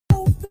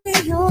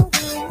your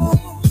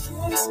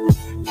eyes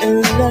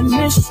and let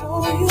me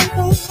show you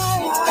the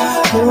light.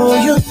 No,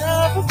 you'll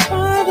never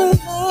find a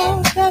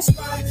love that's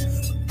right.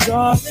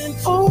 Darling,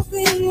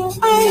 open your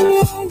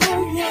eyes.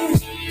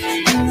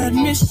 Let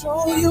me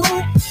show you.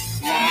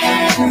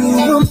 You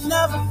will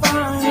never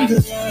find a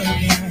love.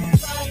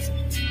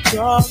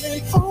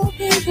 Darling,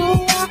 open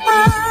your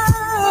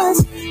eyes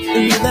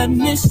and let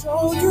me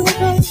show you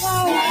the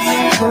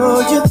light.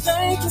 Girl, you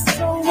think you're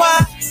so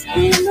wise.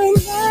 You may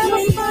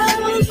never find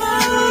a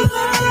love.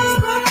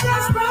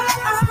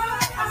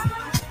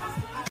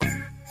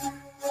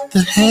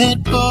 The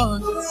head boy,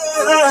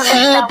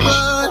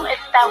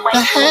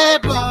 the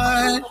head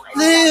boy,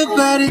 live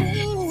by it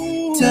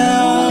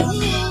down.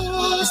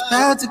 It's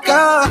about to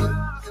go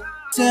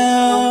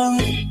down.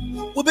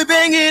 We'll be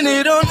banging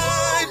it all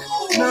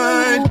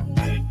night.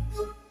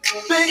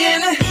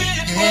 Banging it,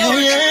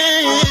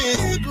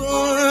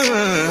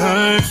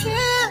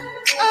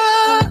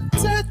 I'll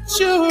touch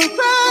you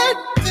right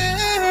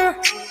there,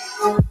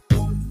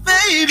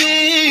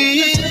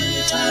 baby.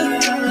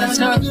 Let's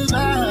talk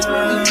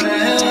about it.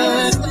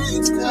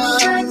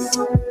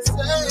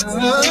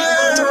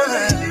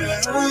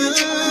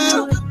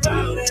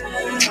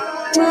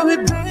 We'll be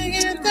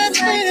banging that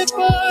head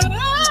boy.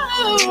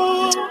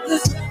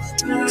 Let's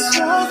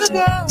talk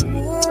about it.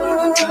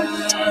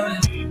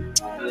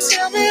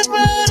 Tell me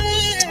about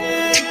it.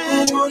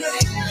 I wanna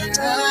hear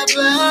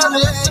about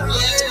it,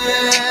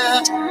 yeah.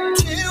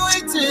 Can't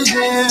wait to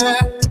hear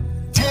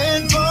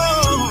and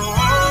more.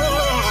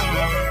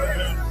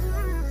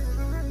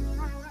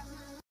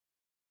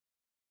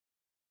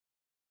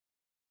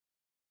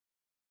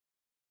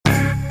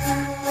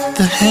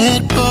 The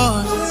head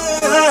boy,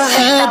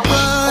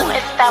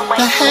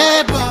 the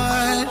head boy,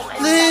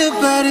 live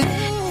by it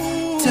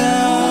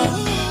down.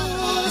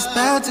 It's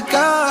about to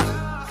go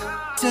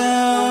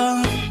down.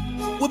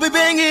 We'll be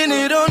banging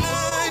it all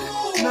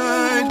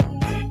night.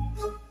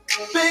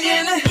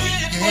 Banging it,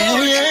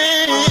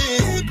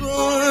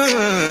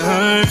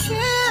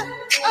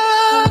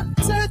 I'll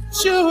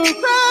touch you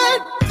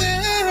right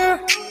there,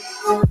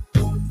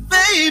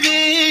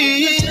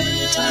 baby.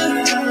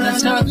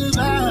 Let's talk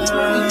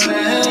about it.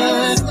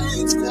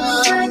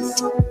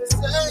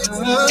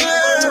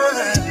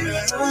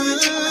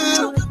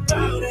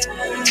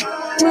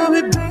 We'll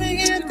be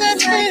banging that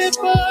head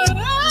boy.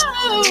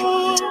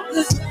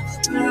 Let's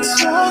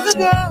talk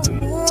about it.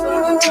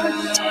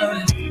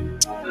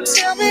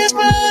 Tell me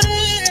about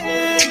it.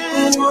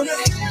 I wanna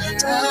hear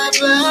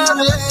about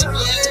it,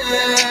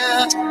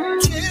 yeah.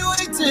 Can't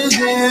wait to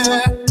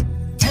hear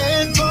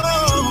and more.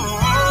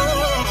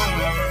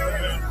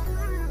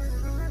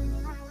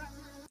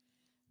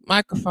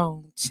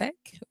 Microphone check.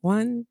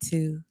 1,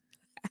 2.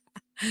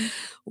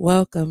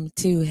 Welcome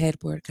to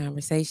Headboard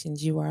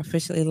Conversations. You are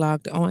officially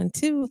logged on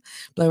to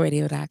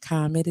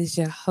blowradio.com. It is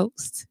your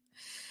host,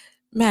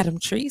 Madam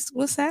Treese.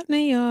 What's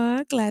happening,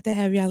 y'all? Glad to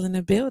have y'all in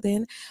the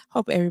building.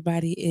 Hope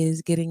everybody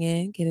is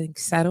getting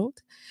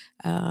settled,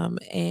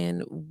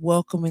 and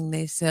welcoming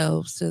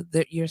yourselves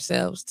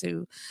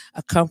to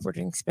a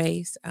comforting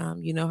space.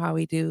 You know how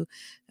we do.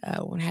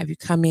 We'll have you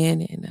come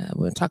in and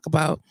we'll talk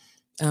about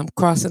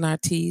crossing our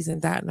T's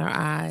and dotting our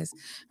I's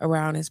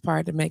around this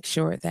part to make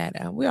sure that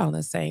we're on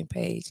the same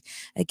page.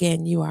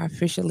 Again, you are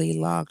officially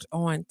logged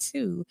on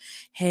to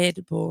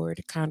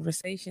Headboard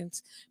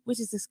Conversations, which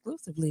is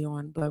exclusively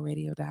on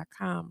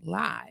blowradio.com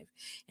live.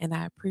 And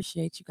I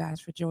appreciate you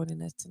guys for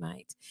joining us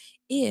tonight.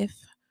 If,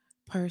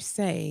 per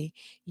se,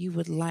 you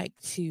would like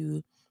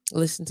to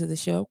listen to the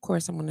show, of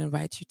course, I'm going to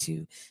invite you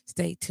to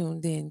stay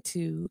tuned in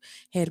to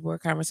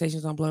Headboard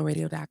Conversations on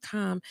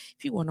blowradio.com.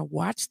 If you want to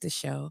watch the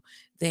show,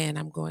 then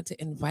I'm going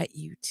to invite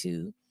you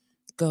to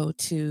go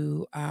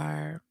to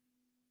our,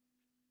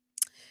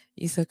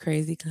 you're so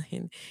crazy,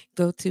 Glenn.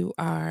 Go to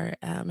our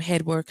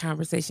Headboard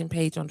Conversation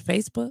page on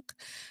Facebook,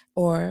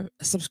 or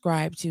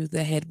subscribe to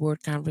the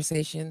Headboard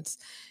Conversations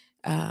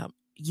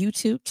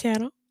YouTube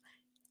channel,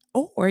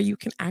 or you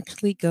can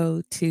actually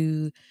go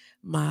to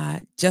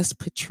my Just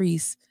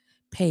Patrice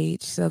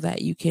page so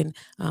that you can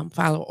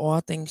follow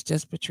all things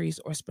Just Patrice,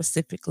 or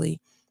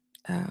specifically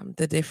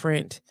the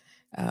different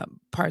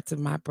parts of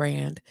my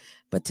brand.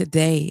 But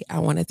today I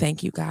want to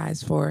thank you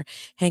guys for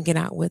hanging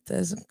out with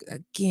us.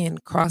 Again,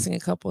 crossing a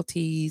couple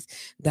T's,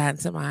 dotting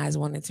some I's,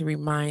 wanting to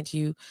remind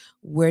you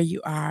where you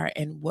are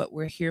and what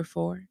we're here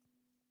for.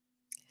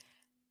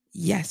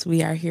 Yes,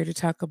 we are here to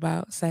talk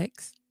about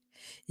sex.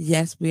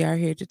 Yes, we are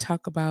here to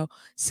talk about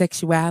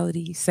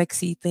sexuality,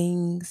 sexy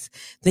things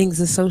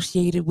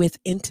associated with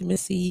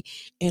intimacy,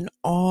 and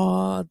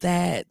all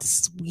that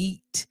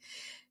sweet,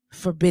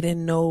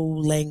 forbidden no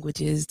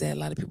languages that a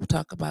lot of people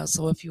talk about.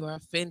 So if you are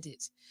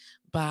offended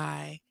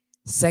by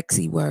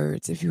sexy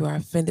words, if you are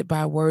offended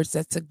by words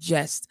that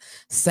suggest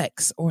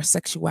sex or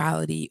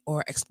sexuality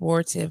or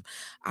explorative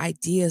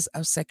ideas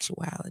of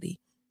sexuality,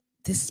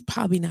 this is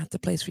probably not the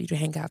place for you to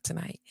hang out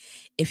tonight.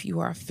 If you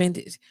are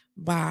offended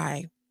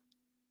by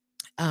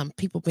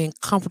people being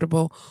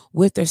comfortable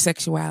with their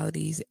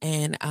sexualities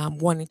and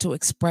wanting to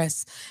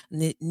express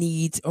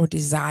needs or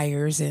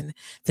desires and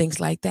things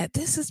like that,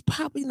 this is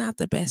probably not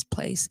the best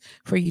place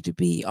for you to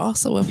be.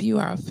 Also, if you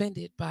are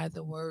offended by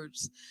the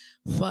words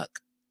fuck,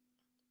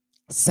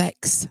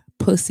 sex,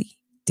 pussy,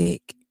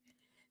 dick,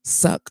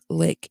 suck,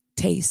 lick,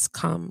 taste,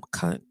 come,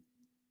 cunt,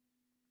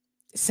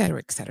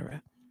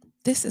 etc.,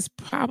 this is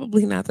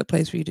probably not the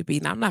place for you to be.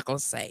 Now, I'm not going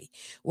to say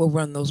we'll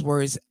run those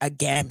words a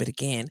gambit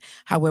again.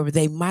 However,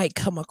 they might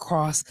come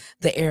across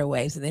the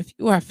airwaves. And if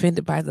you are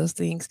offended by those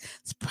things,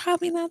 it's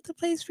probably not the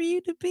place for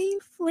you to be,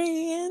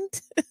 friend.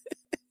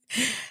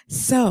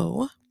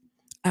 So,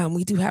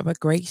 we do have a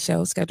great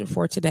show scheduled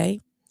for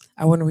today.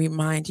 I want to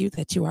remind you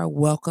that you are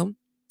welcome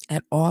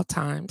at all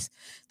times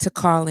to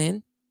call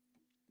in,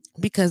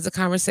 because the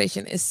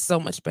conversation is so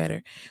much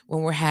better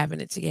when we're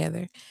having it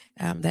together.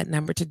 That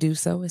number to do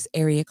so is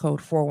area code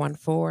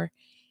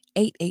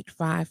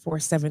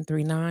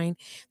 414-885-4739.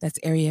 That's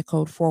area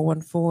code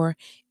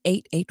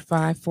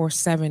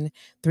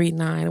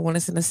 414-885-4739. I want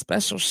to send a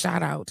special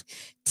shout out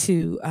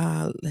to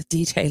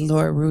DJ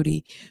Lord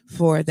Rudy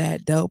for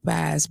that dope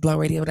ass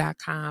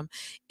blowradio.com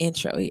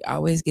intro. He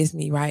always gets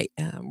me right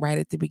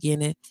at the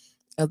beginning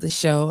of the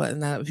show,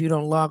 and if you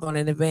don't log on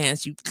in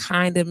advance, you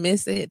kind of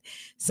miss it.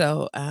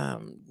 So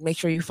make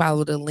sure you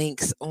follow the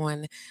links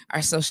on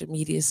our social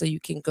media so you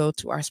can go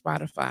to our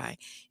Spotify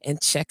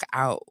and check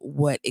out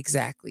what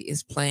exactly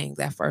is playing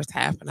that first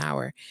half an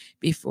hour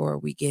before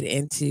we get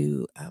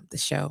into the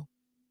show.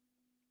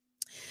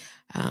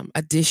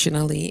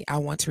 Additionally, I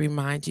want to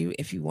remind you,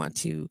 if you want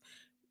to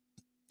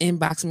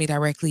inbox me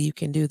directly, you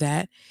can do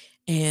that,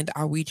 and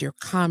I'll read your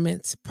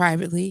comments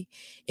privately.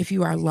 If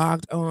you are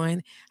logged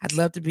on, I'd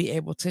love to be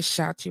able to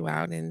shout you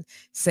out and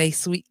say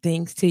sweet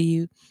things to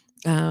you,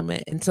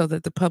 and so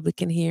that the public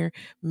can hear.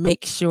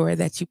 Make sure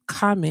that you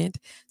comment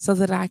so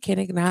that I can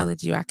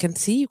acknowledge you. I can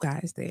see you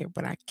guys there,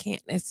 but I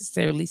can't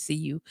necessarily see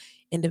you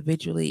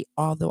individually,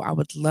 although I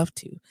would love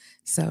to.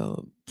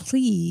 So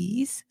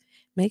please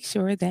make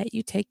sure that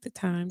you take the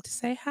time to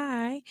say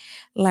hi,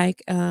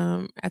 like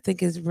I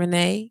think is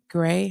Renee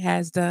Gray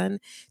has done.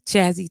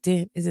 Chazzy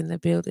Dent is in the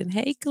building.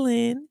 Hey,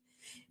 Glenn.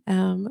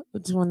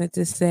 Just wanted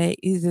to say,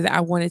 either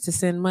I wanted to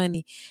send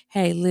money.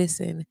 Hey,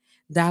 listen,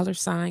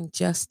 $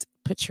 just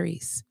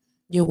Patrice.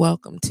 You're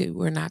welcome to.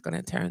 We're not going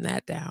to turn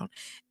that down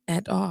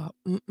at all.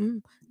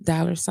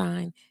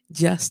 $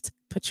 just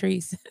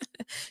Patrice.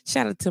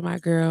 Shout out to my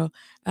girl,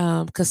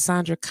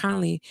 Cassandra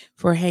Conley,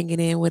 for hanging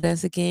in with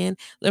us again.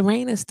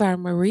 Lorena Star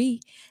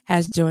Marie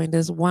has joined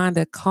us.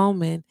 Wanda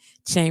Coleman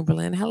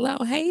Chamberlain. Hello.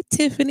 Hey,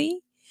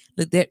 Tiffany.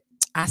 Look there.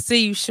 I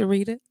see you,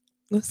 Sharita.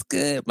 What's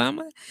good,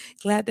 mama?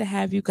 Glad to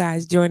have you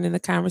guys joining the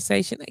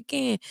conversation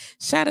again.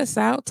 Shout us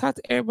out. Talk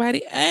to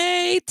everybody.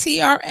 Hey,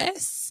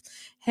 TRS.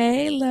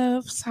 Hey,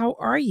 loves. How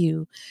are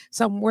you?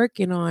 So I'm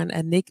working on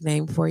a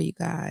nickname for you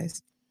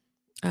guys.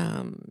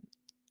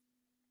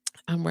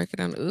 I'm working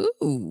on,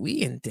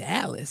 we in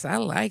Dallas. I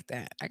like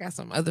that. I got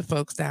some other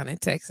folks down in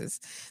Texas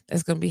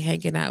that's going to be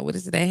hanging out with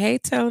us today. Hey,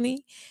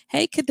 Tony.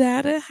 Hey,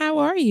 Kadada. How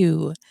are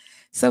you?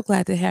 So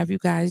glad to have you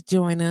guys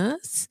join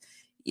us.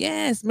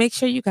 Yes, make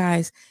sure you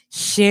guys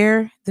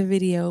share the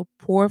video,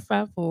 por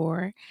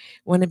favor.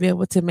 Want to be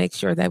able to make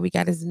sure that we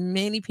got as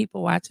many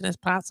people watching as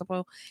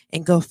possible.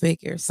 And go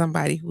figure,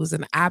 somebody who's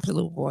an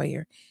absolute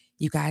warrior.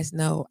 You guys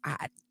know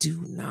I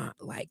do not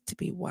like to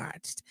be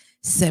watched.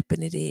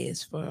 Sipping it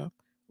is for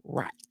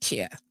right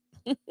here.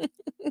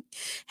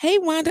 Hey,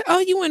 Wanda. Oh,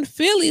 you in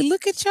Philly.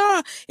 Look at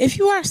y'all. If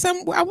you are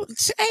somewhere,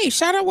 hey,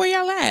 shout out where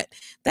y'all at.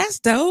 That's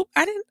dope.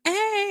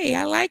 Hey,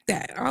 I like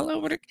that. All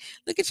over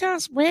look at y'all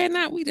spreading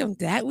out. We done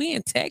that. We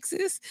in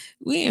Texas.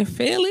 We in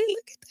Philly.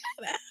 Look at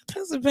that.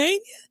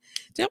 Pennsylvania.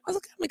 I'm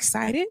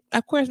excited.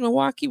 Of course,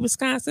 Milwaukee,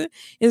 Wisconsin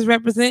is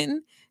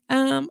representing.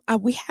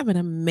 We have an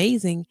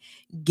amazing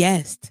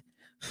guest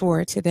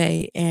for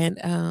today. And,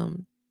 oh,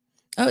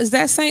 is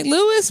that St.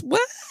 Louis?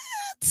 What?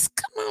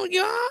 Come on,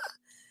 y'all.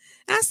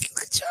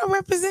 Look at y'all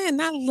representing.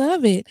 I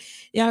love it.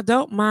 Y'all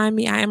don't mind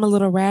me. I am a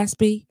little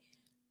raspy.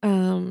 I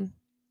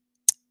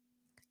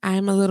am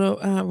a little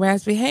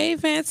raspy. Hey,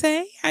 Vance,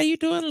 how you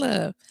doing,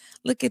 love?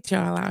 Look at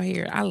y'all out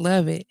here. I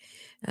love it.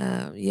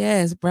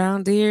 Yes,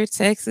 Brown Deer,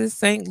 Texas,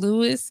 St.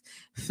 Louis,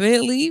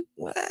 Philly,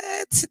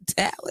 what?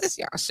 Dallas,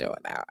 y'all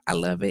showing out. I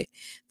love it.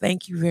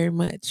 Thank you very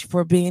much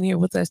for being here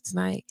with us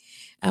tonight.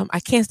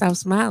 I can't stop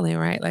smiling,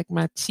 right? Like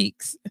my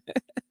cheeks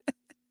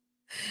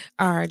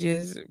are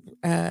just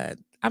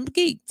I'm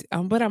geeked,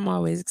 but I'm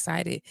always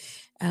excited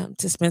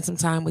to spend some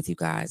time with you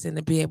guys and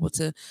to be able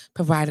to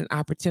provide an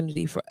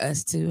opportunity for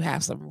us to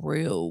have some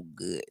real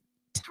good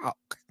talk.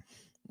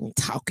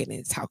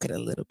 Talking a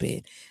little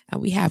bit.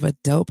 We have a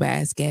dope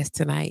ass guest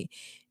tonight.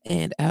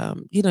 And,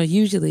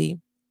 usually,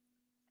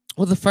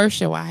 well, the first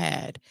show I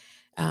had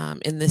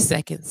in the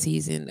second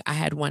season, I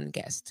had one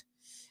guest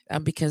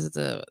because of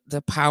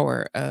the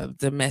power of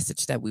the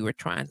message that we were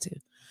trying to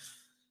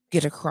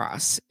get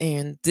across.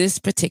 And this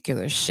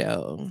particular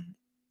show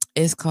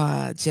is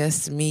called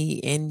Just Me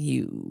and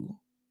You.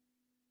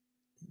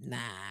 Nah.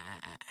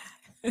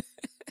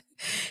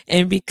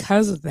 And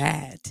because of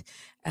that,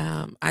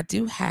 I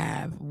do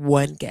have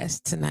one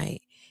guest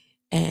tonight.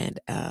 And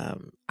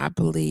I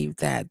believe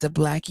that the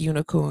Black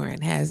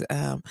Unicorn has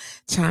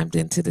chimed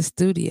into the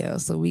studio.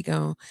 So we're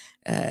going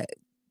to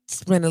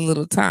spend a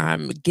little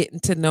time getting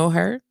to know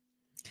her.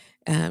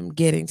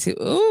 Getting to,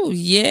 oh,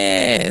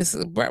 yes,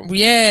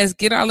 yes,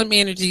 get all them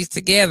energies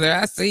together.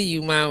 I see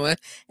you, mama.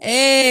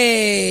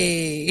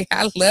 Hey,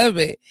 I love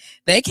it.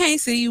 They can't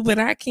see you, but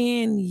I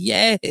can.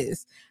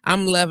 Yes,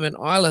 I'm loving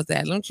all of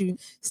that. Don't you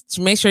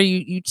make sure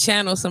you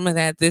channel some of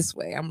that this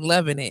way? I'm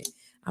loving it.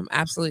 I'm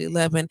absolutely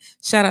loving.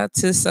 Shout out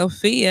to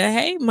Sophia.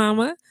 Hey,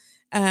 mama.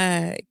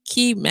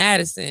 Key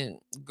Madison,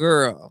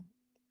 girl,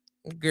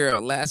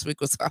 last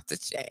week was off the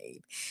chain.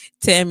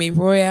 Tammy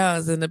Royale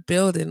is in the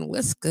building.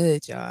 What's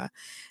good, y'all?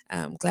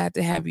 I'm glad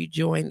to have you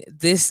join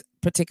this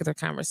particular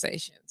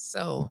conversation.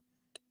 So,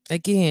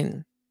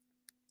 again,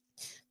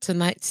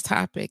 tonight's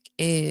topic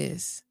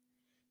is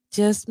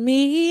just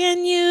me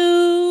and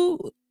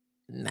you.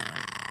 Nah.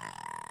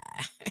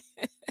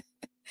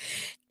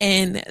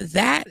 And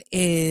that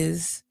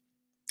is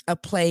a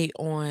play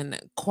on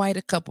quite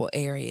a couple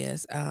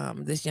areas.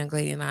 This young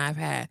lady and I have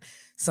had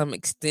some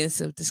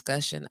extensive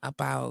discussion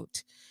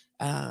about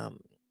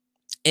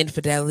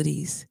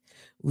infidelities.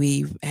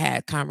 We've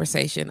had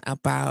conversation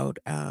about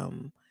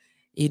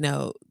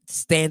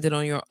standing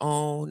on your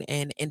own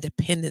and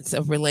independence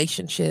of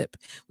relationship.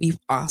 We've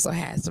also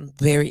had some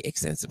very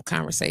extensive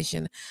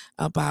conversation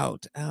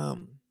about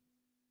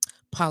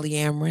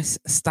polyamorous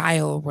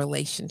style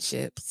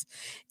relationships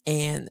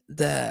and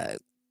the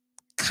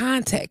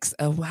context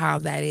of how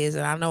that is.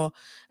 And I know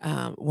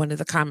one of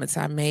the comments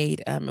I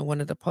made in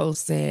one of the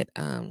posts said,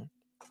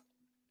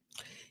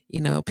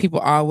 people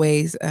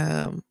always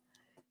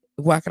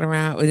walking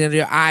around with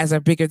your eyes are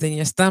bigger than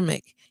your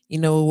stomach. You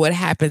know what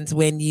happens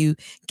when you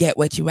get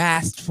what you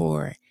asked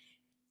for?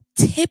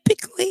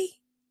 Typically,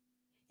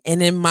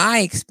 and in my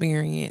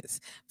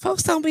experience,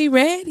 folks don't be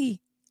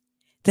ready.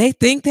 They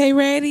think they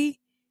ready.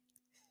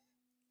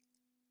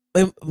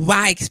 In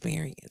my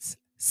experience,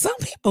 some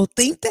people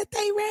think that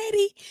they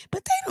ready,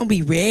 but they don't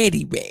be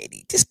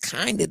ready. Just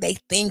kind of, they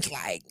think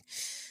like,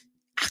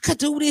 I could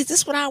do this.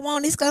 This is what I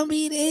want. It's gonna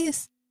be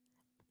this.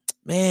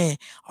 Man,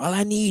 all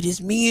I need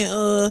is me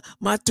and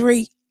my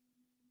 3.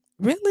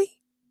 Really?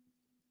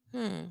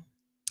 I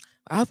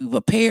hope you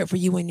prepared for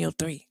you and your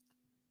 3.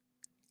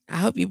 I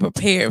hope you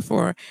prepared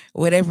for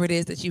whatever it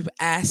is that you've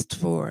asked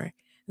for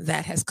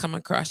that has come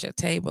across your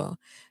table.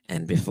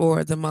 And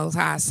before the Most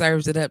High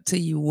serves it up to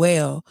you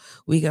well,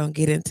 we're going to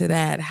get into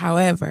that.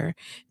 However,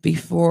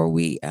 before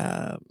we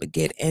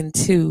get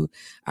into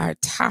our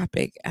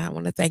topic, I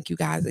want to thank you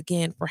guys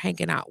again for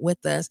hanging out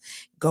with us.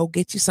 Go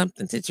get you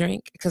something to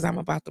drink because I'm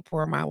about to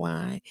pour my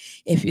wine.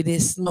 If it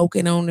is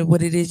smoking on it,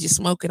 what it is you're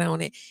smoking on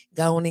it,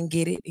 go on and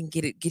get it,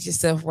 get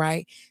yourself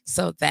right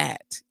so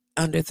that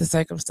under the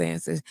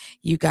circumstances,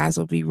 you guys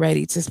will be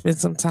ready to spend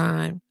some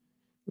time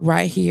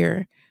right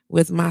here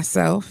with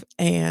myself.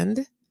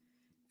 And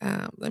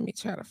let me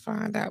try to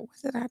find out, what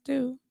did I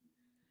do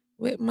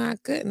with my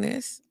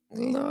goodness,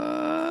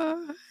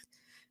 Lord?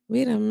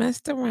 We done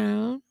messed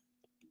around.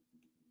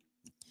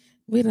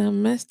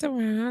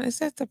 Is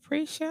that the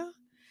pre-show?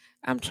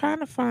 I'm trying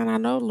to find, I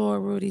know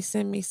Lord Rudy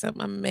sent me some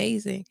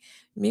amazing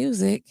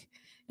music,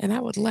 and I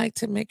would like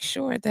to make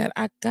sure that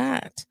I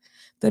got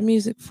the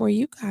music for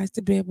you guys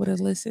to be able to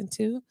listen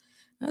to.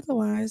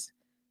 Otherwise,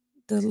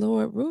 the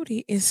Lord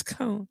Rudy is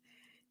gone.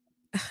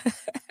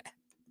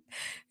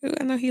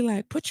 I know he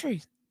like,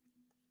 Patrice,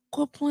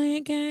 quit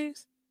playing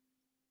games.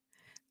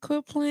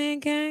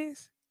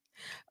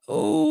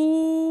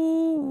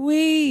 Oh,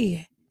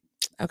 wee.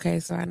 Okay,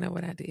 so I know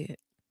what I did.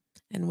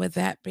 And with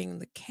that being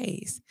the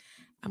case,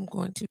 I'm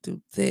going to do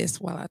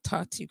this while I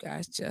talk to you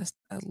guys just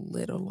a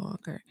little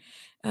longer.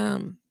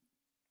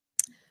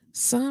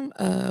 Some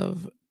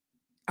of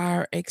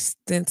our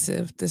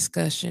extensive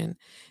discussion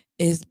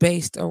is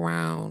based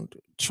around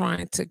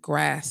trying to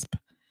grasp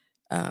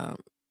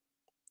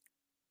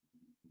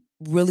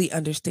really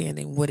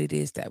understanding what it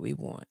is that we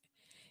want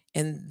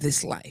in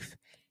this life.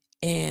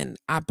 And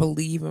I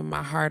believe in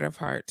my heart of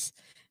hearts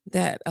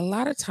that a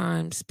lot of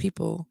times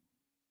people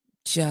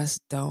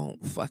just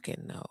don't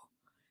fucking know.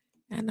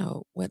 I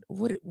know what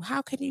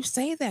how can you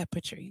say that,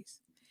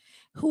 Patrice?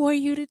 Who are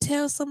you to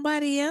tell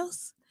somebody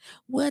else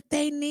what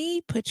they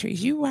need,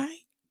 Patrice? You right.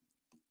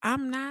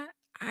 I'm not.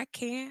 I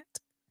can't.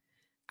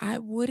 I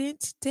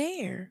wouldn't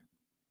dare.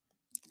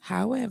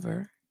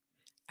 However,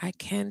 I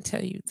can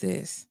tell you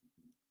this.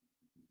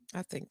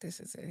 I think this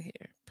is it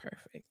here.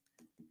 Perfect.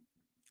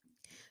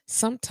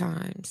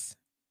 Sometimes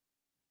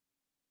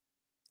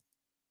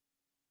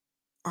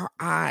our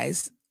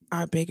eyes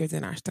are bigger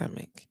than our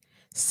stomach.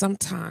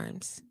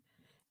 Sometimes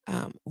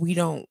we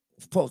don't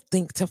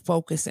think to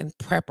focus and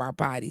prep our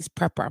bodies,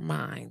 prep our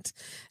minds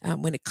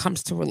when it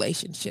comes to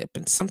relationship.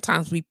 And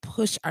sometimes we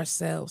push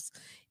ourselves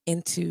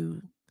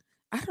into,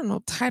 I don't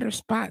know, tighter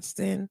spots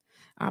than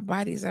our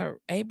bodies are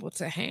able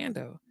to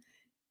handle.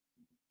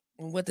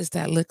 And what does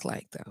that look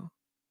like, though?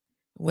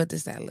 What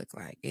does that look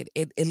like?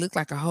 It looked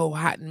like a whole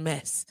hot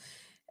mess.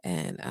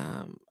 And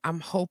I'm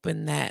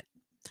hoping that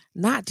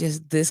not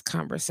just this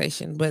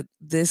conversation, but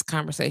this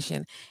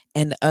conversation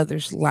and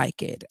others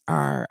like it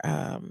are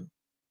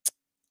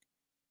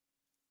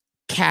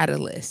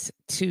catalysts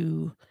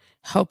to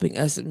helping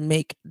us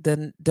make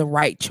the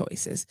right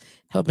choices,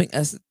 helping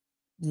us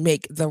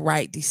make the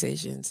right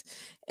decisions,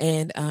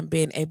 and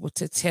being able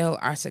to tell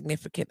our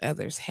significant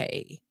others,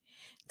 hey,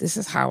 this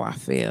is how I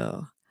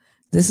feel.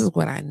 This is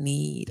what I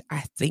need,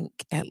 I think,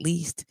 at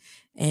least.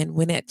 And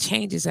when it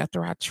changes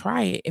after I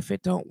try it, if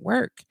it don't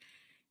work,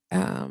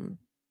 can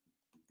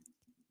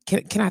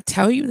I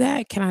tell you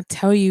that? Can I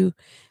tell you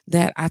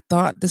that I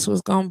thought this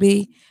was going to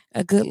be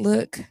a good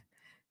look,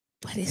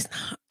 but it's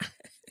not.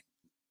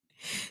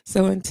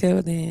 So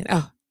until then,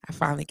 I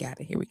finally got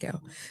it. Here we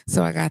go.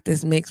 So I got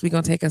this mix. We're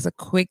going to take us a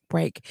quick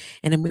break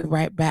and then we'll be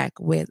right back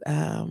with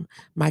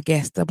my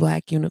guest, the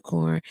Black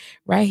Unicorn,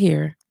 right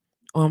here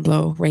on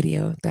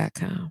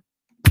blowradio.com.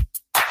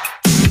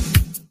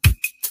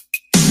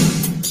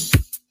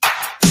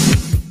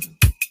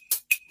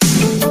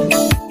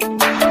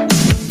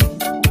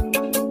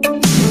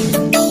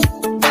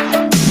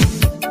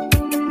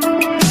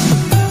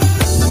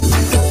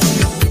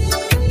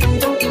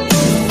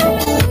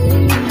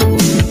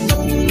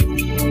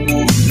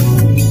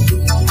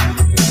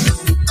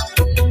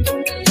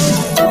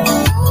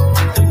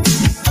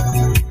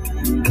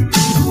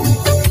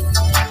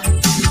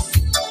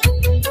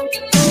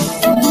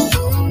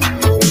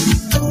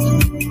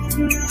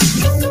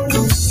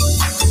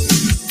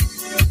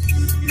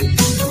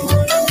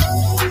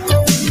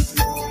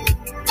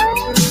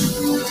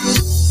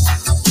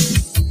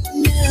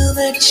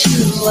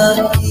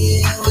 are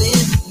here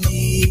with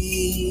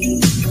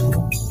me.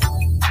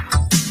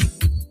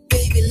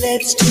 Baby,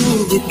 let's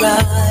do it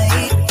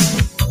right.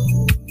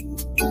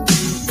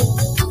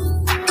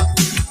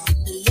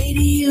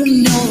 Lady, you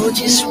know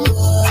just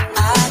what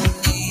I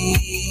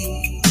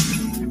need.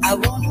 I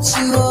want to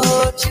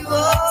hold you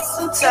all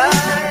so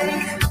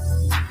tight.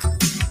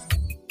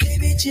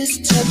 Baby,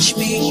 just touch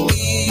me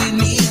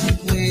anywhere.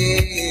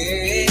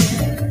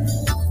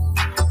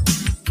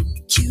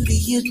 Cutie,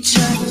 you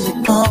turn me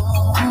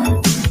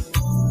on.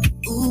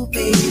 Ooh,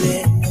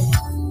 baby,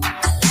 I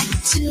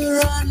like to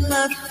run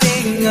my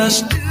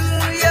fingers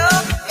through your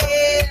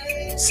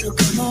hair. So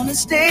come on and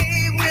stay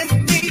with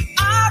me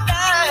all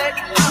night.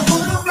 I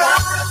wanna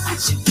ride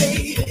with you,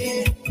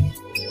 baby,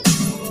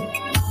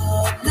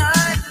 all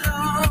night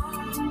long.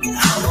 I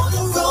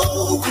wanna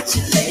roll with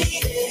you,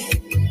 lady,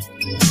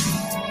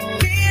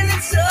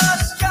 feeling so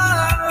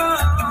strong.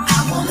 I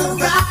wanna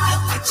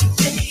ride with you,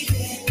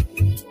 baby,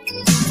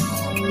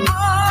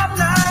 all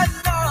night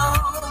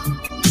long.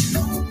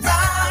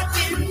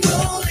 Rockin',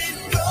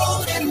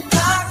 rollin',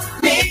 rock,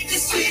 make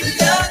this sweet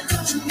love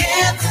that you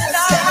never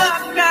stop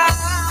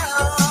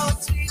now,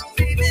 sweet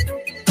baby,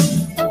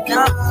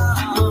 no.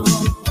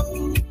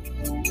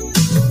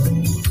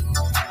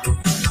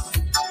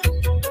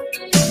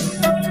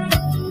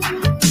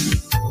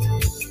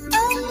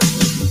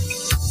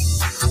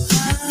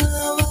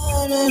 I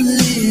wanna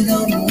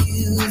little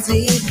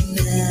music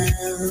now.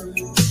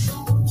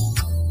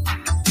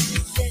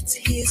 Let's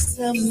hear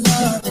some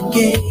Marvin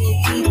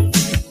Gaye.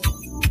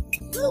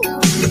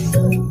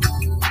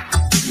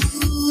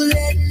 Ooh,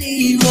 let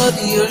me rub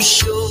your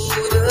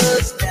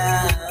shoulders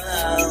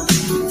down.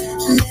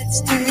 Let's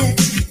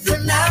dance the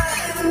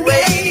night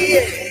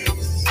away.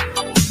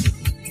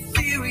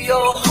 Feel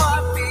your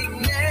heartbeat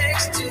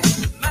next to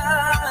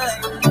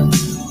mine.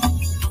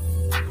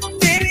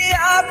 Baby,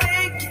 I'll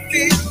make you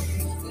feel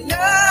nice.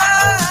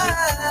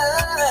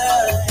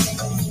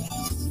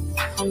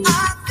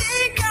 I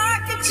think I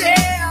can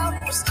tell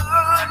what's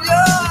on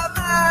your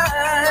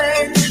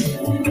mind.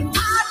 I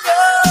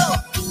know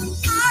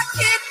I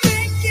can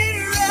make it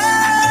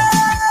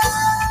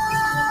right.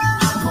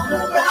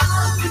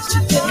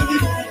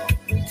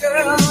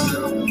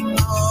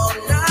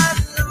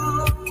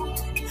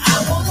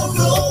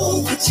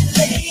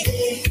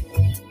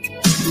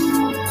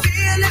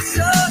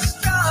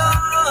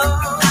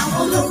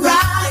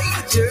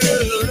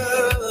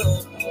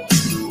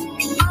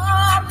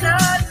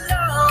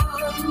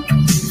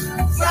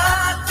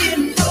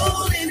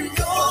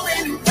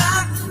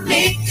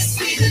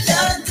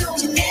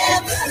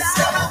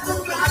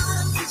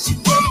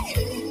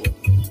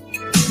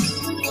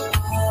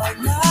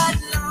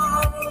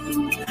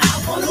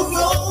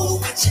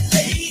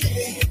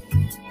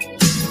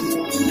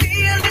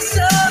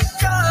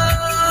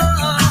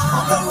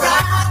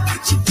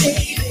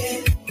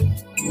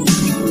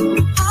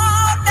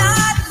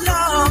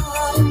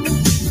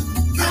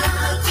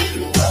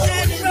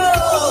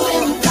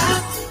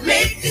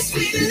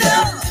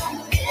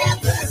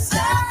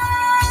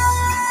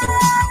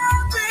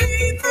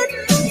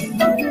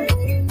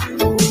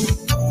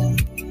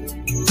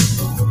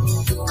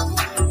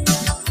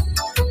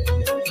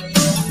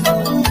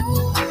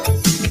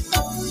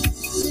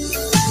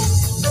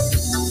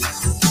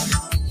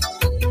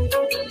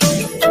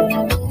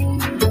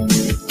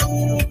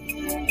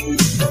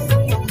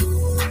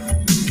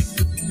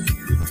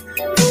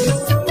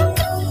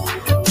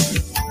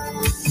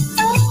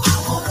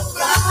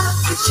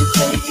 you,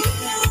 baby.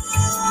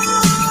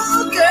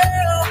 Ooh,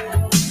 girl,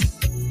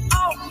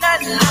 all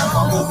night long. I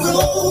wanna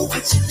roll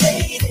with you,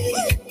 lady.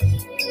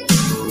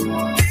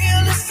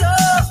 Feel it so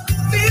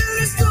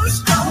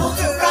strong. I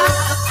wanna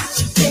ride with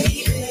you,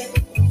 baby.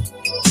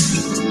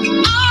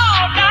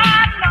 All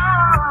night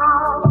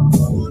long.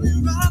 Wanna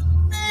rock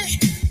me,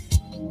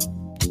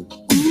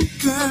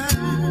 girl.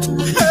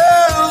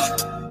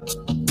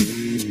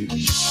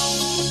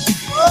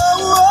 Oh,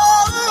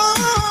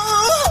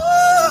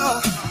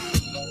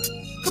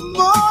 come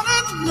on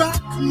and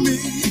rock me,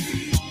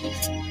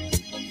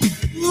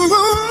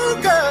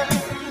 ooh, girl.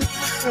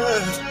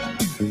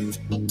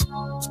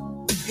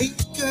 Hey,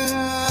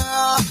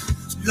 girl,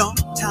 long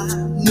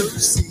time no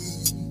see.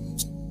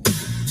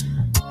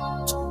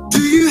 Do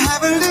you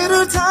have a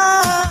little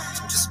time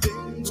to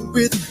spend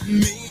with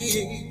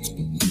me?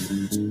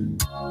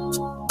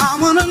 I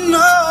wanna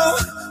know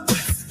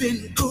what's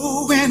been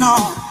going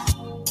on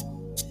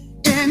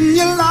in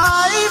your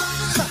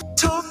life.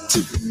 Talk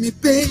to me,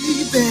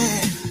 baby.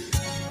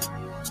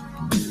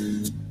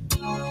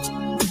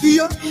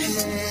 Your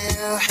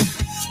hair,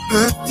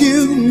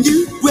 perfume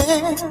you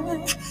wear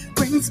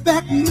brings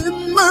back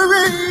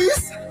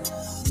memories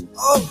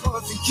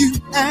of you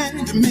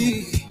and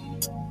me.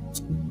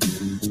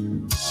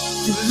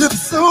 You look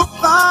so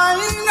fine,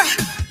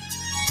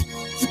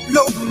 you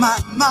blow my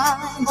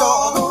mind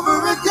all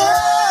over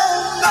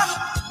again.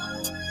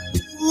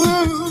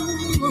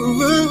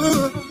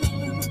 Ooh,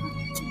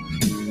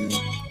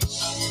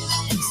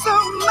 so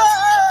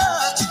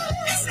much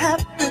has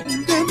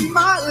happened in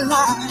my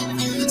life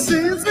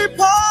since we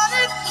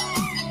parted.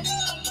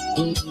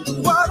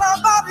 What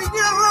about you?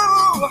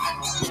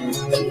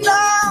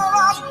 Now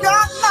I've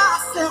got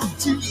myself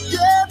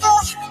together,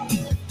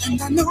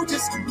 and I know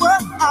just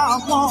what I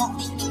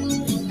want.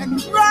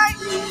 And right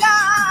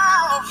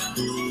now,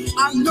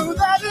 I know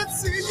that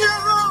it's you.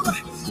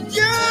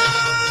 You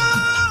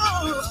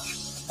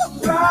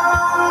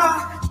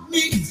rock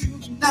me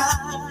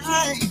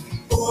tonight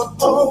for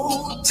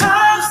old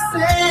time's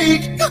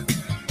sake,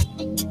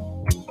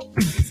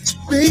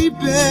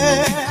 baby.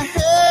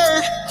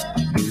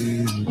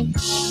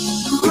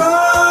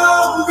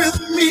 Roll with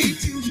me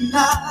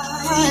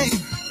tonight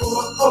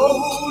for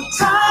old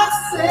time's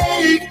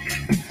sake.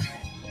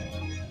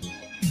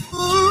 Ooh,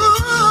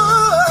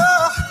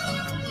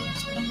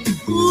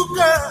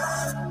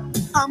 girl,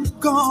 I'm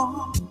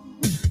gonna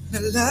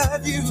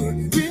love you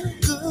real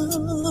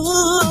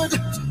good.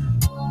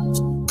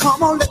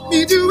 Come on, let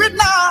me do it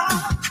now.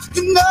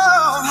 You know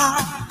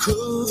I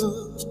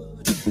could.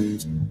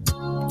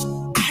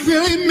 I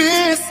really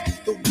miss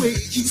the way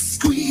you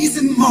squeeze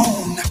and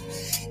moan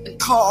and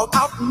call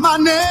out my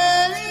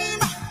name.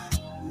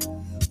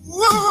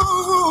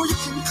 Woo, you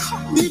can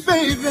call me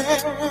baby.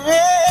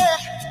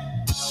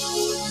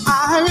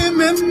 I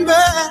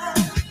remember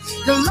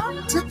you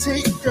like to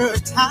take your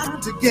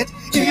time to get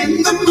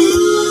in the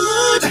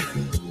mood.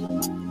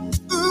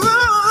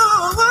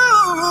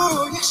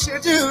 Ooh, yes you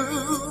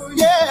do,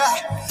 yeah.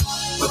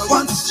 But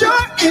once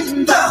you're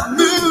in the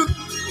mood,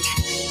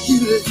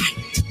 you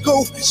like to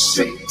go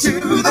straight to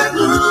the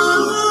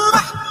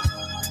groove.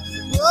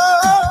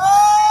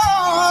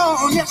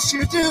 Oh, yes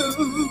you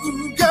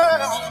do,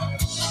 girl.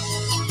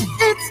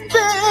 It's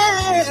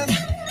been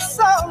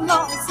so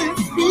long since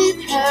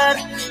we've had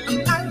a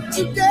night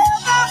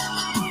together.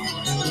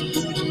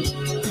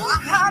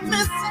 I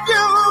miss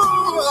you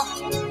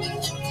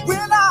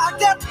when I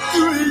get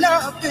through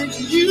loving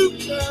you,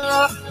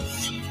 girl.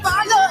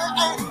 Fire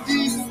and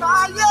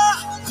desire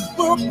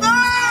will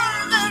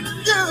burn in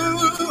you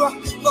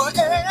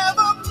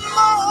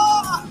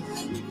forevermore.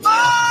 Oh,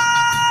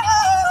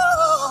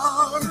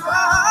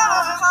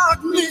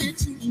 rock me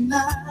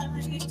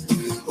tonight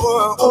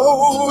for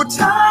old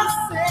time's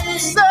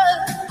sake,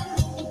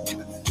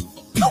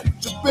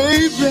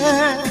 baby.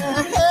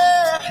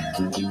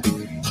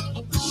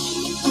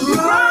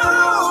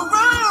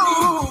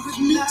 Roll with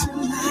me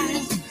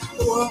tonight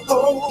for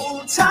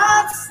old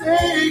time's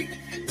sake.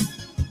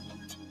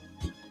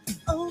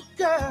 Oh,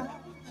 girl.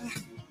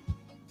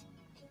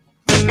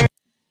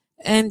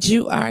 And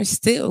you are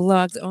still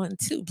logged on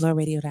to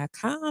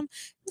blowradio.com.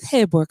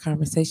 Headboard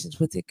Conversations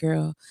with your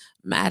girl,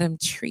 Madam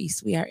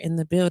Treese. We are in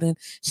the building.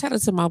 Shout out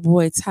to my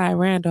boy, Ty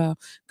Randolph,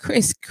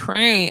 Chris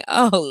Crane.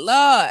 Oh,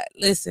 Lord.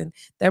 Listen,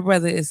 that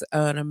brother is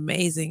an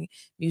amazing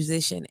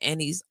musician,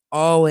 and he's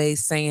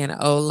always saying,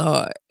 oh,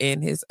 Lord,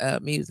 in his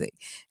music.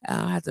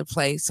 I have to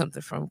play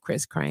something from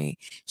Chris Crane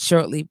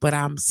shortly, but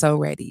I'm so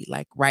ready,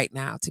 like right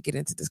now, to get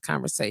into this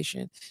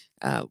conversation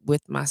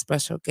with my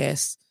special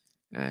guest.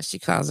 She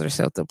calls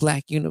herself the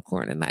Black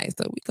Unicorn tonight,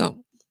 so we gonna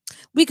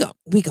go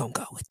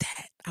with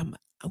that.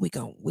 We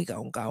gonna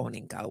go on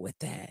and go with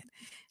that.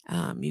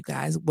 You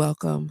guys,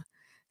 welcome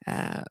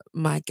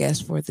my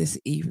guest for this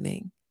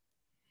evening.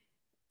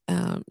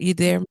 You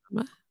there,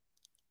 Mama?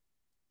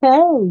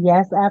 Hey,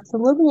 yes,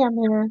 absolutely, I'm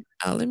here.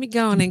 Let me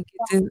go on and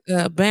get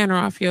this banner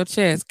off your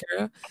chest,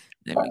 girl.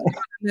 Let me go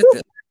and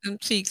let them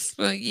cheeks.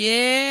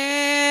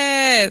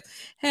 Yes.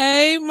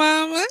 Hey,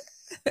 Mama.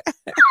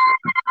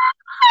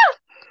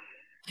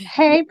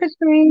 Hey,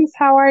 Patrice,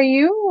 how are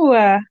you?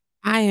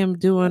 I am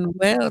doing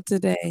well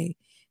today.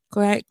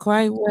 Quite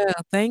well.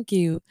 Thank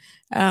you.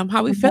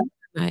 How we feeling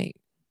tonight?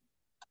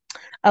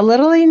 A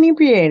little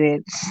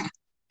inebriated.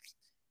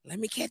 Let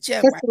me catch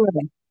up Just right a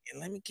little. here.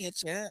 Let me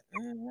catch up.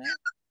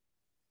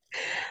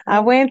 I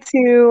went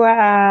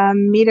to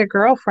meet a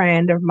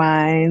girlfriend of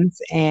mine's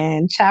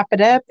and chop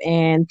it up,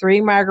 and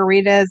three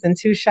margaritas and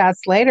two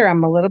shots later,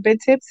 I'm a little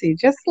bit tipsy,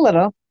 just a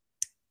little.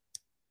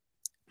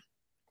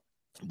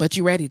 But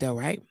you ready though,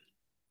 right?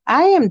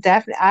 I am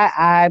definitely.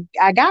 I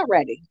got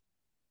ready.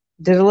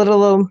 Did a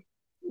little,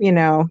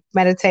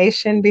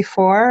 meditation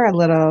before, a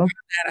little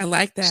I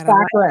like that. I like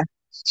chakra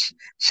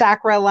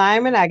chakra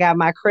alignment. I got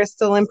my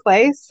crystal in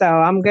place, so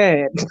I'm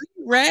good.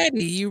 you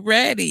ready. You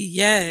ready?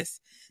 Yes.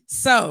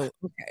 So,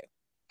 okay.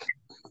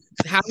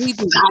 How we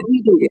do How this? do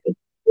you do it?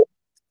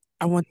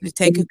 I want you to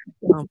take a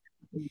moment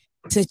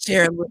to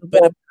share a little bit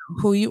about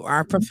who you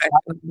are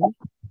professionally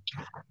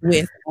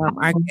with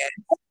our guests.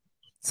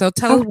 So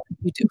tell us what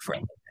you do for a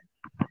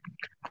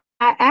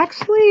I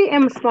actually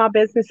am a small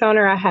business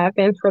owner. I have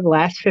been for the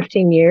last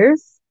 15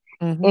 years,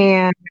 living.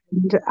 and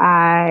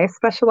I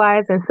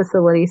specialize in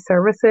facility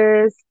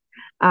services.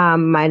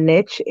 My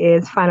niche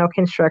is final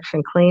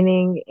construction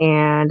cleaning,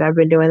 and I've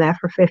been doing that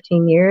for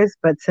 15 years.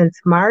 But since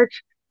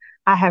March,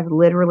 I have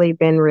literally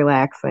been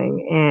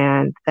relaxing,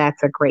 and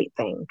that's a great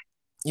thing.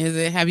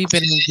 Have you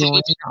been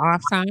enjoying your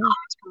off time?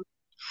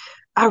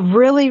 I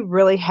really,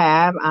 really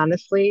have,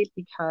 honestly,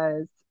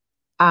 because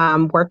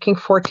working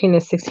 14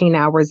 to 16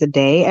 hours a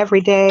day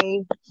every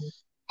day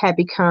had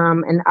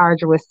become an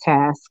arduous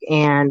task.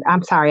 And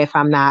I'm sorry if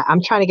I'm not,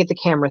 I'm trying to get the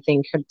camera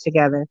thing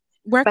together,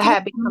 but Work it out.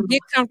 had become,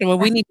 Get comfortable.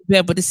 We need to be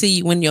able to see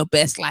you in your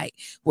best light.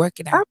 Work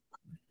it oh, out.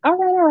 all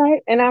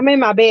right. And I'm in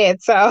my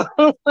bed. So,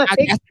 like,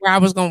 That's where I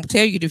was gonna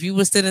tell you if you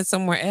were sitting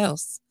somewhere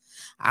else.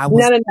 I no,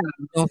 was no,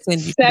 no. gonna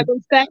send you to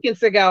 7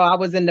 seconds ago, I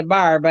was in the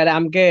bar, but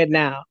I'm good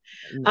now.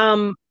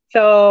 the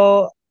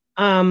So,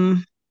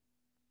 um,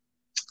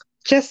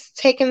 just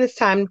taking this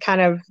time to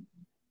kind of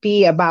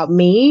be about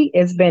me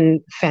has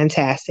been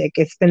fantastic.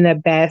 It's been the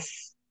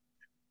best,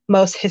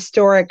 most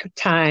historic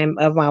time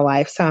of my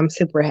life. So I'm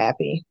super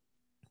happy.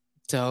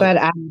 so But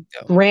I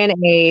ran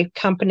a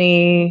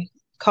company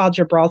called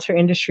Gibraltar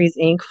Industries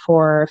Inc.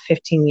 for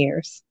 15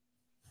 years.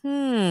 So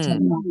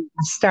hmm.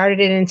 I started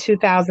it in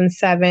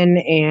 2007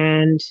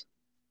 and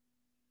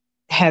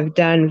have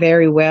done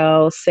very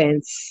well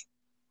since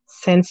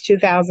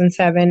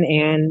 2007.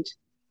 And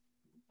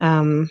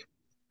um,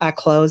 I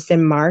closed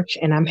in March,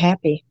 and I'm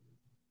happy.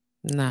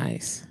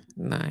 Nice.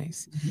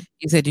 Nice.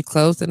 You said you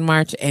closed in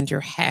March and you're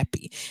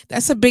happy.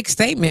 That's a big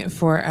statement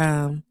for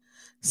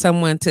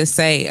someone to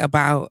say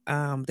about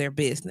their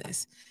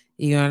business.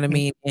 You know what I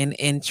mean?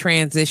 And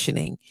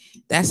transitioning.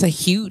 That's a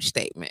huge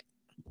statement.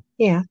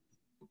 Yeah,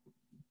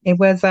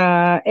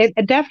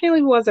 it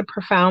definitely was a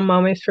profound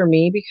moment for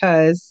me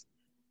because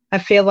I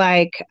feel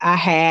like I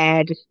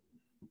had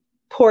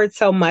poured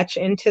so much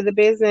into the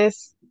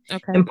business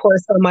Okay. and poured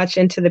so much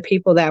into the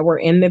people that were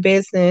in the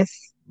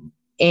business.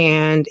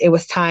 And it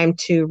was time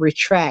to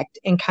retract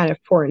and kind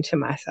of pour into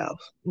myself.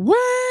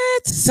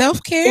 What?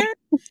 Self-care?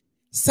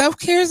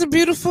 Self-care is a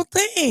beautiful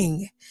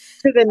thing.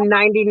 To the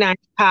 99th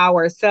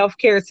power, self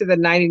care to the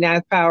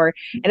 99th power.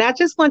 And I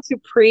just want to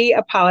pre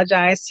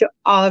apologize to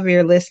all of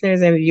your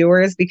listeners and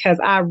viewers because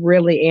I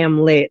really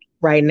am lit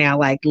right now,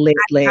 like lit,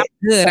 I'm lit.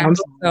 good. So I I'm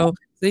hope so.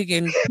 So you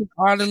can put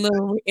all the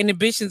little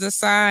inhibitions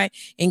aside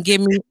and give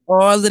me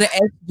all of the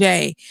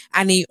SJ.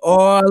 I need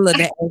all of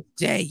the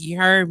SJ. You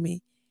heard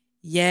me?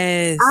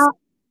 Yes. I,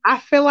 I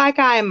feel like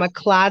I am a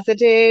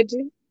closeted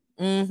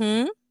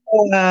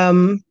Mm-hmm.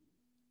 um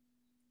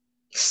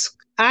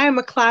I am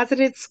a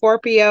closeted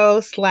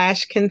Scorpio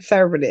slash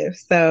conservative.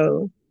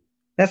 So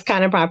that's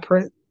kind of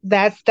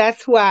that's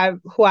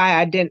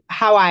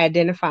how I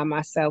identify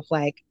myself.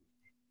 Like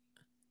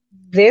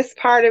this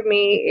part of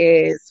me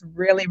is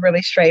really,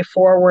 really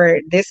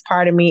straightforward. This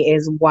part of me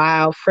is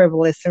wild,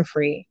 frivolous, and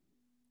free.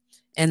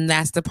 And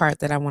that's the part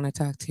that I want to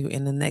talk to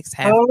in the next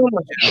half of Oh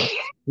the show.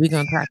 We're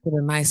gonna talk to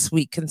the nice,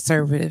 sweet,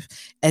 conservative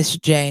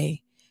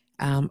SJ,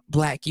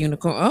 Black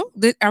Unicorn.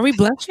 Oh, are we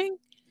blushing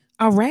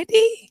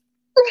already?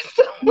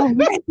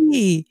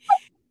 Already.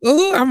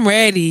 Oh, I'm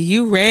ready.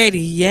 You ready?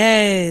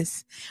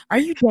 Yes. Are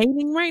you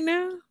dating right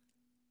now?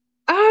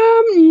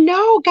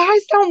 no,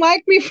 guys don't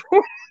like me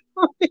for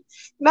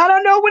I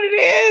don't know what it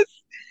is.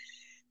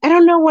 I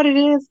don't know what it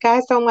is.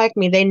 Guys don't like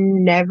me. They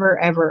never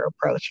ever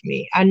approach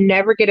me. I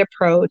never get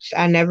approached.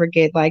 I never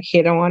get like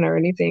hit on or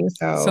anything.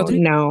 So So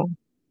no.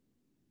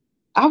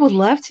 I would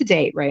love to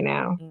date right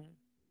now. Mm.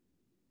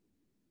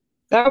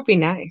 That would be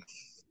nice.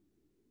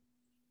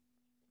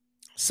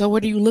 So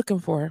what are you looking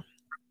for?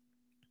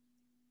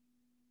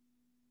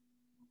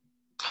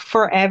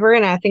 Forever.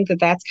 And I think that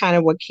that's kind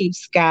of what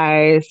keeps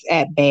guys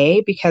at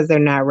bay because they're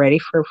not ready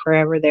for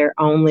forever. Their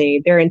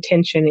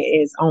intention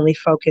is only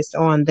focused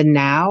on the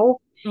now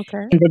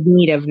Okay. and the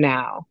need of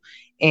now.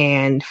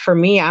 And for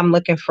me, I'm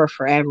looking for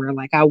forever.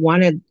 Like I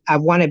want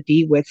to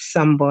be with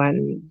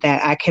someone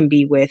that I can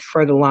be with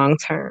for the long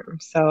term.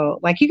 So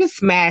like you can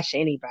smash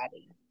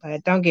anybody,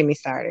 but don't get me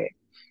started.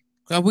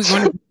 Are we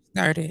going to get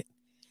started?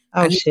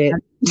 Oh shit.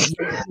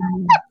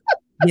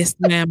 Yes,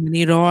 ma'am. I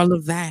need all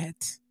of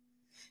that.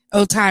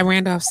 Oh, Ty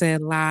Randolph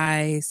said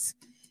lies.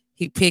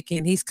 He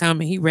picking. He's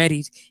coming. He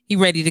ready. He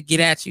ready to get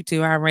at you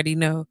too. I already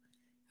know.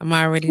 I'm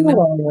already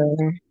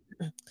know.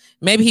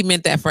 Maybe he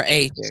meant that for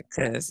Asia,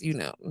 because you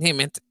know him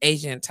and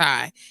Asia and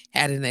Ty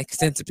had an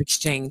extensive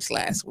exchange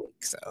last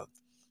week. So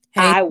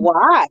hey. I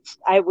watched.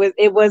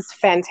 It was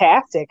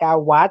fantastic. I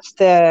watched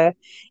the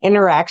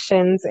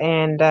interactions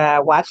and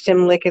watched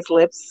him lick his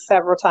lips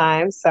several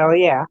times. So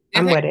yeah,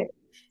 I'm with it.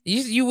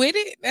 You with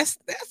it? That's.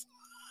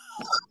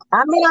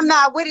 I mean, I'm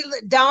not with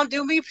it. Don't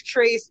do me,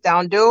 Patrice.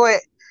 Don't do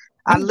it.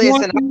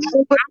 Listen,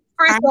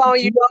 I'm on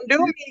you. Don't do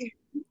me.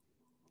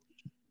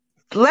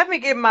 Let me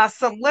get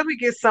something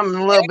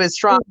a little bit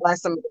strong, like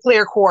some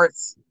clear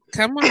quartz.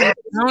 Come on, I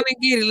want to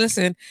get it.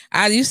 Listen,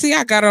 you see,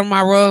 I got on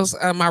my rose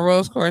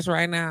quartz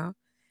right now.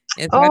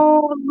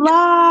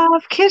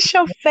 Love, kiss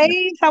your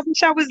face. I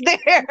wish I was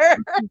there.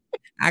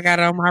 I got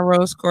on my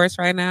rose quartz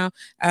right now.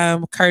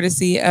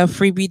 Courtesy of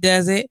Freebie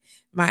Does It.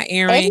 My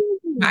earring,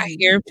 my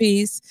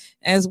earpiece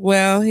as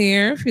well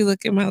here. If you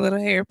look at my little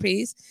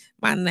hairpiece,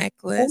 my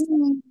necklace.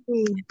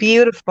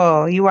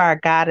 Beautiful. You are a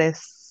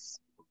goddess.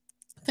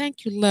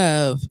 Thank you,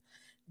 love.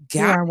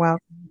 You are welcome.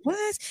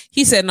 What?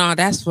 He said, no,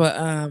 that's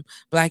for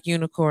Black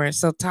Unicorn.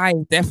 So Ty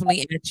is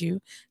definitely at you.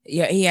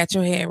 Yeah, he at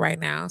your head right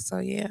now. So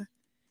yeah.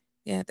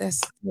 Yeah,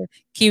 that's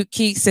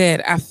Keith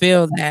said, I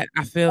feel that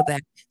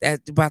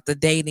about the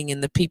dating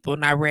and the people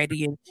not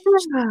ready and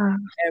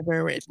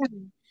whatever.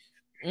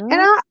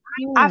 And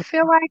I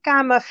feel like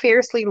I'm a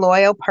fiercely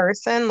loyal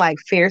person, like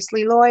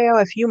fiercely loyal.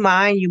 If you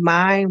mind, you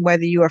mind,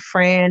 whether you're a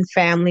friend,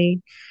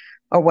 family,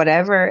 or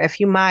whatever. If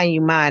you mind,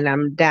 you mind.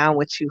 I'm down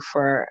with you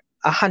for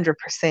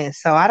 100%.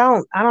 So I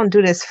don't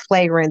do these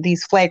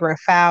flagrant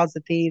fouls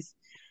that these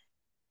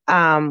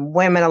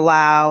women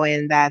allow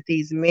and that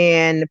these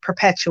men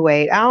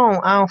perpetuate. I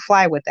don't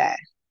fly with that,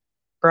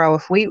 bro.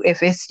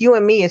 If it's you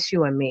and me, it's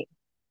you and me.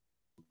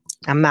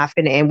 I'm not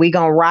finna, and we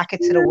gonna rock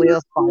it till the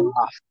wheels fall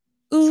off.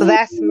 So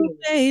that's me,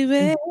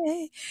 baby.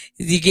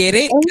 You get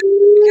it?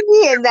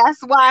 And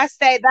that's why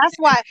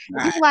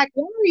you're like,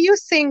 why are you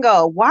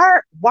single?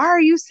 Why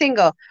are you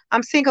single?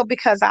 I'm single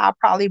because I'll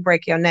probably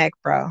break your neck,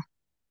 bro.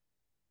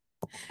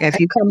 If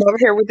you come over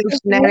here with the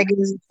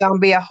shenanigans, it's gonna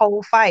be a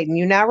whole fight, and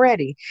you're not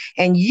ready.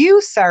 And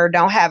you, sir,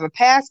 don't have a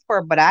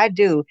passport, but I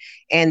do,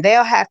 and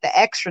they'll have to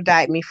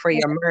extradite me for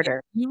your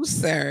murder. You,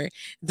 sir,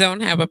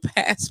 don't have a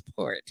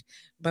passport,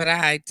 but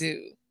I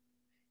do.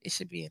 It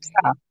should be in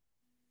there.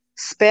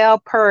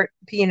 Spell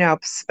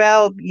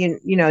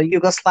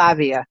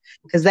Yugoslavia,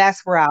 because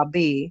that's where I'll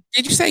be.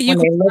 Did you say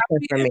Yugoslavia?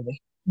 Looking for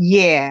me?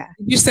 Yeah.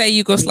 Did you say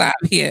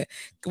Yugoslavia?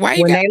 Why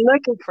when they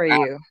looking for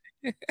you?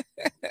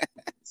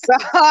 So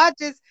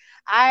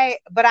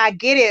but I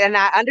get it, and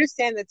I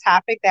understand the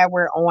topic that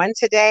we're on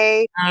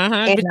today. And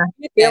I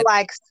feel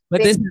like,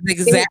 but this is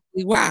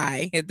exactly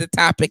why the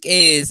topic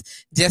is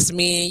just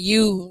me and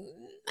you.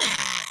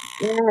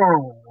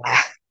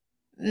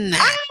 Nah.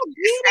 I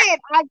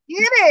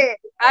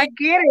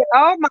get it.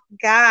 Oh my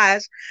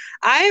gosh.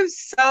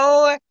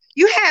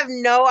 You have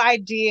no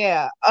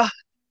idea.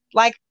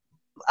 Like,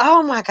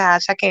 oh my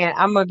gosh, I can't.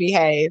 I'm gonna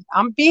behave.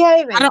 I'm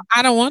behaving.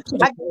 I don't want to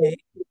behave.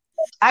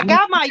 I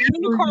got my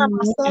unicorn,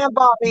 my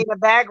sandball in the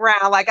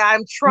background. Like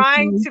I'm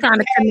trying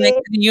to connect.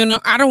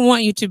 I don't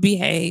want you to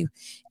behave.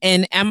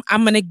 And I'm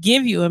gonna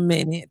give you a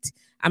minute.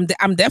 I'm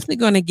definitely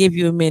gonna give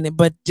you a minute,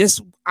 but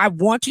I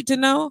want you to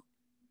know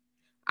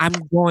I'm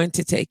going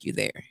to take you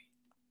there.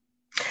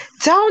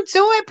 Don't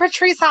do it,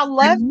 Patrice. I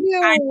love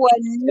you.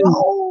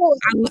 No.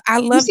 I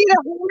love you.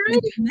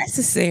 It's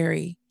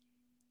necessary.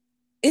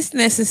 It's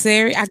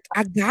necessary. I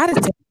gotta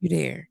take you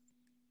there.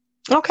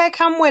 Okay,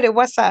 come with it.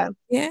 What's up?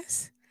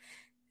 Yes.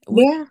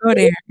 We go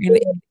there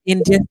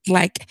in just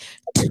like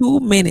 2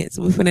 minutes.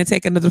 We're going to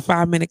take another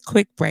 5-minute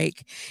quick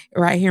break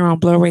right here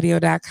on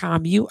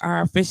blowradio.com. You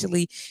are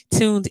officially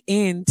tuned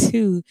in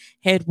to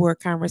Headboard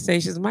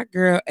Conversations. My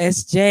girl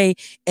SJ,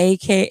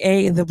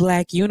 aka the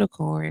Black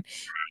Unicorn,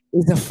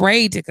 is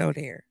afraid to go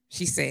there.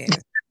 She says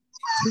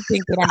she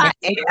thinks that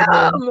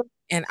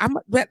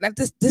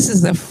this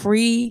is a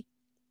free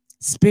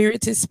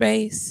spirited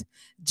space,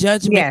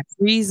 judgment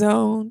free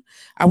zone.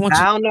 I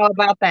don't know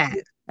about that.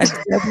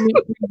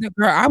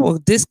 Girl, I will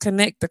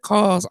disconnect the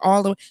calls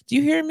all the way. Do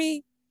you hear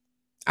me?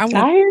 I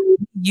want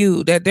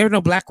you that there are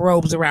no black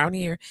robes around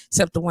here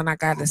except the one I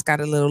got that's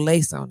got a little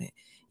lace on it.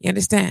 You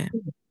understand?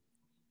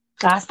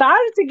 I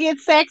started to get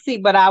sexy,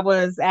 but I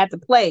was at the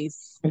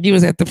place. You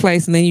was at the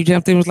place, and then you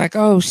jumped in and was like,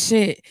 oh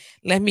shit,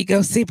 let me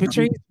go see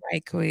Patrice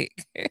right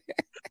quick.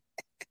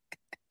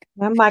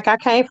 I'm like, I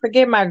can't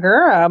forget my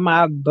girl,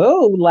 my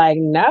boo. Like,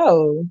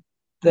 no.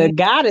 The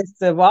goddess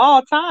of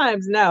all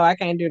times. No, I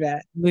can't do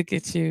that. Look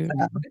at you.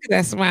 Look at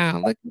that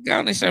smile. Look, go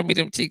on and show me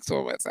them cheeks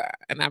one more time.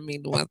 And I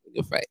mean the ones in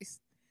your face.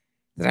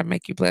 Did I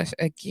make you blush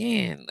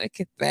again? Look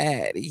at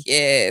that.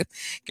 Yes.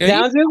 Girl,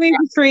 Don't do me,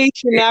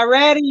 Patrice. You're not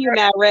ready. You're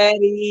not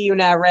ready. You're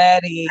not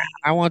ready.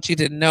 I want you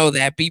to know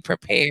that. Be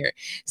prepared.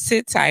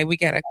 Sit tight. We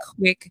got a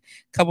quick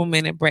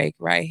couple-minute break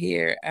right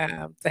here.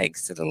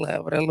 Thanks to the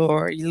love of the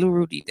Lord.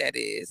 Rudy, that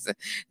is.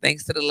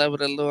 Thanks to the love of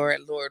the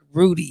Lord. Lord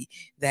Rudy,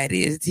 that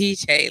is.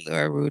 DJ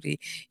Lord Rudy.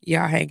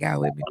 Y'all hang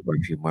out with me for a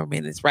few more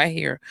minutes right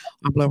here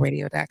on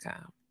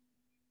BlowRadio.com.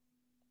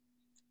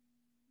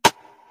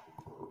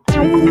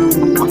 Wanna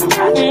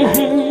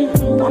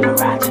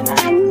ride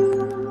tonight.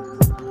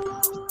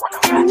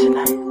 Wanna ride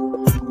tonight.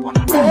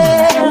 Wanna ride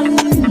tonight.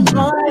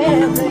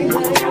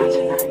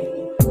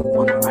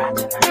 Wanna ride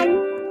tonight.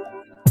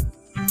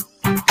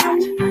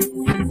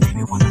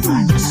 Baby, wanna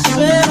ride tonight.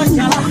 Baby,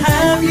 gotta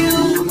have you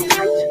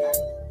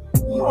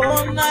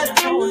all night and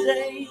all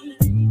day.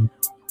 Wanna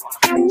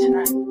ride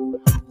tonight.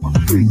 Wanna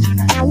ride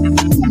tonight.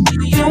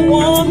 You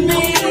want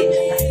me?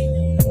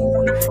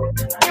 Wanna ride tonight.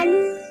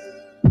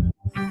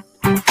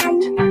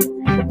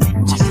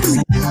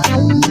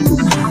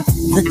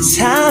 The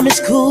time is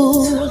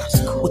cool.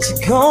 What you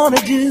gonna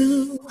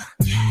do?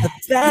 The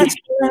bad's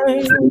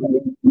burn.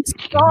 It's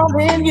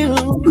calling you.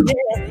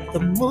 Yeah, the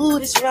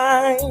mood is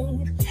right.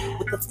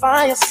 With the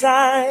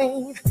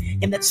fireside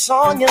and that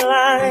song you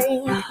like.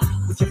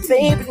 With your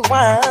favorite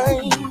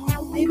wine.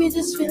 Maybe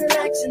just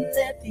relax and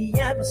let the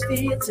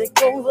atmosphere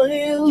take over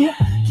you.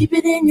 Keep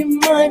it in your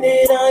mind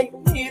that I'm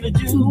here to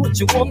do what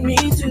you want me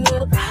to.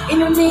 Ain't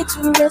no need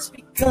to rest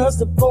because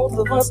the both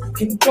of us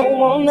can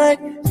go all night.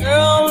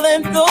 Girl,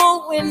 let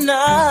go in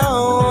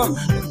now.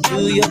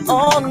 Do you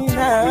all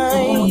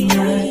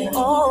night,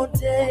 all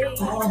day.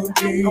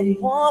 I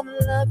wanna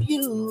love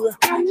you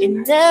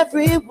in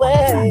every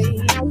way.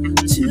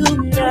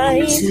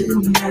 Tonight,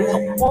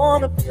 I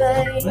wanna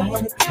play.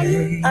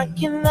 I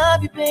can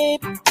love you,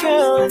 baby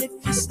girl, if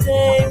you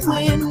stay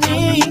with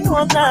me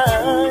all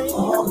night,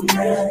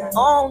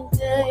 all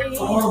day.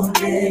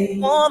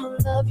 Wanna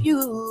love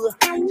you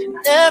in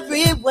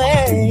every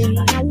way.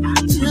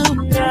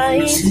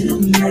 Tonight,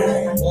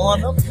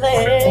 wanna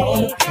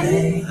play.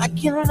 I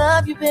can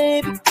love you,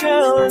 baby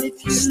girl,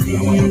 if you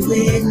stay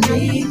with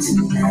me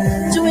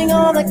tonight. Doing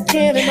all I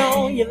can and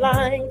all you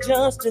like,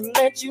 just to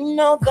let you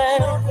know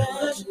that.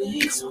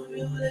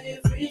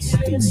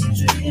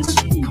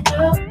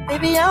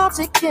 Baby, I'll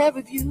take care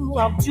of you.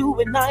 I'll do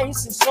it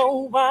nice and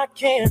slow. I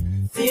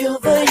can feel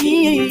the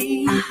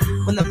heat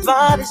when the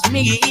body's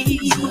me.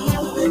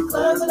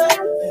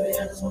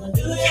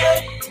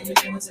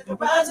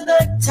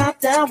 Top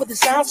down with the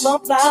sound so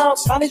loud.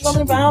 Bodies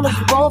rolling around as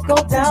we both go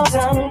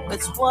downtown.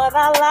 That's what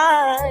I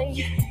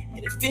like,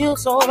 and it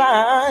feels so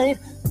right.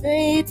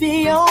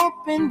 Baby,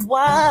 open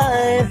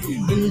wide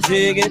and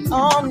dig it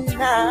all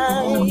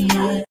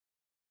night.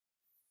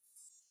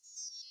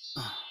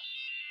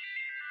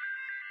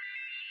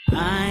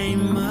 I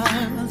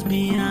must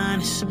be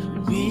honest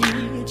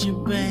with you,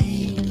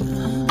 babe.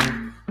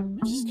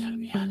 Just gotta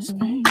be honest,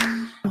 babe.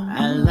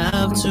 I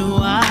love to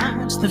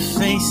watch the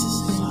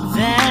faces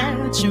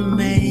that you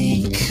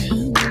make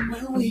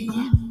when we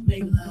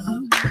make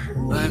love.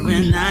 But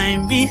when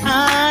I'm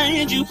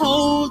behind you,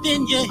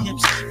 holding your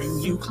hips,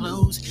 and you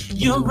close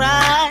your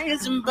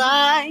eyes and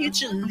bite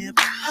your lip,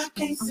 I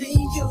can't see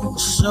you.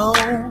 So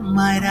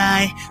might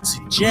I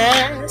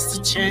suggest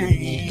a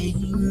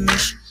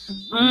change?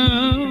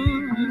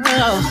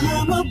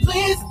 Mama,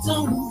 please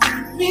don't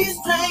be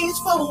strange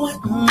for what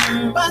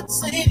I'm about to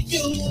say to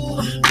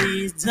you.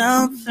 Please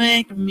don't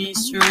think me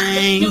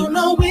strange. You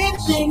know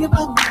anything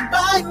about me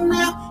by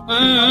now.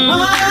 I'm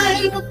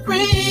a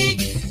freak.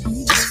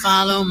 Just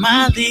follow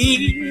my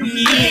lead.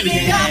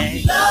 Baby,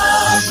 I'm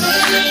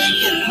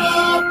loving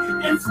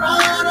love in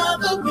front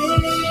of the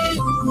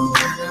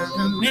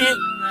mirror.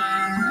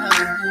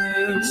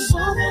 So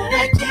that I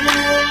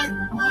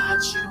can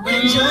watch you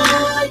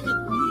enjoy it.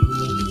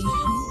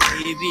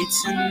 Baby,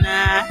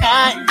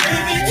 tonight,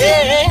 baby,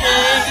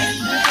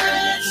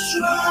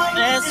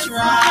 let's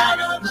try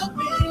another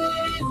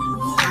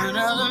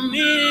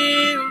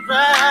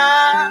mirror.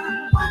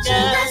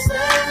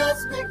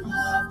 Let's make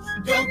love,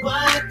 girl,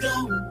 why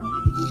don't we?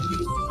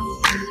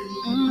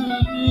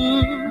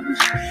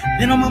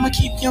 Then, mama,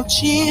 keep your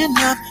chin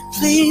up.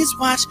 Please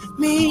watch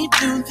me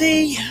do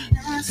the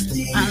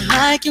nasty. I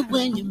like it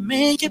when you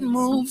make it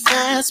move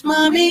fast,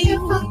 mommy. If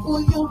I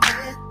pull your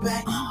head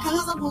back,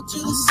 cause I want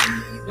you to see.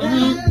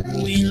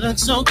 We look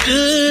so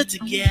good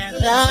together.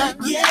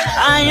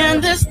 I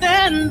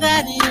understand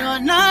that you're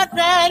not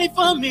ready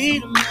for me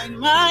to make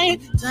my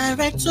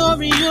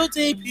directorial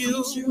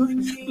debut,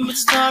 but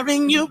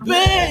starring you,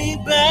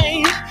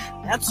 baby,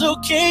 that's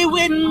okay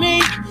with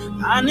me.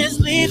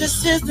 Honestly,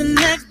 this is the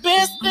next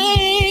best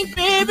thing,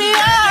 baby.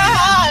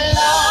 I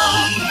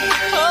love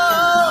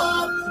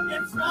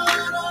in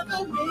front of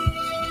the mirror,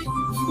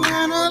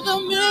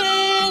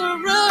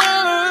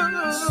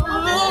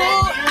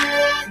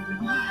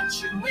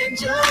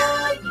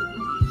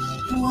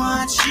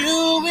 watch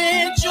you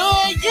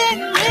enjoying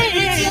me,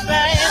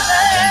 baby.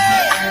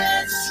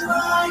 Let's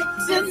try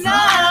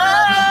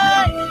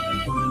tonight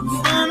in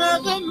front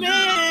of the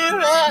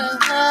mirror.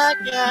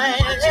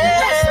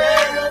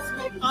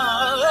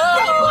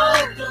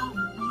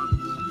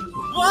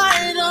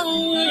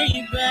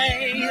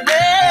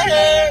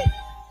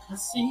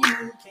 see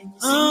you, can you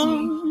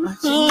see me?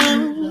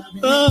 Watching you,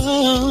 loving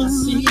it. I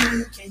see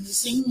you, can you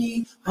see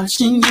me?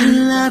 Watching you,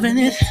 loving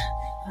it.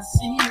 I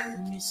see you,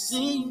 can you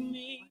see me?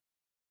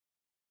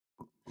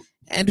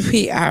 And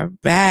we are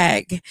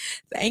back.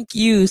 Thank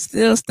you.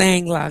 Still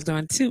staying logged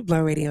on to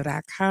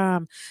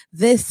blowradio.com.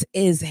 This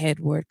is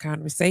Headward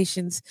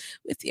Conversations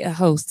with your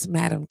host,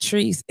 Madam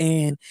Treese,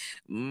 and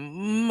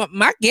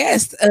my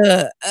guest,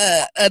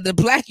 the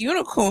Black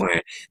Unicorn,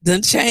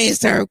 done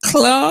changed her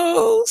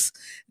clothes.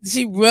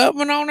 She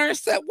rubbing on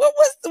herself. What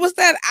was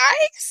that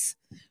ice?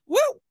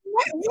 What?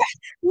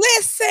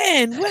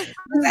 Listen, what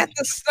was that?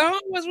 The stone?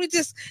 Was we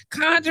just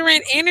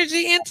conjuring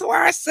energy into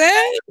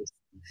ourselves?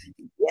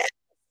 Yeah.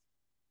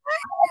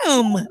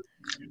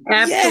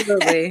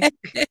 Absolutely.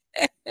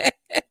 Yeah.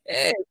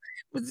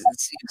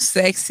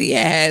 Sexy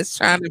ass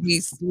trying to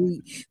be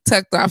sweet,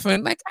 tucked off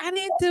and like, I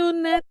didn't do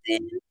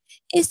nothing.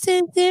 It's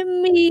in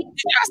me. Did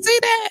y'all see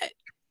that?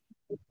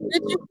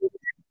 Did you?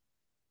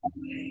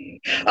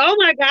 Oh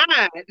my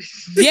God.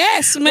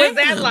 Yes, ma'am. Was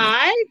that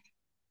live?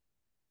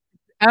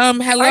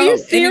 Hello. Are you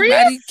serious?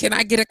 Anybody? Can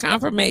I get a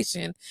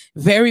confirmation?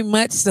 Very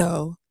much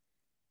so.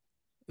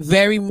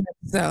 Very much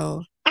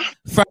so.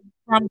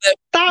 From the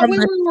thought we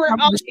were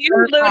on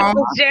interlude. It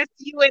was just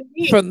you and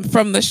me.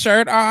 From the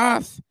shirt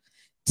off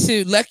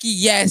to Lucky.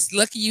 Yes,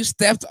 Lucky, you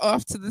stepped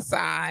off to the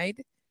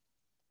side,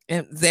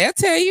 and they'll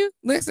tell you.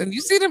 Listen, you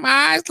see them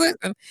eyes.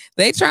 Listen,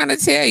 they trying to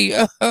tell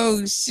you.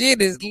 Oh,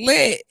 shit is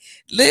lit.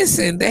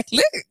 Listen, they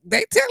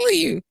telling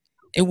you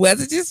it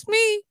wasn't just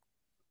me.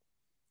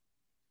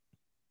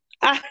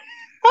 Oh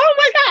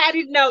my God, I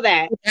didn't know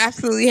that. It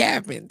absolutely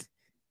happened.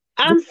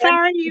 I'm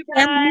sorry, you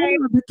guys.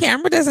 The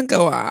camera doesn't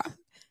go off.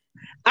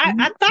 I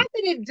thought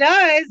that it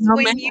does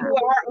when you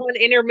are on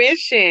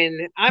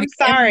intermission. I'm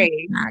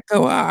sorry. Not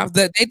go off.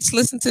 They just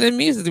listen to the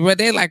music, but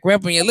they like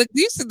rubbing you. Look,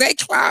 they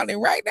clowning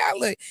right now.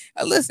 Look,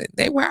 listen,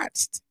 they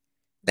watched.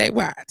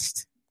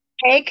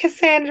 Hey,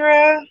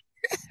 Cassandra.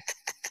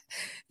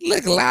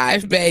 Look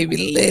live,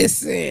 baby.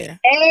 Listen.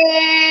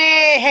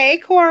 Hey,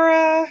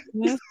 Cora.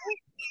 It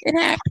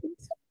happened.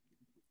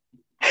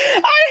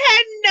 I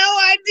had no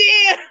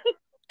idea.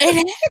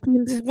 It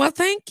happened. Well,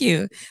 thank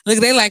you.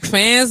 Look, they like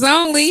fans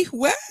only.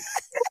 What?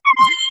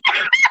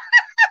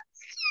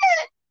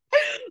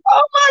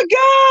 Oh my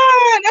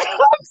God.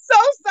 I'm so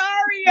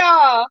sorry,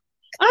 y'all.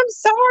 I'm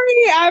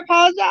sorry. I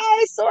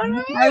apologize. Sort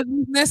of. It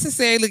was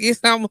necessary. Look, it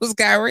almost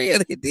got real.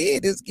 It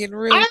did. It's getting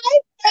real. I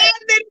said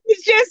that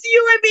it's just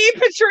you and me,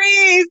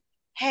 Patrice.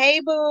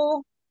 Hey,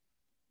 boo.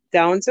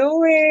 Don't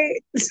do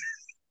it.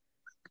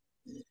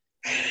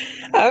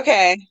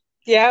 Okay.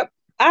 Yep.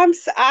 I didn't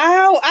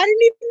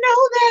even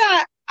know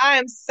that.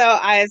 I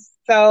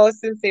so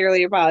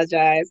sincerely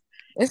apologize.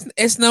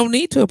 It's no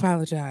need to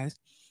apologize.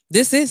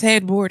 This is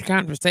Headboard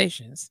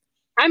Conversations.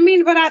 I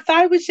mean, but I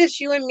thought it was just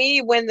you and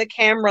me when the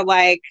camera,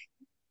 like,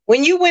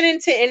 when you went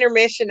into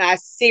intermission, I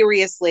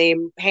seriously,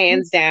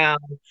 hands down,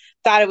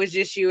 thought it was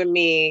just you and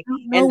me.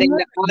 And then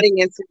the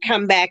audience would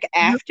come back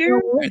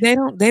after.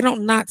 They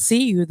don't not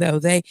see you though.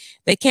 They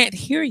can't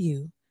hear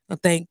you.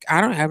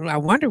 I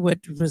wonder what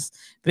was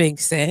being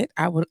said.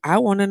 I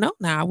want to know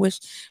now.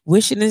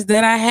 Wishing is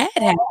that I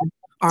had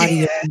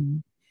audio.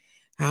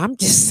 I'm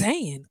just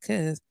saying,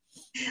 because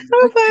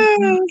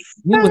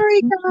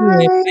sorry,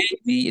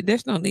 guys.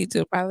 There's no need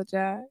to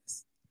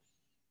apologize.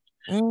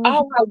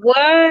 Oh, I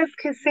was,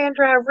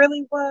 Cassandra. I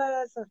really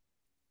was.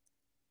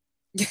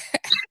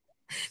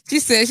 She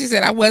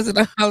said I wasn't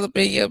all up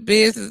in your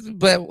business,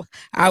 but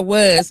I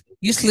was.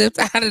 You slipped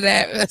out of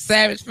that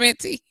Savage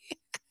Fenty.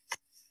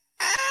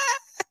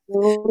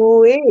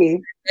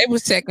 Ooh-wee. They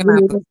was checking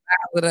out the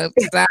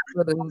style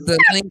of the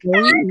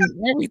lingerie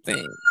and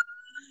everything.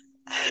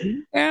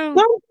 I'm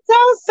so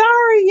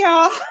sorry,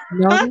 y'all.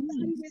 Don't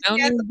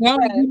give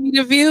me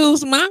the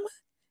views, mama.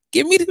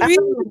 Give me the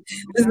views.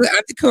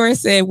 Auntie Cora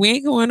said, we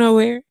ain't going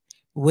nowhere.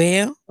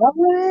 Well. All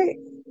right.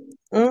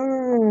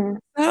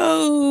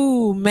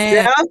 Oh, man.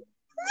 Yeah,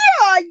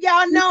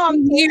 y'all know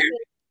I'm here.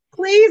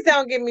 Please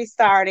don't get me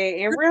started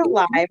in real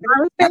life.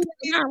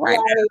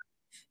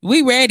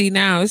 We ready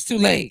now. It's too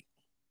late.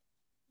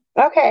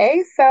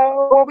 Okay,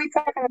 so what are we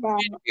talking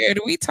about?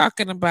 We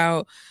talking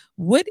about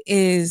what do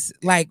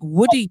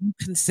you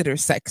consider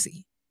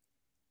sexy?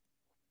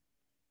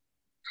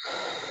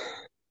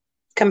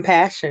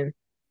 Compassion.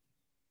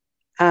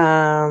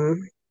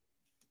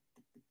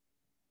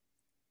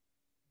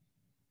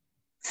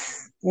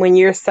 When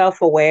you're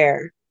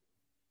self-aware,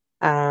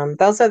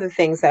 those are the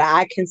things that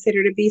I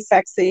consider to be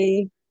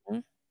sexy.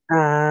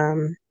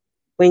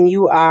 When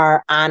you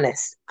are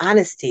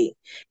honesty.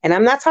 And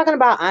I'm not talking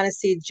about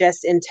honesty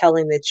just in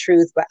telling the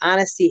truth, but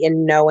honesty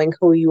in knowing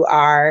who you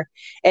are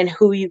and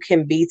who you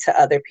can be to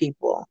other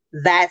people.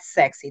 That's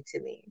sexy to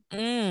me.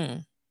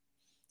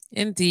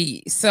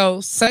 Indeed.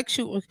 So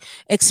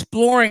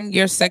exploring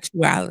your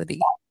sexuality,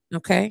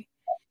 okay?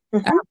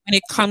 When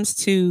it comes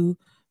to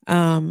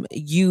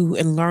you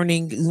and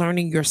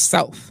learning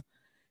yourself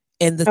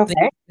and the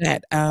things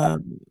that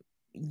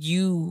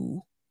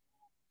you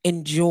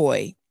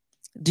enjoy.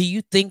 Do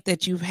you think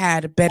that you've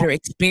had better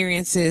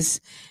experiences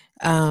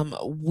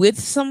with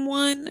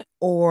someone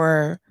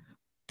or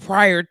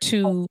prior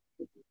to,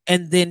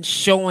 and then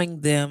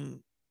showing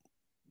them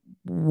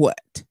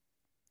what?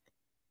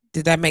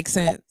 Did that make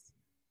sense?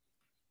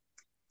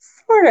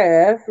 Sort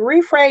of.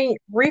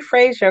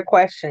 Rephrase your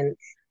question.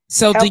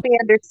 So Help me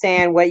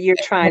understand what you're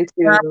trying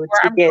where to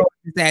I'm get. going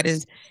with that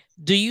is,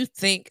 do you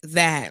think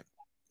that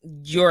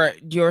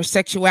your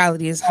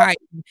sexuality is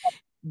heightened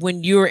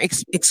when you're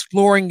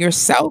exploring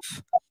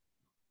yourself,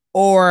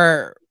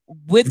 or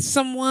with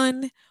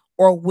someone,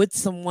 or with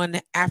someone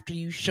after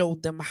you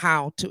showed them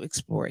how to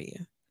explore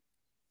you?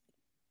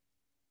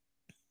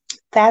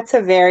 That's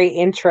a very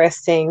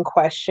interesting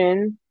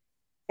question,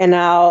 and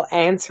I'll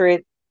answer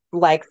it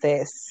like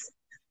this.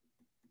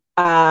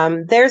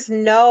 There's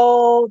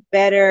no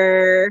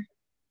better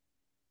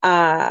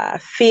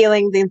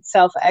feeling than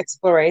self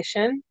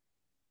exploration,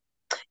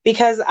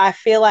 because I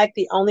feel like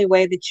the only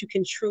way that you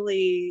can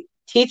truly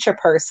teach a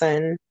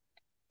person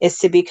is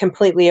to be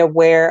completely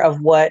aware of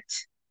what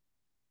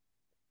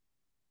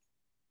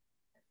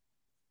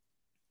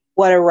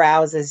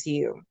arouses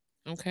you.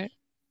 Okay.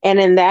 And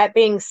in that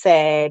being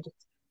said,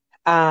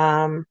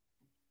 um,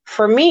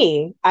 for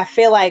me, I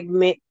feel like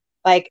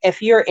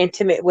if you're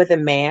intimate with a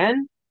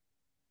man,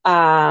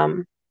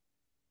 um,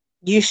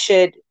 you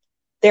should.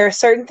 There are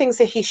certain things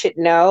that he should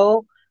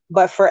know,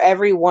 but for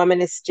every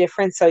woman, it's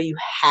different. So you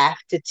have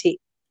to teach.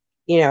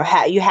 You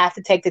have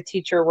to take the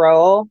teacher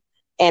role,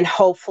 and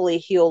hopefully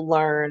he'll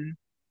learn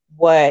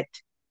what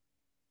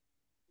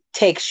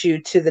takes you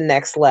to the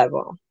next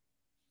level.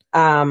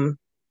 Um,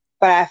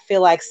 but I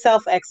feel like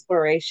self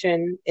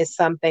exploration is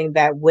something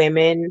that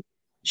women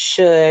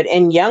should,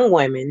 and young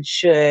women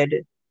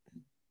should,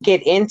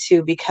 get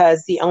into,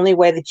 because the only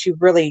way that you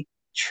really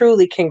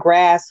truly can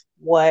grasp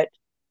what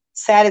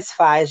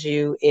satisfies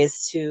you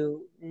is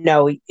to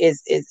know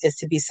is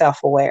to be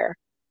self aware.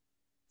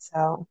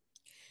 So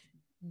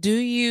Do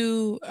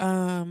you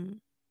I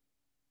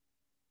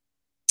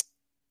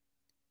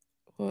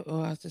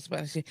was just about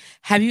to say,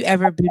 have you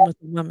ever been with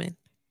a woman?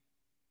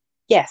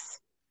 yes,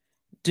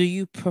 Do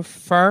you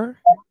prefer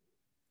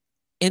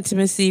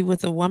intimacy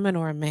with a woman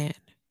or a man?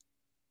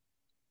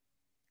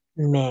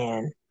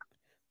 man,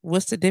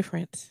 What's the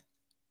difference?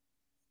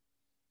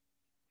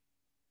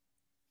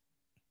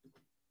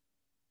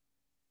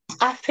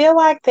 I feel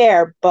like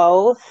they're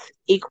both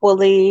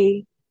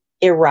equally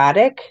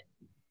erotic,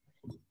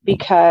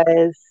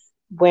 because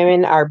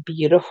women are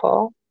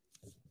beautiful,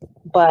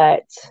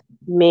 but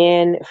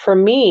men, for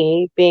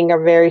me, being a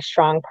very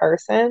strong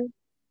person,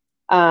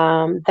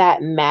 that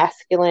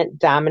masculine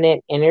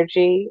dominant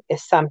energy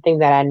is something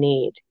that I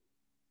need.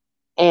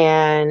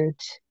 And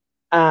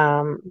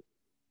um,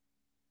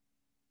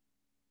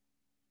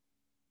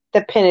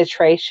 the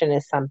penetration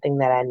is something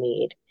that I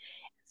need.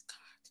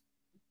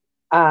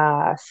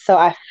 So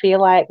I feel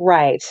like,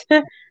 right.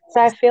 So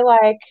I feel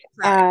like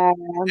Sorry.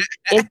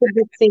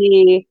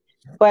 intimacy,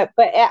 but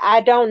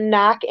I don't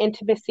knock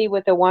intimacy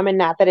with a woman.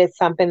 Not that it's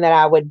something that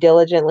I would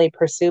diligently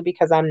pursue,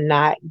 because I'm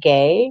not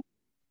gay.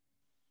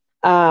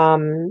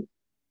 Um,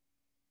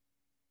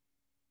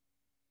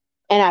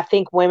 and I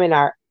think women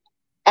are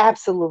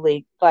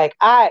absolutely, like,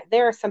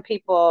 there are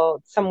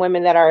some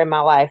women that are in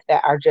my life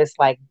that are just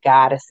like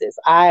goddesses.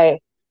 I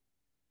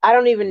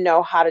don't even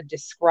know how to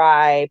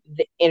describe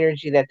the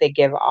energy that they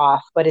give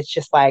off, but it's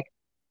just like,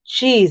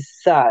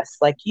 Jesus,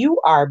 like, you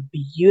are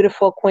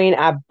beautiful, queen.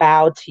 I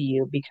bow to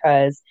you,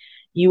 because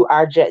you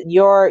are just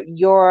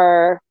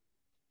your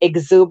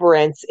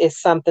exuberance is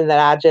something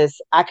that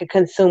I could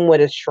consume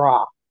with a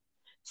straw.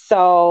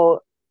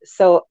 So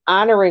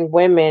honoring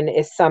women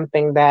is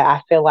something that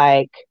I feel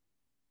like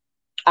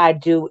I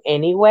do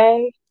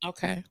anyway.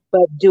 Okay.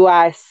 But do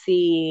I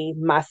see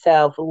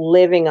myself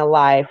living a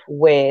life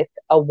with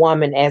a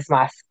woman as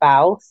my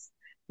spouse?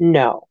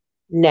 No,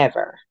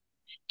 never.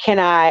 Can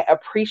I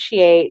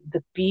appreciate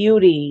the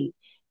beauty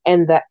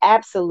and the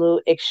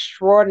absolute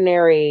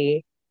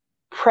extraordinary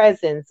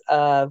presence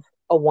of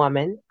a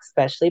woman,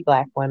 especially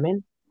Black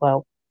women?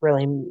 Well,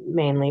 really,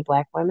 mainly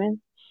Black women.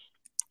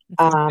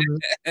 Um,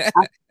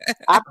 I,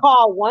 I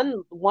call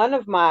one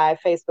of my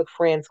Facebook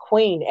friends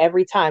Queen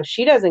every time.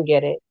 She doesn't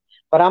get it,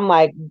 but I'm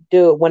like,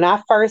 dude, when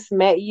I first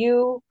met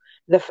you,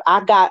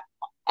 I got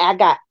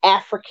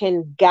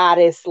African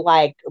goddess,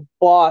 like,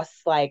 boss,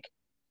 like,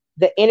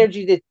 the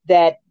energy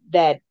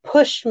that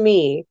pushed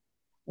me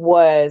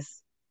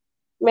was,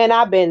 man,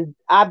 I've been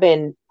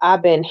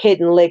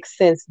hitting licks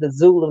since the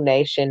Zulu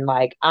Nation.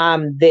 Like,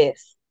 I'm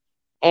this.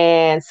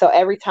 And so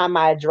every time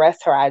I address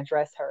her as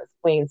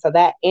queen. So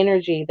that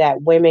energy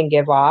that women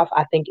give off,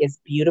 I think, is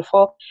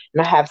beautiful.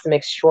 And I have some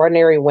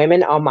extraordinary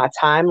women on my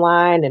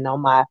timeline, and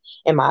on my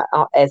in my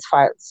as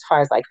far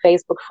as like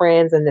Facebook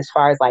friends, and as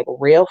far as like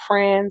real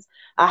friends,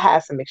 I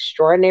have some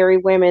extraordinary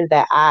women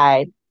that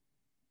I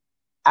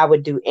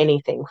would do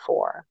anything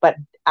for. But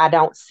I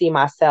don't see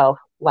myself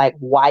like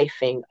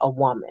wifing a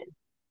woman.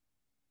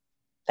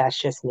 That's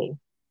just me.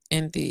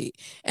 Indeed.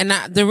 And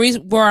the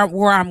reason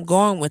where I'm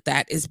going with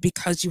that is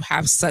because you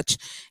have such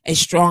a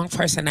strong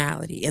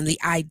personality, and the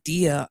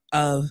idea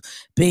of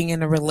being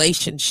in a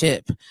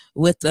relationship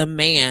with a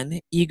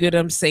man, you get what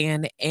I'm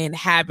saying, and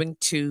having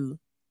to,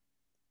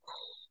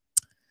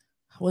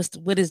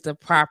 what is the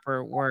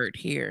proper word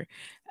here?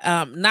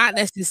 Not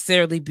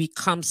necessarily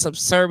become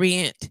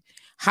subservient.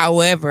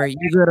 However, you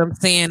get what I'm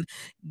saying,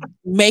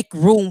 make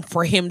room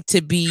for him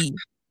to be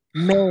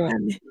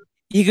man.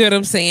 You get what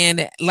I'm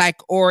saying? Like,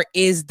 or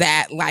is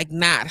that like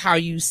not how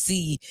you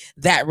see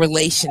that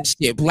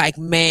relationship? Like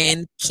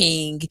man,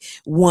 king,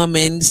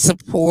 woman,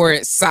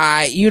 support,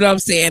 side. You know what I'm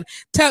saying?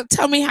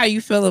 Tell me how you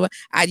feel about.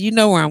 You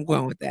know where I'm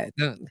going with that.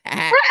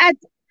 I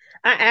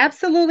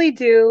absolutely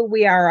do.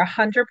 We are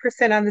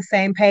 100% on the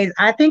same page.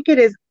 I think it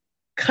is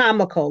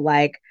comical,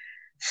 like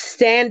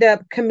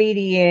stand-up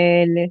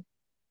comedian,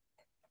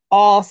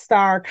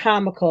 all-star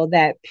comical,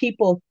 that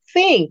people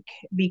think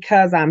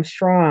because I'm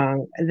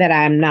strong that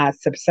I'm not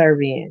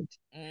subservient.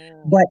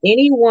 But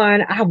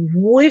anyone, I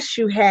wish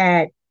you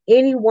had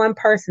any one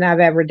person I've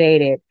ever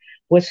dated,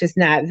 which is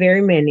not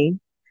very many,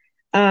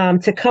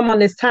 to come on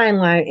this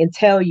timeline and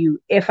tell you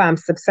if I'm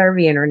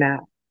subservient or not.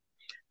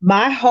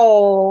 My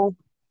whole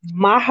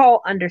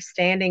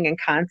understanding and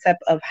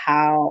concept of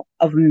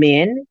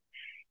men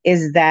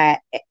is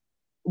that,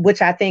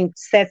 which I think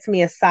sets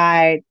me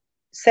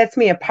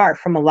apart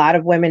from a lot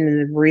of women,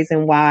 and the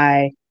reason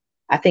why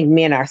I think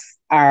men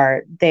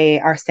are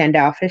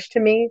standoffish to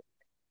me.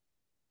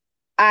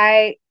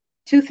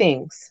 Two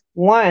things.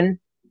 One,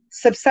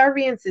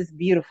 subservience is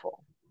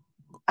beautiful.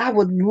 There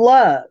would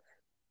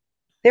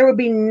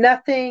be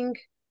nothing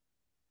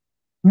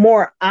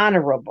more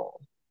honorable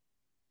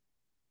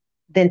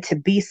than to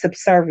be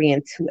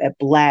subservient to a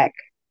black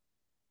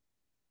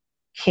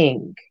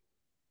king.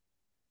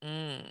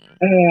 And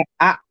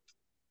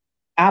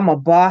I'm a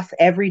boss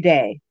every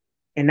day,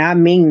 and I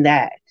mean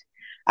that.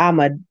 I'm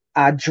a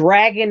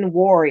dragon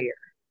warrior.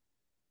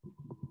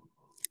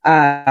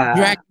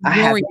 Hey,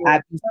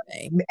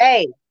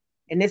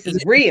 and this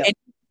is real.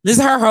 This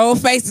is her whole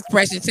face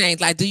expression change.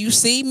 Like, do you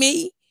see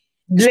me?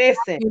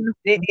 Listen,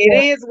 it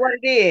is what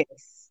it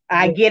is.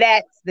 I get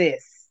at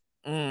this.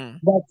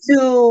 But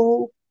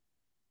to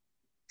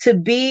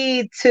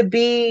be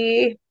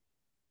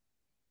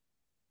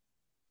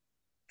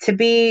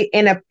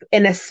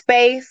in a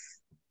space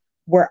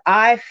where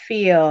I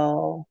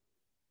feel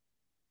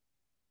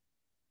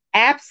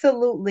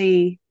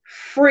absolutely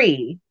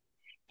free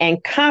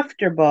and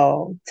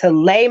comfortable to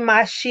lay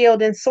my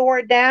shield and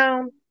sword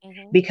down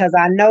because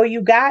I know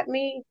you got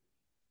me,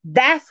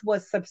 that's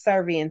what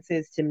subservience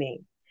is to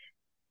me.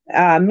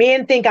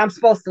 Men think I'm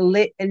supposed to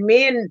lick, and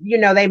men,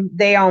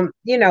 they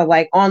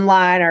like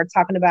online are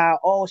talking about,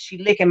 oh, she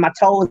licking my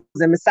toes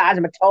and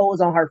massaging my toes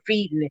on her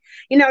feet, and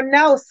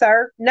no,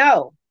 sir,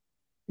 no.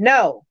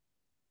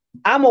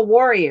 I'm a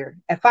warrior.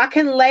 If I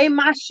can lay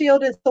my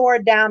shield and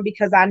sword down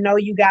because I know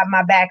you got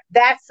my back,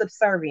 that's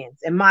subservience,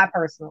 in my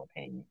personal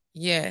opinion.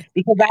 Yeah,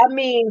 because that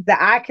means that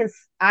I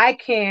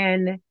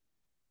can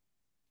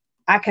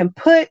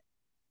put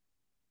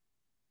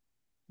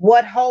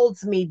what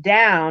holds me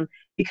down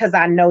because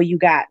I know you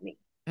got me.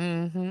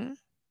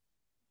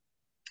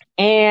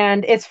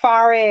 And as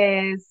far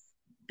as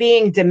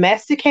being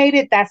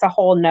domesticated, that's a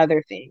whole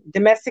nother thing.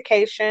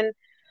 Domestication,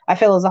 I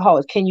feel, as a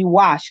whole, can you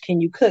wash? Can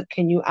you cook?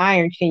 Can you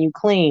iron? Can you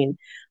clean?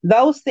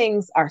 Those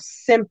things are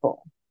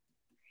simple.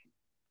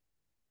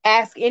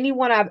 Ask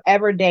anyone I've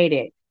ever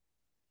dated.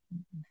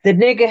 The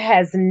nigga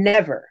has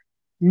never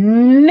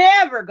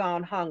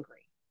gone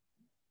hungry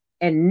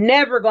and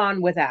never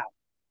gone without.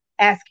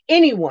 Ask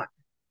anyone.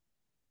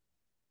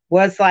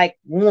 Was like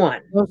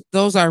one.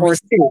 Those are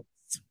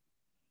receipts.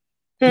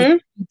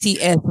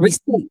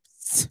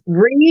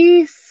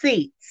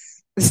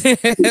 Receipts.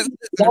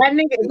 That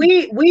nigga,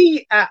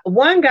 we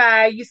one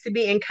guy used to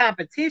be in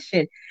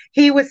competition.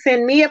 He would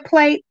send me a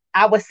plate.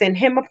 I would send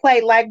him a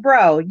plate. Like,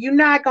 bro, you're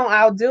not gonna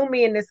outdo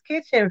me in this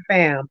kitchen,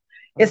 fam.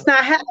 It's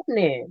not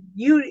happening.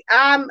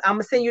 I'm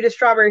gonna send you the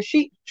strawberry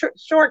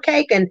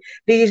shortcake and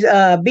these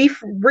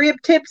beef rib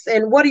tips.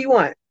 And what do you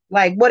want?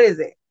 Like, what is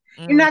it?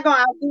 You're not gonna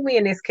outdo me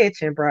in this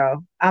kitchen,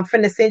 bro. I'm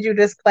finna send you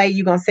this plate.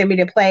 You're gonna send me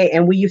the plate,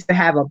 and we used to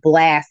have a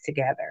blast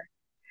together.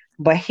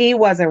 But he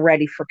wasn't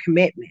ready for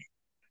commitment.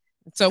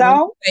 So when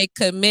you say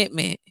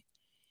commitment,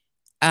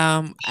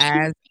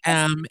 as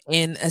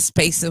in a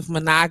space of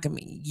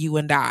monogamy, you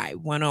and I,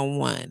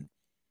 one-on-one,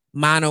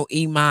 mano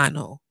y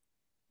mano,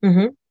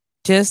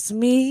 just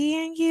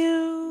me and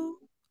you,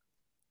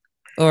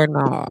 or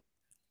not?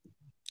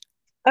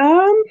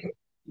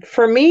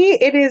 For me,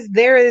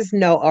 there is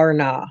no or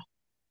no.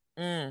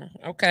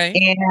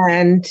 Okay.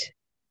 And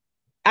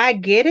I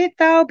get it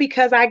though,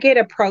 because I get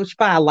approached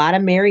by a lot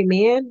of married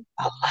men.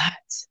 A lot.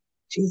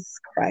 Jesus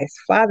Christ.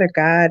 Father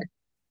God,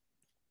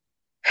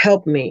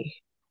 help me.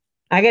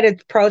 I get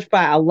approached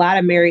by a lot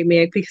of married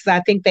men because I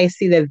think they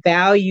see the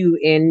value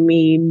in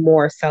me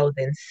more so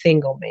than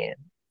single men.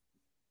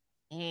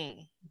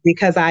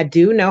 Because I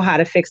do know how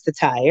to fix the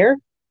tire.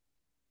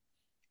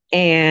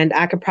 And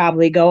I could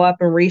probably go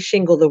up and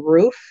reshingle the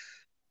roof.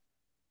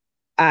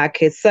 I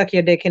could suck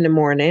your dick in the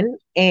morning,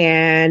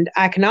 and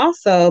I can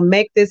also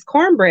make this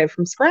cornbread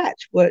from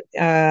scratch. Or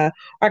I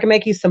can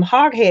make you some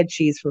hog head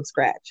cheese from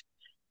scratch.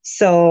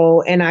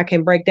 So, and I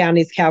can break down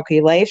these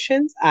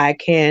calculations. I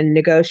can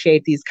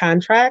negotiate these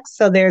contracts.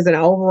 So there's an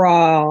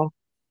overall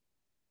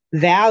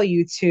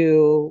value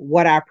to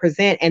what I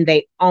present, and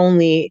they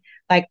only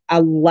like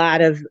I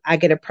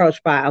get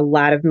approached by a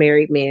lot of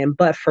married men.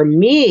 But for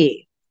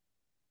me,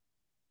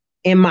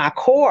 in my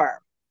core,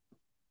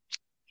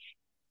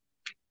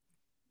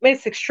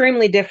 it's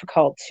extremely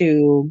difficult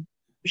to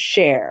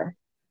share.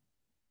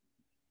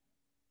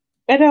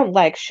 I don't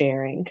like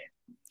sharing.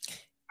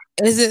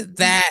 Is it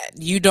that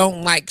you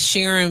don't like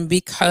sharing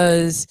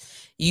because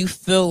you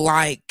feel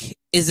like,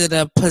 is it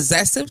a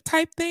possessive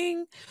type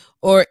thing,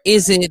 or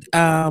is it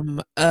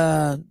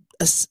a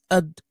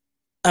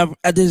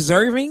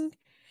deserving?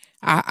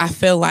 I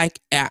feel like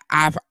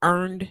I've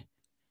earned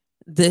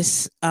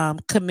this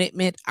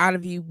commitment out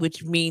of you,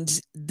 which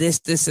means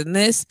this, and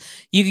this.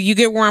 You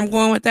get where I'm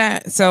going with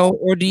that? So,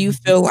 or do you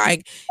feel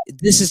like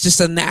this is just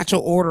a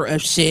natural order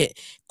of shit?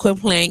 Quit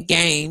playing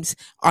games,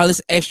 all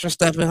this extra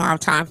stuff, and I don't have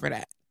time for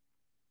that.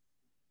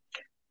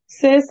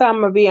 Sis,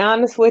 I'm gonna be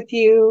honest with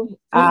you.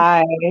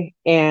 I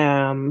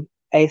am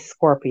a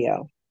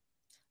Scorpio.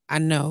 I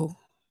know.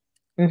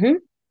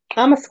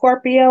 I'm a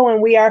Scorpio,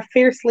 and we are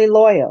fiercely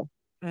loyal.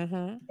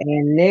 And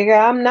nigga,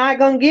 I'm not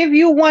gonna give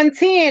you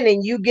 110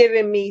 and you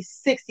giving me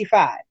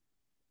 65.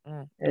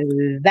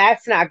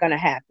 That's not gonna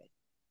happen.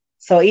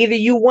 So either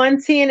you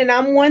 110 and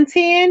I'm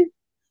 110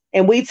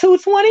 and we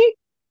 220,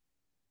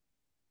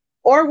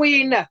 or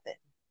we ain't nothing.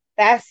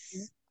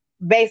 That's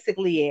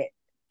basically it.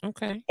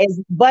 Okay.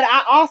 But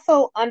I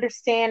also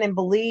understand and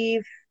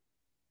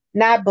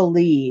not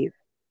believe,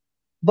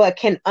 but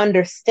can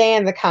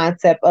understand the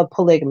concept of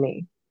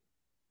polygamy.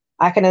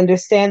 I can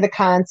understand the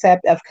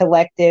concept of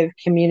collective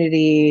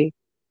community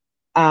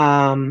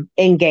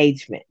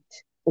engagement,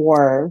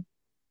 or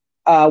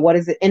what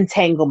is it?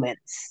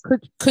 Entanglements.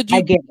 Could you?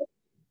 I get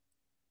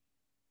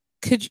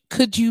it.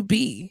 Could you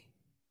be?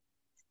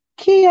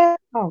 Kia?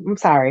 Oh, I'm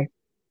sorry.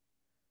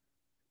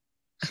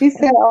 She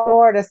said, "Oh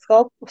Lord, a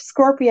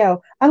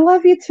Scorpio. I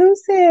love you too,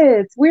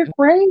 sis. We're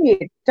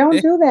great. Don't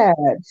do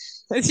that."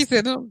 She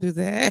said, "Don't do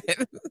that.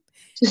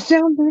 Just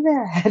don't do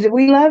that.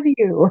 We love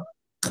you."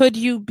 Could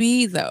you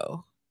be,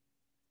 though,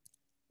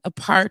 a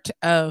part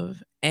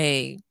of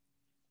a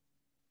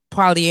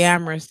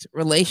polyamorous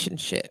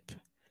relationship?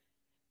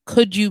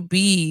 Could you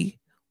be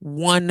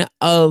one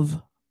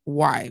of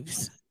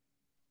wives?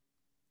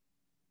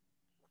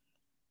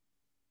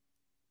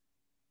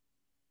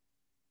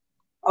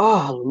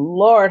 Oh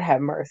Lord, have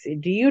mercy.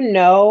 Do you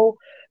know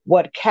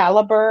what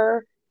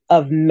caliber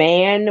of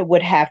man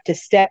would have to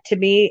step to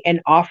me and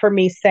offer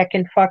me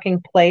second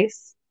fucking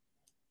place?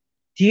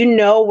 Do you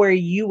know where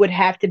you would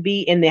have to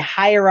be in the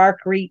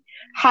hierarchy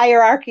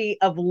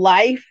of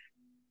life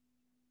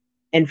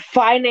and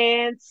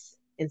finance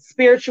and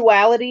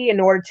spirituality in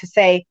order to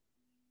say,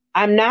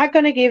 I'm not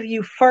going to give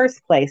you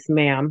first place,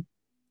 ma'am.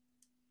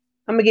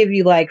 I'm going to give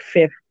you like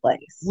fifth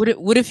place.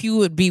 What if you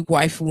would be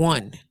wife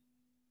one?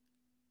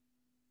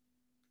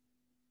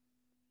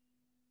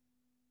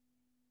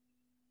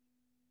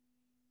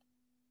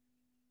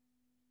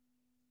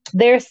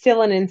 There's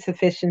still an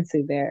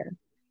insufficiency there.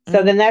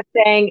 So then that's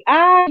saying,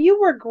 you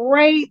were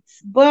great,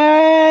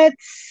 but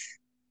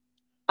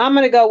I'm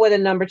going to go with a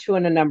number 2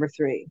 and a number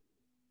 3.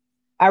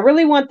 I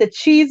really want the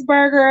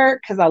cheeseburger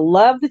because I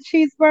love the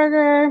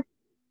cheeseburger,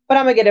 but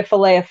I'm going to get a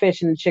filet of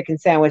fish and a chicken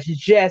sandwich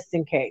just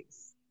in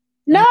case.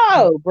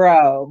 No,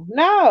 bro.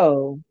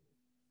 No.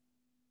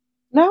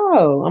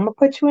 No, I'm going to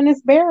put you in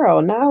this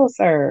barrel. No,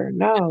 sir.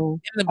 No.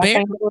 In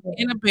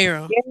a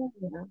barrel.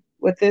 Yeah,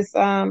 with this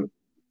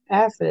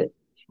acid.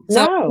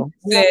 So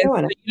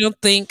No, you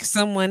don't think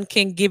someone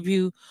can give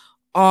you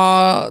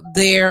all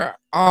their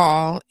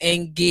all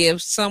and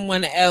give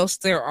someone else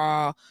their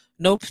all?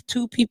 No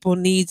two people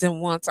needs and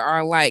wants are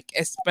alike,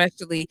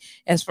 especially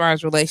as far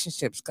as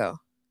relationships go.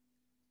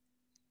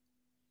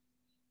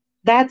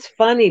 That's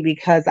funny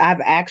because I've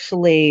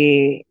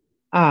actually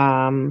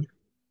talked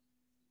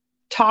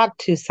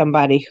to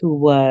somebody who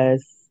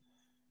was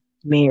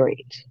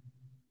married,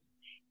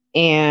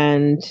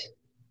 and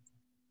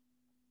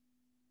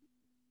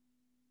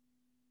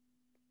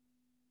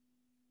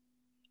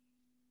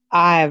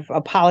I've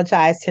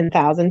apologized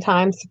 10,000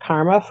 times to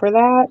karma for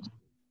that.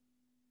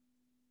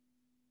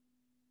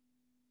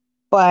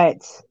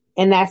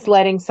 And that's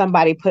letting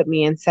somebody put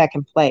me in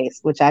second place,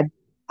 which I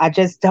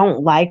just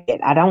don't like it.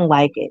 I don't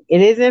like it.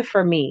 It isn't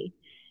for me.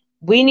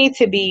 We need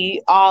to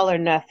be all or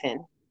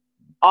nothing.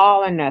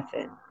 All or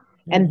nothing.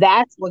 And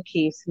that's what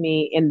keeps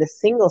me in the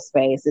single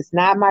space. It's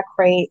not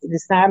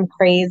I'm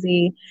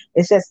crazy.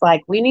 It's just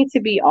like, we need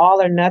to be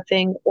all or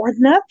nothing. Leave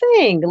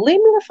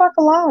me the fuck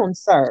alone,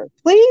 sir.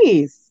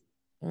 Please.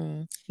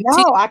 No,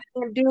 I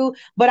can't do,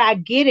 but I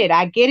get it.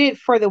 I get it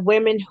for the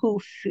women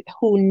who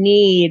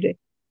need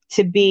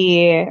to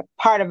be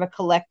part of a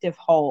collective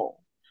whole.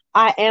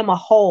 I am a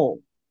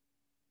whole.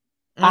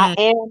 I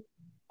am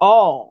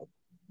all.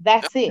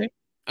 That's it.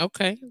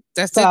 Okay.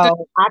 That's it.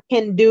 So I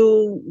can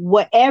do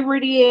whatever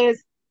it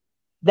is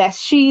that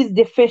she's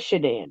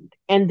deficient in,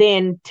 and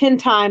then 10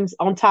 times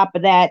on top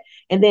of that,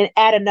 and then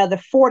add another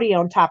 40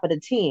 on top of the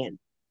 10.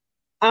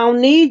 I don't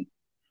need,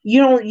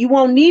 you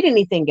won't need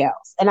anything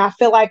else. And I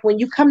feel like when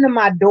you come to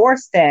my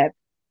doorstep,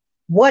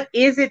 what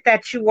is it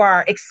that you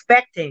are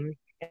expecting?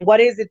 And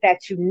what is it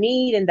that you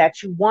need and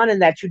that you want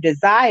and that you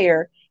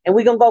desire? And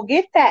we're gonna go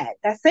get that.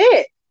 That's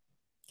it.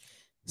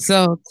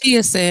 So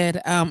Tia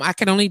said, I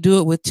can only do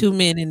it with 2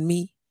 men and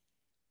me.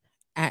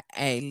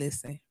 Hey,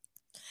 listen.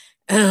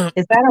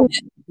 Is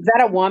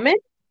that a woman?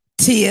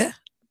 Tia,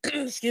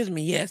 excuse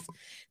me, yes.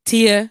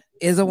 Tia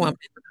is a woman.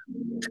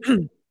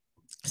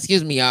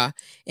 Excuse me, y'all.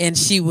 And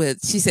she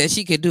said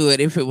she could do it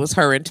if it was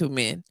her and 2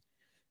 men.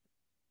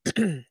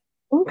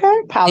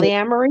 Okay,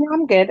 polyamory.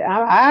 I'm good.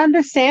 I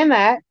understand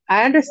that.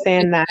 I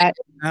understand that.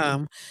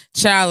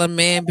 Child and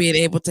man being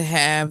able to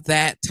have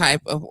that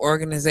type of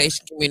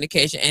organization,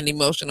 communication, and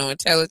emotional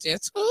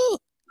intelligence. Whew.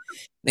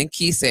 Then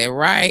Key said,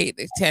 right.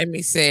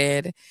 Tammy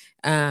said,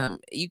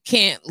 you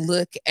can't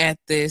look at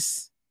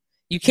this.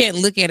 You can't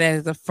look at it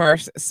as the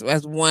first,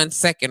 as 1,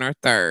 second, or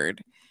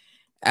third.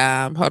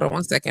 Hold on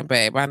 1 second,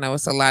 babe. I know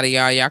it's a lot of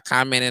y'all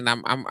commenting.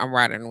 I'm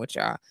writing with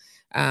y'all.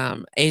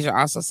 Asia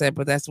also said,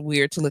 but that's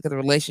weird to look at the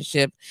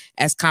relationship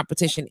as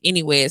competition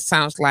anyway. It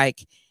sounds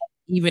like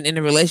even in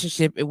a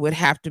relationship, it would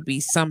have to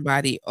be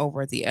somebody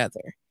over the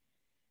other.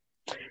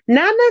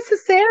 Not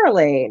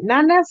necessarily,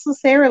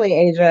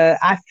 Asia.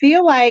 I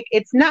feel like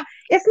it's not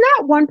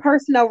one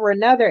person over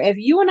another. If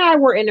you and I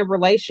were in a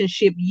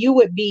relationship, you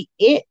would be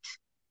it.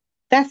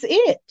 That's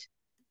it.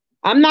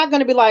 I'm not going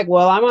to be like,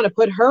 well, I'm going to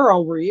put her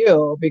over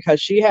you because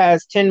she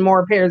has 10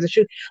 more pairs of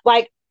shoes.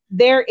 Like,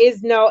 there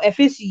is no, if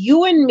it's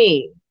you and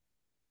me,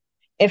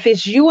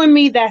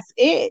 that's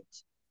it.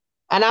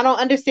 And I don't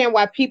understand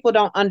why people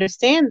don't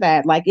understand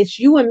that. Like, it's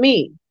you and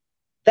me.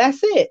 That's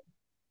it.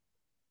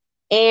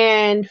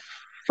 And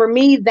for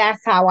me,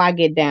 that's how I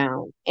get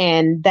down.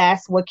 And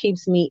that's what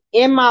keeps me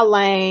in my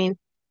lane,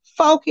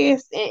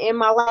 focused in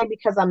my lane,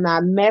 because I'm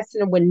not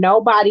messing with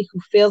nobody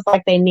who feels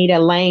like they need a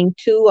lane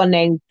 2, a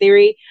lane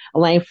 3, a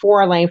lane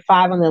 4, a lane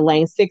 5, and a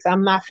lane 6.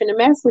 I'm not finna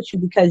mess with you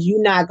because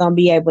you're not going to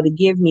be able to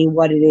give me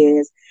what it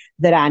is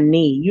that I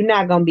need. You're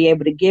not going to be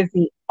able to give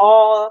me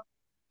all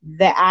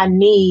that I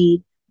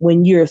need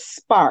when you're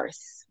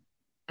sparse.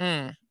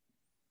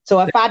 So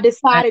if I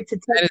decided to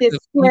take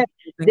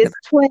this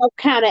 12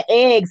 kind of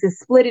eggs and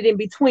split it in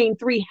between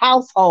 3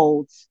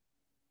 households,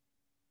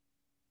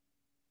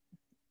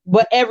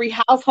 but every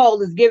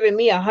household is giving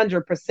me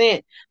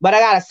 100%, but I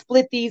got to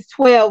split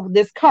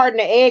this carton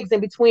of eggs in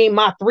between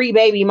my 3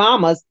 baby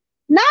mamas.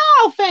 No,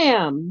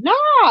 fam.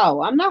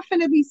 No, I'm not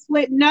finna be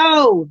split.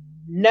 No.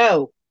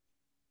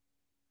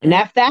 And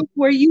if that's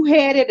where you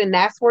headed and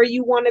that's where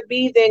you want to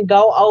be, then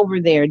go over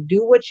there.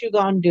 Do what you're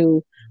going to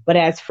do. But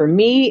as for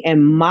me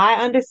and my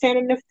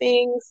understanding of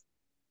things,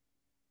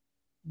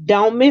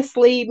 don't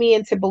mislead me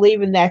into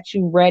believing that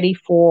you're ready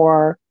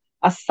for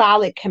a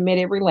solid,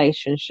 committed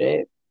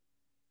relationship.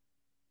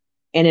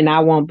 And then I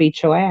won't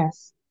beat your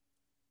ass.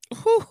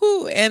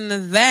 And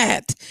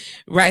that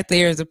right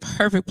there is a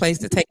perfect place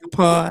to take a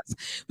pause.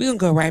 We're going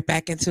to go right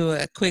back into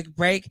a quick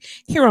break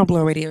here on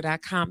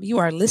BlowRadio.com. You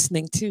are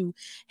listening to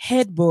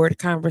Headboard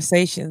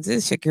Conversations.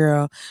 It's your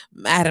girl,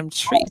 Madam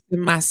Trees,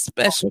 and my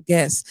special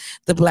guest,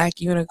 the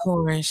Black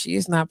Unicorn. She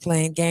is not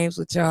playing games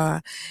with y'all.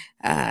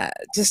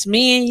 Just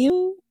me and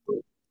you?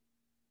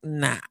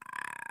 Nah.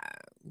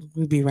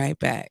 We'll be right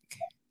back.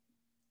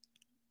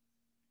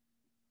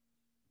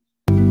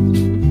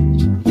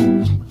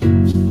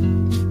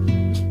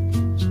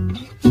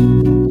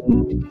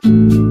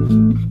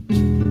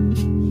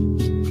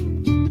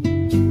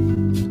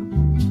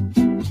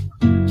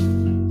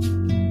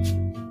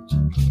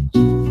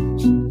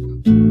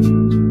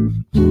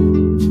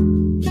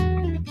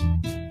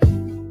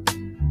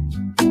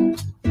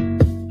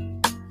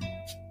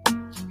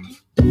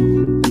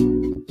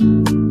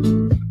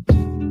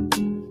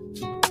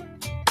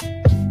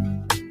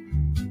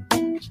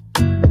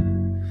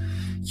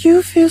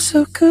 You feel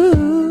so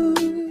good.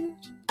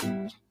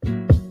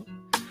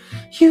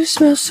 You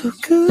smell so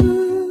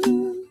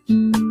good.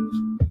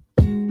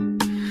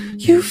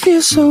 You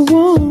feel so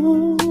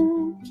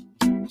warm,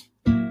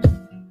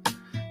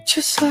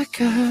 just like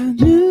I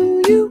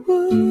knew you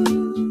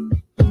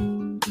would.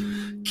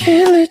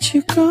 Can't let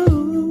you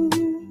go.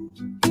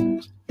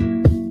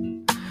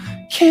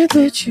 Can't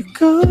let you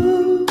go.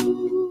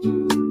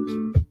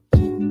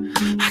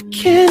 I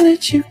can't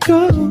let you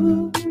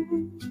go.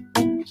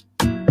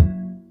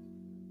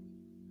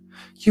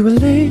 You were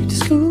late to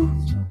school.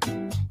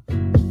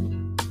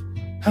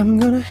 I'm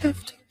gonna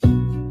have to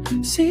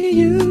see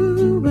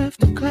you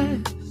after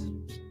class.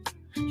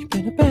 You've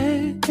been a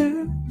bad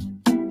girl.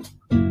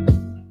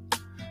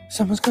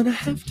 Someone's gonna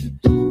have to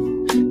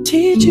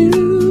teach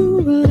you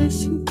a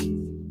lesson.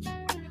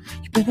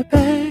 You've been a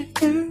bad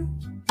girl.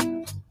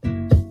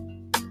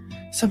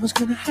 Someone's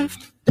gonna have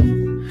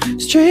to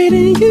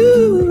straighten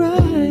you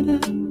right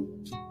out.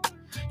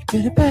 You've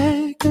been a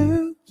bad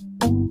girl.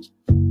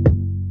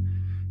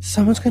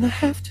 Someone's gonna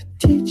have to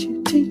teach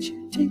you, teach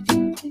you, teach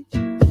you, teach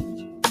you,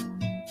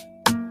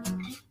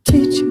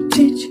 teach you, teach you,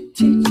 teach you,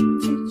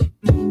 teach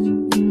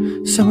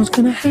you. Someone's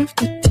gonna have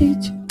to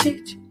teach you,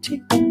 teach you,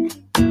 teach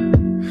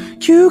you.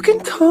 You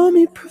can call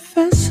me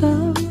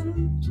professor,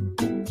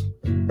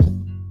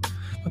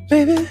 but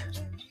baby,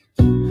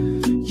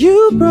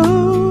 you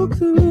broke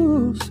the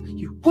rules.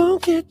 You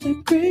won't get the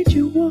grade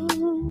you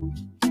want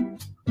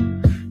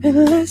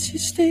unless you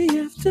stay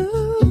after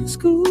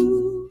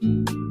school.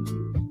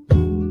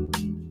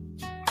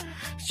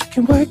 You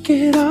can work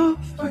it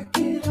off, work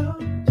it off,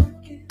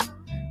 work it off.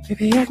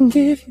 Maybe I can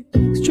give you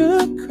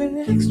extra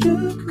credit,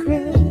 extra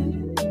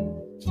credit.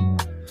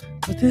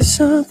 But there's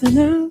something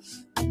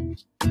else.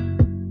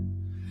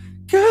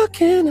 Girl,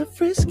 can I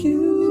frisk you?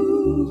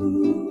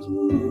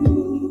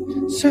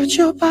 Search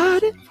your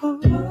body for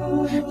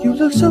you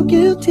look so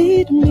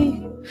guilty to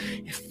me.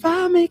 If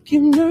I make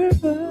you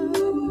nervous,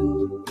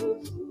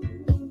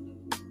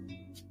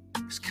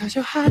 it's 'cause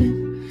you're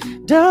hiding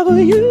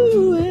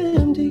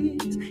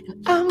WMDs,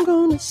 and I'm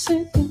gonna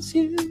sentence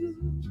you.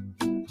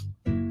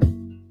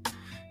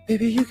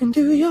 Baby, you can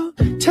do your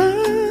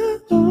time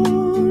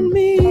on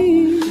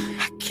me.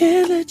 I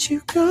can't let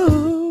you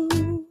go.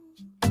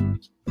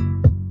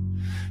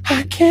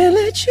 I can't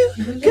let you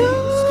go.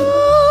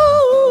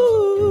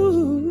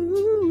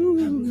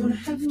 I'm gonna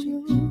have to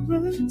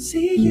run and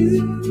see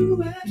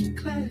you after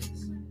class.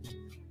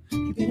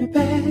 You've been a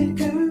bad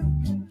girl.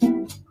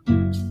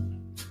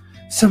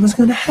 Someone's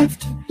gonna have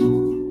to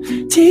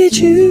teach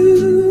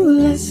you a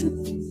lesson.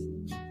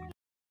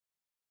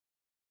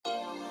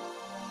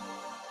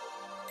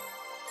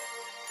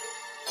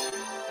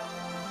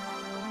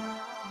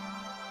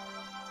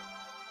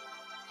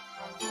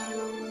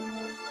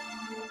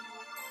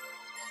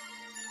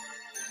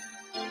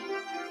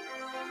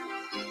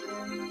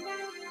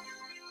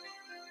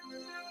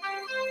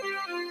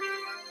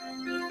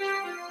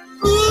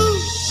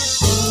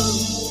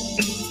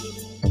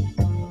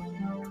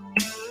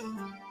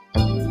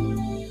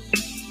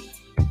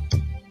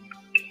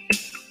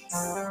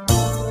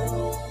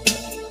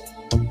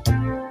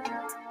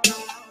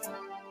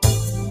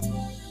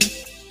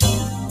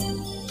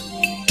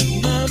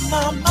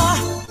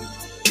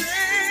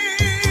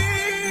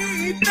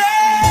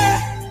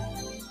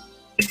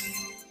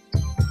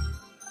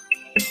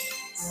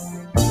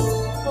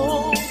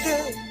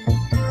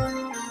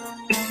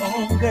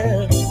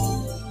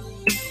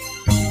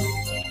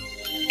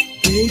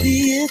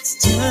 Baby,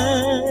 it's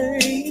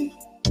time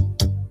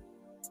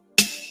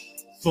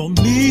for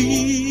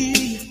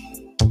me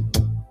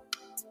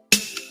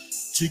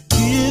to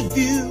give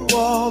you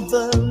all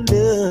the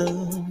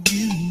love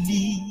you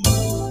need.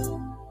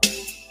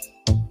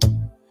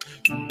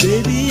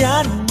 Baby,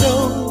 I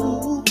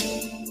know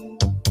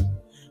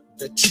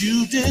that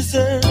you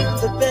deserve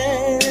the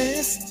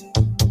best,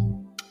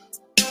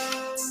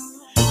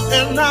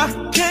 and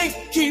I can't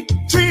keep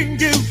treating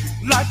you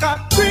like I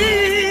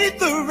treat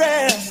the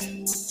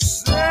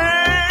rest.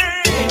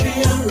 Baby,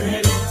 I'm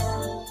ready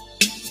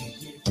to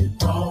give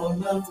you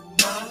all of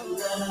my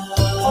love.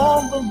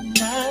 All of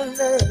my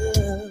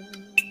love.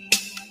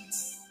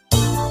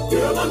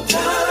 Girl, I'm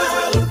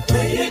tired of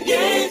playing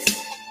games.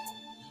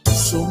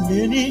 So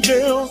many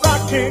girls I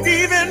can't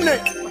even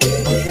name.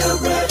 Baby,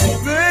 I'm ready.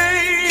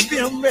 Baby,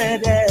 I'm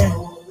ready.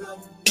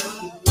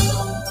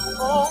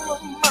 All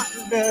of my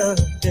love,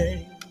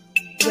 baby.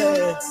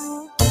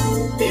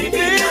 Baby,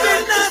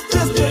 not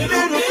just a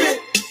little bit.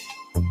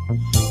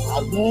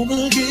 I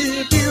wanna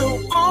give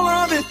you all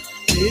of it.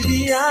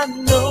 Baby, I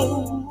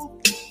know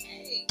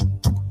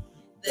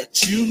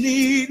that you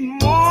need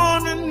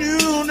morning,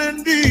 noon,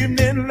 and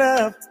evening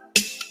love.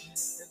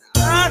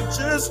 And I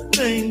just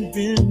ain't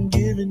been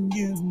giving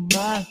you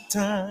my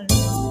time.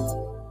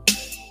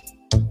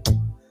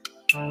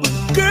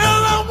 But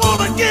girl, I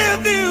wanna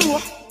give you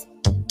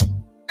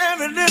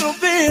every little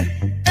bit,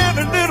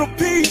 every little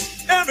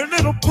piece, every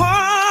little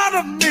part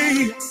of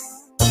me.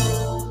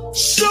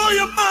 Show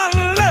you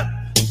my love.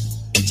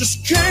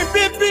 Just can't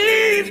be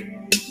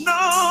beat.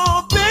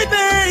 No,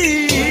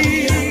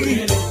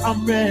 baby,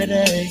 I'm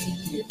ready.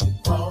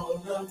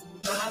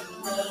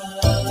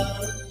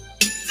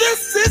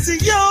 This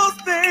is yours,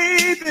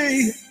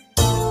 baby.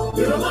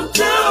 Girl, I'm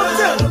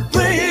tired of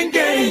playing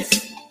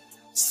games.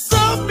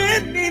 So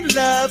many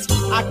loves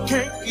I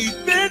can't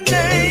even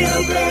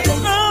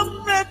name.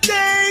 I'm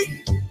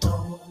ready.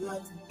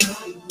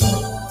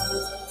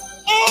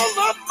 All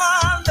of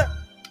my love.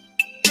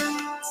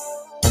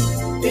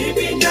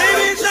 Baby,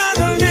 not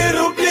a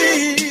little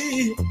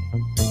bit.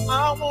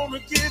 I wanna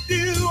give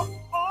you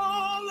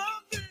all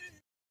of it.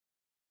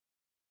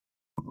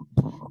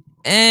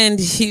 And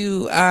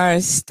you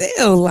are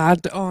still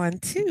logged on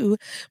to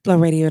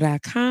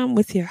blowradio.com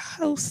with your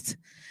host,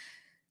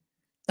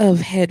 of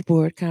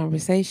Headboard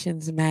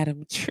Conversations,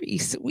 Madam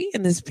Treese. We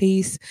in this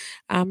piece,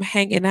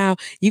 hanging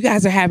out. You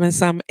guys are having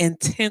some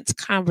intense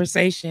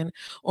conversation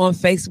on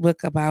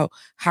Facebook about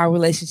how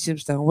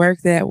relationships don't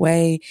work that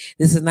way.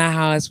 This is not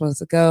how it's supposed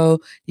to go.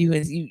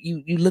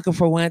 You looking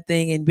for one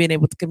thing and being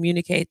able to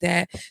communicate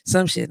that.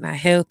 Some shit not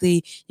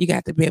healthy. You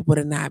got to be able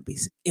to not be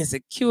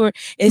insecure.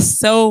 It's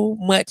so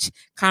much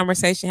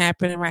conversation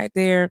happening right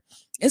there.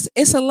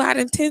 It's a lot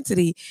of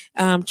intensity.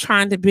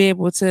 Trying to be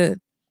able to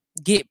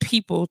get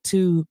people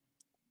to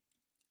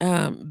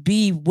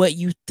be what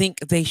you think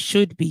they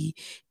should be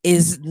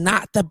is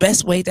not the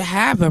best way to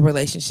have a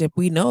relationship.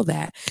 We know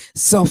that.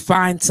 So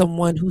find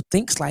someone who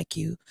thinks like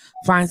you.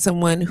 Find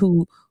someone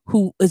who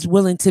is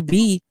willing to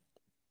be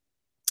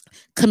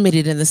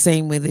committed in the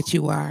same way that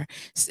you are.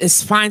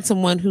 Find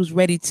someone who's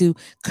ready to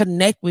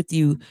connect with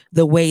you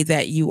the way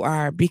that you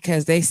are,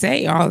 because they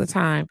say all the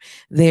time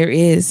there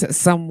is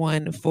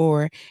someone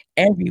for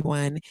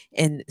everyone,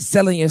 and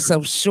selling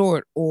yourself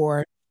short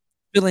or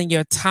filling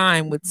your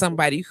time with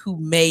somebody who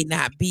may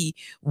not be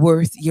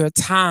worth your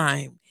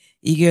time.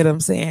 You get what I'm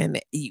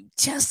saying? You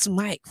just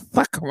might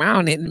fuck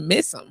around and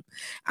miss them.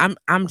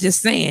 I'm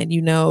just saying,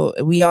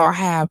 we all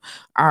have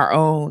our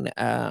own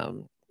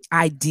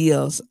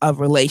ideals of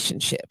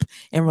relationship,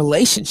 and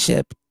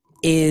relationship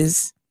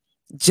is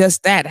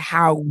just that,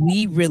 how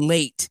we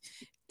relate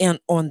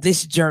on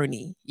this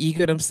journey. You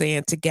get what I'm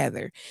saying?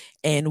 Together,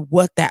 and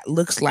what that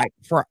looks like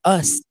for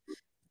us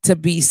to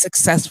be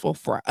successful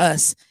for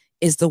us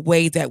is the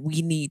way that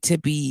we need to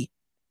be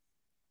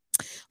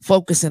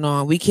focusing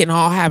on. We can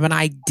all have an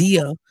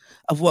idea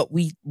of what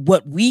we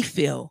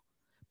feel,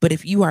 but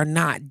if you are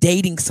not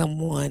dating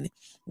someone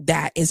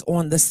that is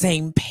on the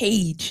same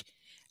page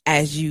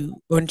as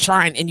you,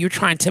 and you're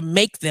trying to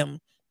make them,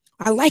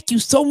 I like you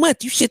so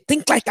much, you should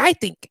think like I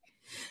think.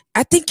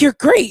 I think you're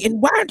great,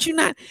 and why aren't you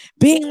not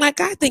being like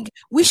I think?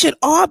 We should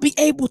all be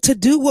able to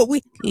do what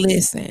we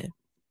listen.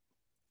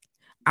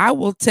 I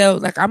will tell,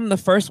 like, I'm the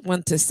first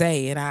one to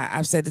say, and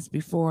I've said this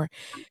before,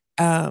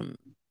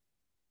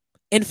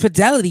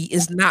 infidelity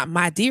is not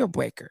my deal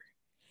breaker.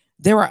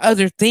 There are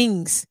other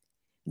things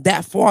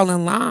that fall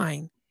in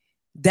line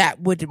that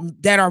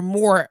are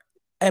more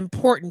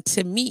important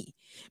to me.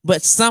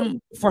 But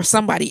for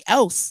somebody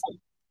else,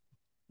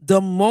 the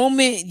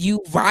moment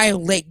you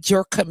violate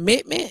your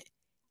commitment,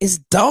 is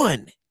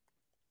done.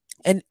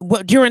 And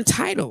what you're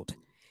entitled.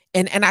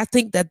 And I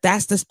think that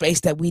that's the space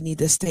that we need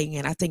to stay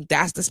in. I think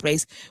that's the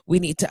space we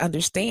need to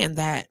understand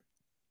that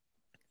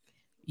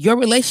your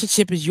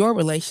relationship is your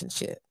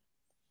relationship.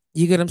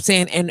 You get what I'm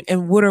saying?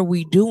 And what are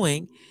we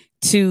doing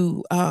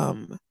to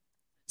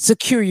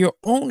secure your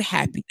own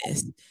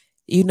happiness,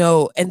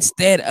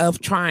 instead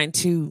of trying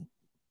to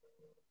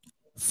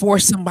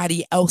force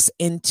somebody else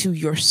into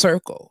your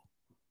circle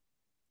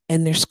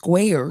and their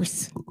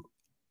squares?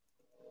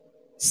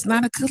 It's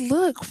not a good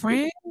look,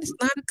 friend. It's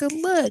not a good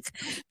look.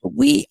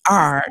 We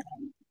are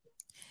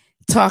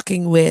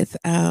talking with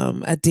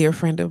a dear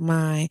friend of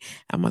mine.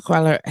 I'm going to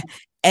call her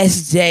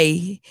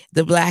SJ,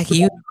 the Black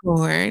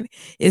Unicorn,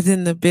 is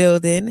in the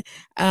building.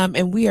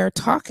 And we are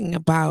talking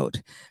about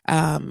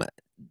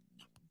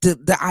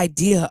the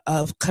idea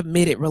of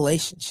committed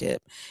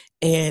relationship.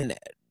 And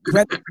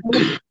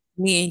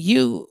me and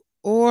you,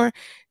 or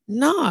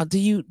no, do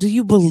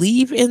you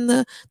believe in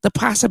the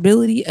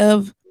possibility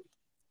of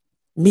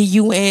me,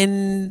 you,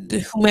 and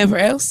whomever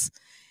else?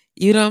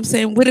 You know what I'm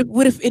saying?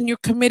 What if in your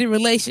committed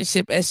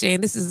relationship, SJ,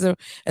 and this is a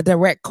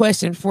direct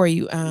question for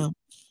you,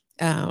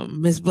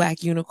 Miss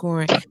Black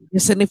Unicorn, your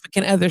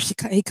significant other,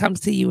 he comes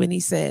to you and he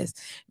says,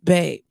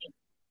 babe,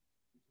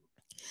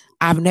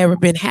 I've never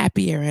been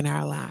happier in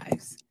our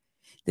lives.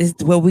 This,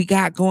 what we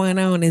got going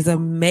on is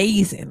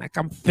amazing. Like,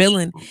 I'm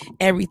feeling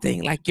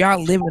everything. Like, y'all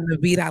living the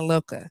vida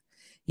loca.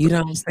 You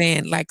know what I'm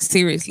saying? Like,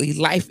 seriously,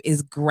 life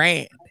is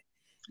grand.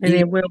 And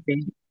it will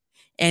be.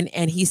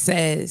 And he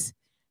says,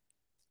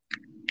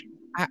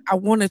 I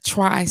want to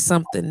try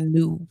something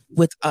new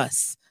with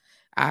us.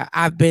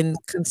 I've been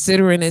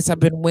considering this.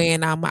 I've been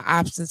weighing out my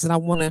options, and I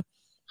want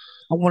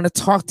to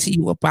talk to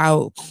you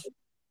about,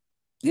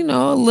 a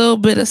little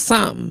bit of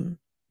something,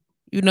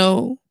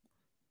 a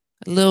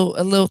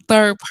little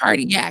third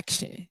party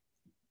action.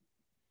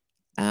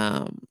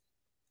 Are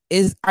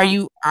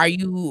you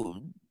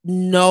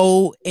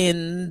no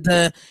in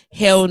the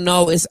hell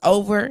no, it's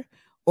over,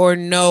 or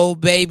no,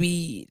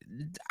 baby,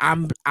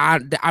 I'm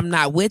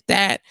not with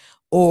that,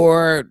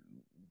 or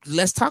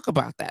let's talk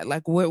about that?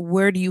 Like,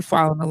 where do you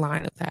fall in the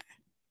line of that?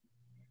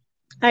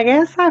 I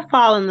guess I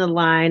fall in the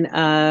line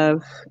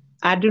of,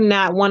 I do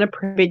not want to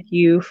prevent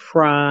you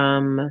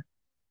from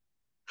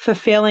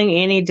fulfilling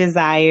any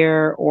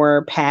desire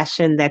or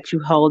passion that you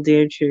hold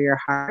dear to your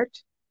heart.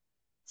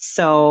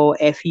 So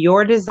if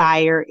your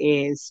desire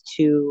is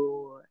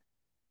to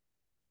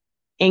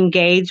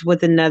engage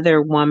with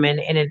another woman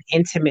in an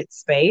intimate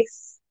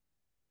space,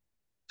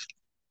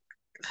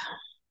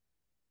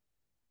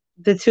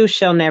 the two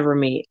shall never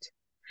meet.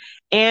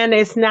 And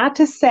it's not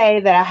to say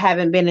that I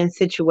haven't been in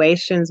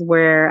situations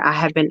where I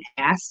have been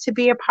asked to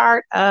be a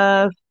part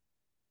of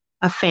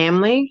a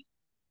family.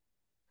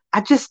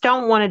 I just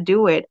don't want to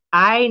do it.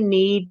 I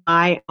need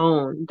my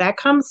own. That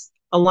comes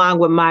along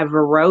with my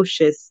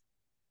ferocious.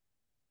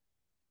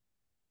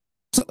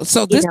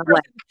 So this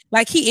person,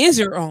 like he is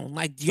your own.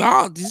 Like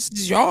y'all, this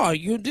is y'all.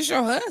 This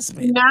your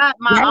husband. Not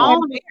my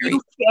own.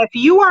 If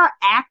you are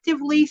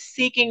actively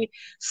seeking,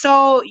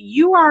 so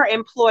you are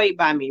employed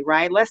by me,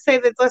 right? Let's say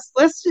that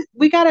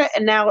we gotta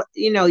now,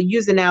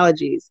 use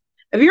analogies.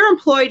 If you're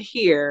employed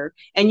here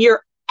and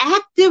you're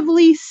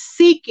actively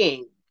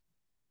seeking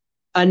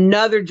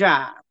another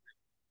job,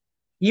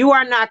 you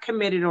are not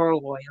committed or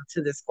loyal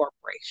to this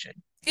corporation.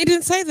 He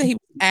didn't say that he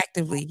was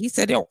actively. He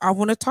said, "Oh, I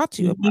want to talk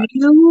to you about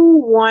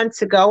you want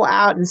to go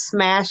out and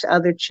smash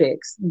other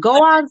chicks.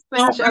 Go out and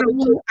smash other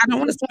chicks. I don't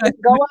want to smash.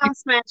 Go out and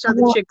smash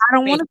other chicks. I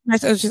don't want to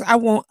smash other chicks. I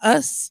want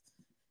us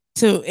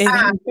to.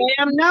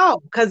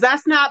 No, because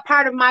that's not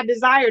part of my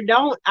desire.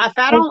 Don't. If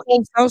I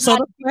don't. So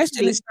the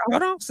question is,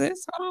 hold on,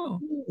 sis.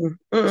 Hold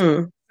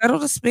on. Settle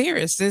the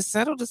spirit, sis.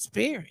 Settle the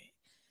spirit.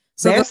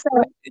 So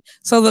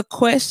the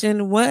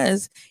question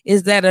was,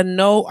 is that a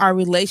no, our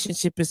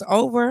relationship is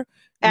over?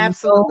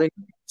 Absolutely.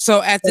 No.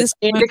 So at this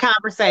point, in the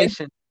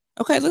conversation.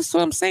 Okay, listen to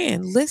what I'm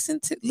saying.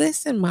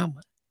 Listen,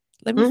 mama.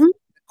 Let me the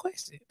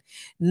question.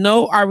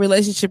 No, our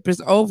relationship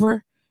is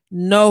over.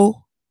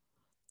 No,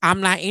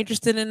 I'm not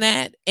interested in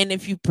that. And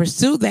if you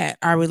pursue that,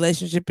 our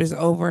relationship is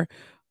over.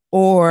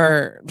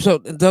 Or so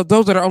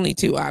those are the only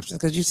two options,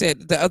 because you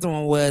said the other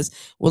one was,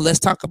 well, let's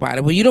talk about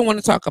it. Well, you don't want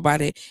to talk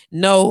about it.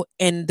 No,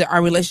 and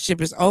our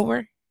relationship is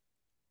over.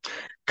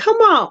 Come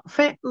on,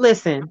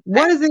 listen.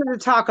 What is it to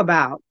talk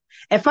about?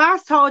 If I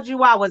told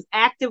you I was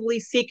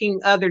actively seeking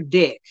other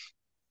dick,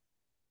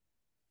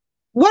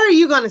 what are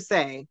you going to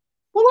say?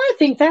 Well, I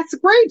think that's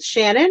great,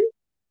 Shannon.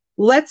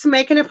 Let's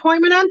make an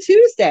appointment on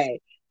Tuesday.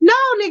 No,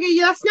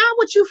 nigga, that's not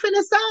what you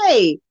finna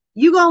say.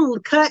 You gonna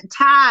cut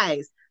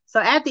ties. So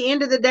at the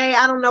end of the day,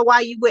 I don't know why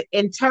you would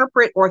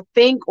interpret or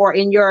think, or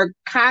in your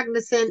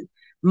cognizant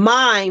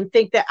mind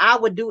think that I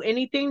would do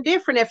anything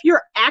different. If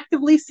you're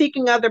actively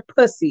seeking other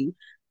pussy,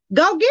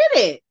 go get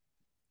it.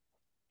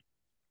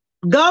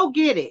 Go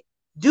get it.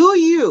 Do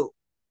you?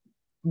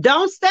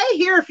 Don't stay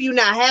here if you're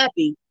not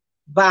happy.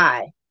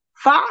 Bye.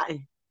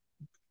 Fine.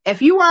 If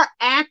you are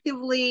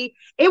actively,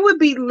 it would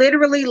be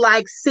literally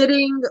like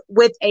sitting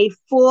with a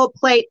full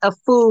plate of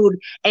food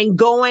and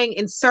going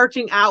and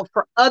searching out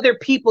for other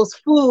people's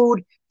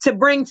food to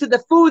bring to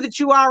the food that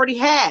you already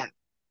have.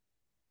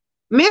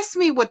 Miss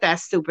me with that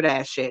stupid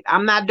ass shit.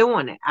 I'm not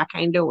doing it. I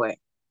can't do it.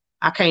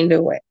 I can't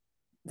do it.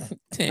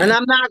 And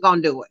I'm not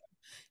going to do it.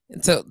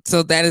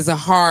 So that is a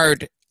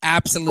hard,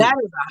 absolute. That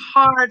is a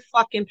hard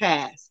fucking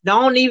pass.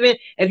 Don't even,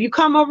 if you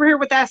come over here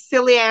with that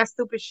silly ass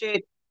stupid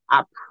shit,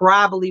 I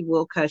probably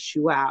will cuss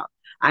you out.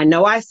 I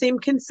know I seem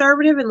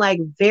conservative and like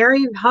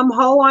very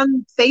hum-ho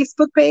on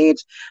Facebook page,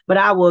 but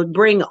I will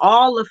bring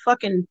all the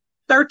fucking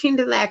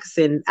 13th of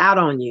Atkinson out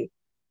on you.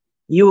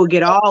 You will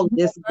get all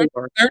this.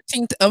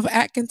 13th of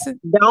Atkinson?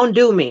 Don't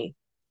do me.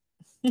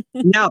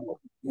 No.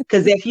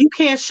 Because if you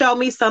can't show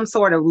me some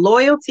sort of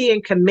loyalty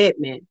and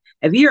commitment,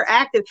 if you're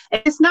active,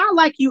 it's not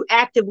like you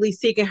actively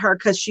seeking her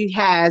because she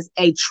has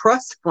a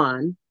trust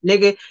fund,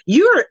 nigga.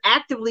 You're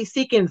actively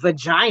seeking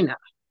vagina.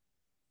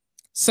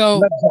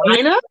 So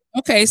vagina?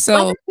 Okay,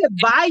 so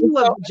buy you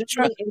a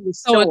vagina in the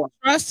store.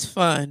 A trust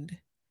fund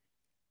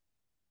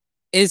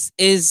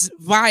is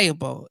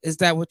viable. Is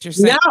that what you're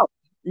saying?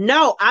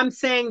 No, I'm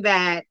saying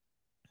that.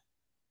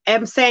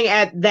 I'm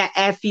saying that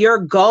if your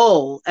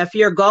goal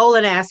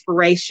and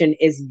aspiration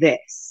is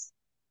this,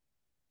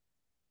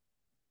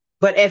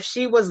 but if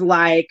she was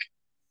like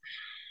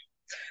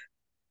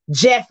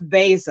Jeff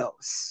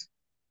Bezos,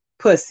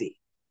 pussy,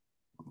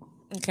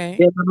 okay,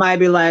 then I might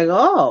be like,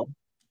 oh,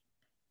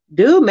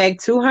 dude, make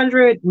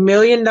 $200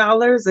 million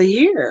a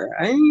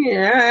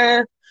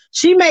year.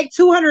 She make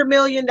 $200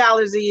 million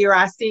a year.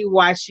 I see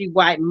why she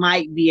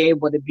might be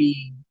able to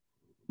be.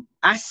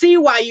 I see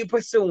why you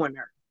pursuing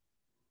her.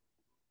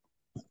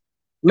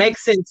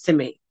 Makes sense to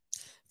me.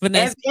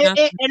 Vanessa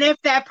and if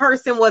that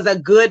person was a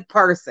good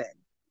person.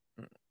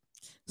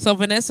 So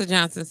Vanessa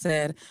Johnson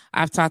said,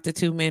 I've talked to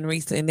two men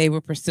recently and they were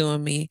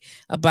pursuing me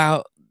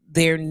about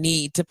their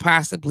need to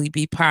possibly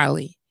be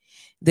poly.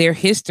 Their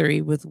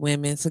history with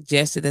women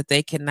suggested that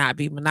they cannot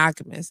be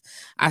monogamous.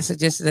 I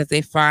suggested that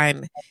they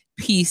find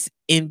peace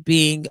in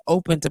being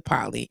open to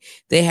poly.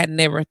 They had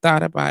never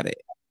thought about it.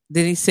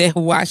 Then he said,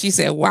 why? She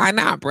said, why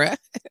not, bruh?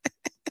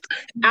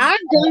 I've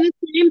done the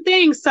same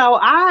thing. So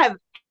I've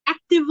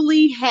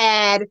actively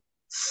had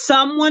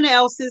someone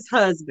else's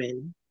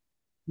husband,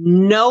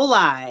 no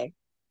lie,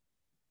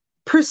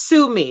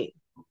 pursue me.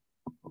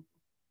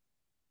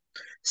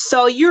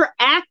 So you're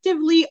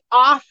actively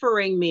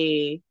offering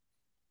me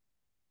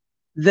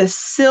the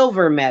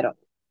silver medal,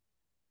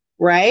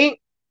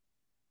 right?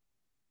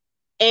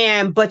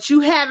 But you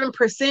haven't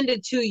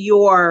presented to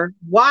your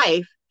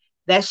wife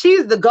that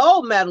she's the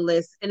gold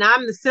medalist and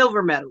I'm the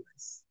silver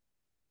medalist.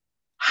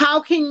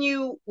 How can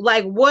you,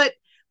 like, what?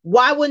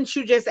 Why wouldn't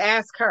you just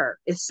ask her?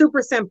 It's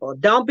super simple.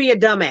 Don't be a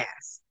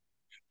dumbass.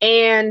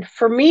 And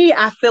for me,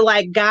 I feel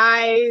like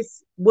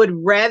guys would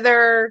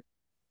rather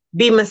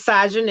be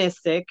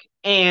misogynistic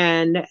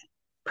and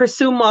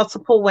pursue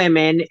multiple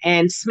women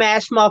and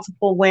smash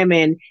multiple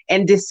women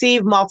and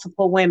deceive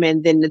multiple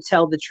women than to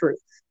tell the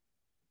truth.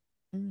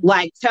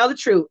 Like, tell the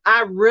truth.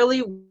 I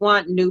really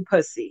want new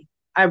pussy.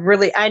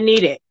 I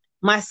need it.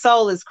 My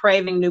soul is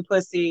craving new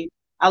pussy.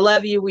 I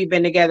love you. We've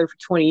been together for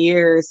 20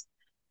 years.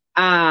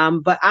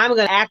 But I'm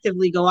going to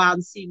actively go out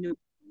and seek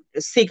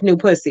new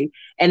pussy.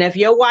 And if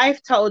your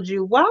wife told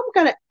you, well,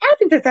 I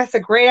think that's a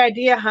great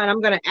idea, hon.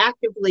 I'm going to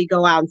actively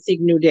go out and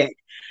seek new dick.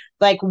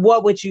 Like,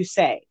 what would you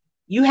say?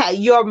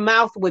 Your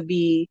mouth would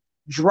be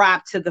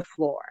dropped to the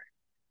floor.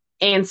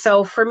 And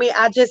so for me,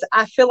 I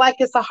feel like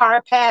it's a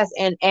hard pass.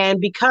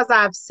 And because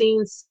I've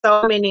seen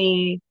so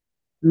many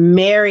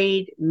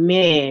married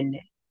men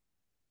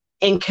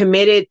and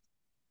committed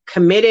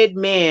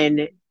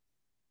men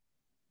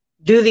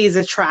do these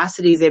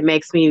atrocities, it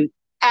makes me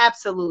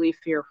absolutely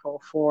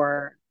fearful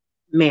for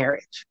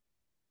marriage.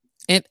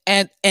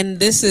 And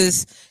this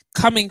is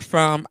coming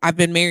from, I've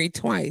been married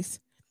twice,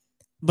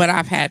 but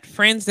I've had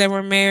friends that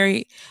were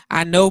married.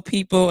 I know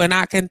people, and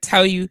I can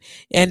tell you,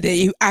 and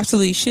you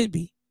absolutely should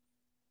be.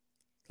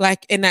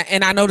 Like, and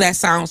I know that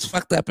sounds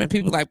fucked up, and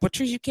people are like,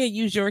 Patrice, you can't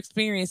use your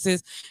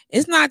experiences.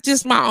 It's not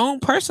just my own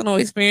personal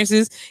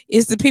experiences.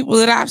 It's the people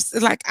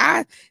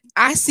that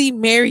I see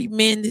married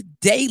men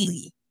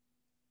daily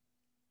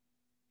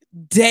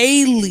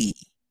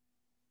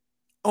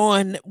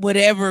on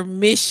whatever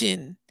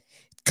mission,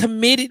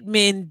 committed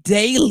men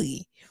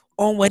daily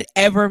on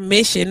whatever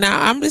mission.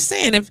 Now, I'm just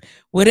saying, if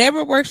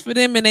whatever works for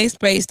them in a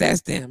space,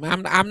 that's them.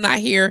 I'm not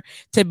here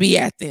to be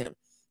at them.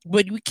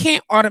 But we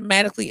can't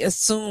automatically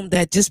assume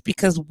that just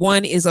because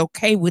one is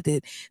okay with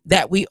it,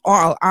 that we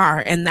all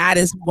are. And that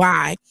is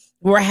why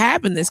we're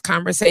having this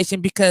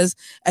conversation. Because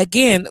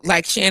again,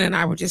 like Shannon and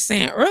I were just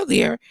saying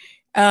earlier,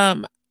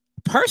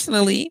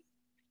 personally,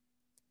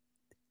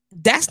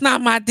 that's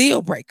not my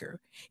deal breaker.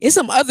 It's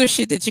some other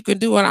shit that you can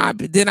do,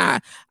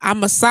 and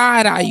I'm a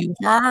side eye you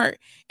hard,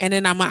 and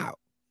then I'm out.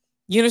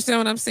 You understand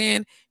what I'm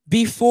saying?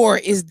 Before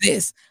is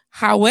this.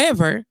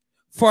 However,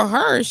 for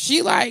her,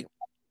 she like,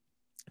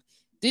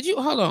 did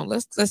you hold on?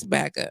 Let's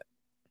back up.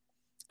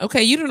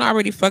 Okay, you done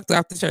already fucked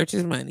off the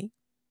church's money.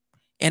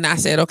 And I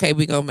said, okay,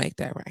 we gonna make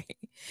that right.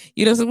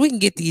 You know, so we can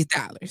get these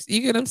dollars.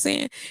 You get what I'm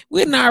saying?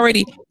 We done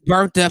already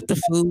burnt up the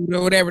food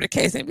or whatever the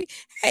case may be.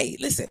 Hey,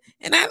 listen,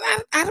 and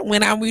I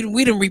went out,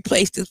 we done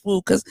replaced this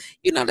food because,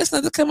 you know, there's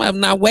nothing come up.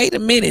 Now, wait a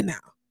minute now.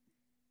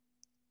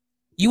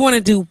 You want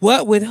to do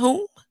what with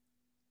whom?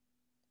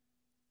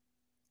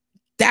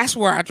 That's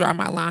where I draw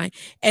my line.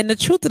 And the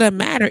truth of the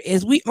matter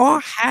is we all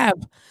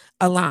have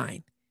a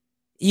line.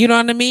 You know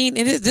what I mean?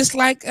 And it's just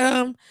like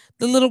the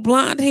little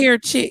blonde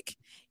haired chick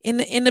in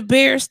the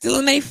bear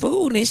stealing their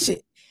food and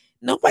shit.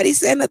 Nobody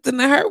said nothing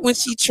to her when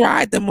she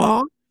tried them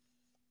all.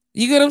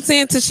 You get what I'm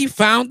saying? Till she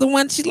found the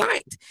one she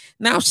liked.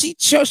 Now she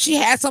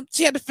had something,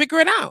 she had to figure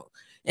it out.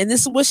 And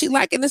this is what she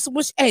liked, and this is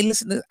what hey,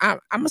 listen, I'm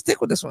gonna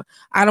stick with this one.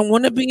 I don't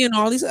want to be in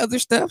all these other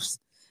stuffs.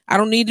 I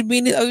don't need to be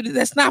in the other,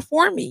 that's not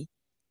for me.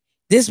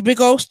 This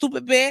big old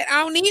stupid bed,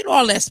 I don't need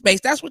all that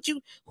space. That's what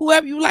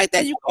whoever you like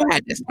that, you go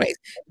have this space.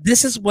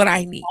 This is what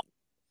I need.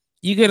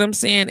 You get what I'm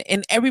saying?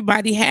 And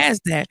everybody has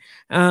that.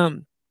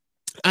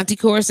 Auntie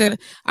Cora said,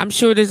 I'm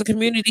sure there's a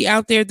community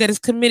out there that is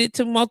committed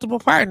to multiple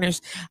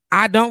partners.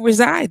 I don't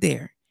reside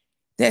there.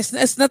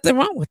 There's nothing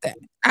wrong with that.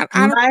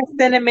 My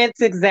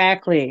sentiments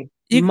exactly.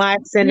 My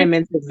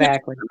sentiments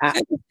exactly.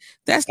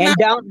 That's and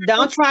not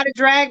don't try to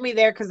drag me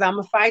there because I'm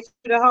gonna fight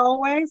you the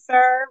whole way,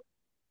 sir.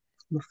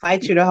 I'm gonna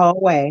fight you the whole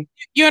way.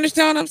 You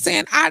understand what I'm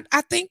saying? I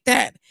think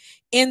that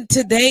in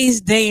today's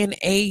day and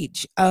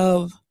age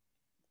of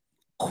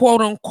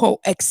quote unquote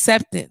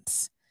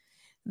acceptance,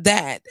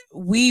 that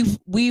we've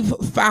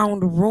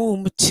found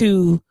room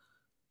to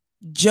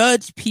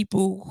judge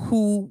people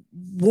who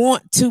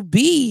want to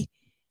be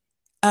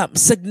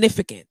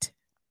significant,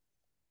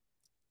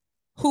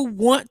 who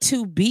want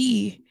to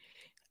be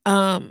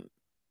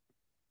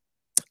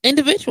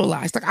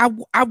individualized. Like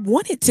I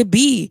want it to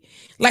be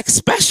like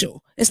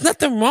special. There's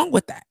nothing wrong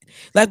with that.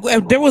 Like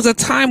there was a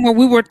time where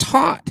we were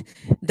taught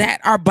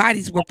that our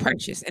bodies were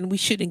precious and we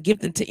shouldn't give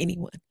them to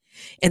anyone.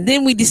 And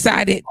then we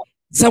decided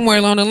somewhere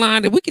along the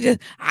line that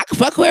I can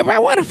fuck whoever I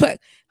want to fuck.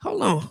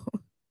 Hold on.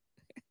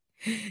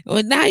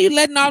 Well, now you're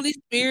letting all these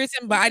spirits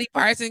and body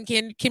parts and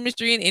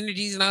chemistry and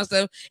energies and all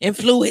stuff and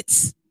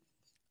fluids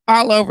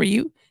all over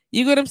you.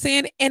 You get what I'm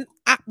saying? And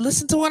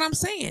listen to what I'm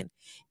saying.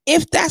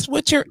 If that's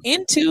what you're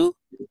into,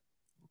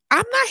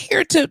 I'm not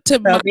here to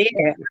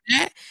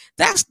that.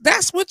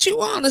 That's what you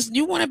want.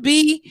 You want to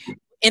be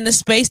in the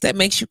space that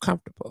makes you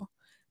comfortable.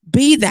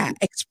 Be that,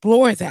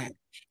 explore that,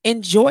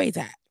 enjoy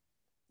that.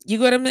 You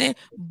get what I'm saying?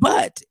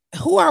 But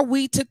who are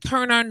we to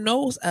turn our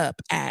nose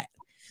up at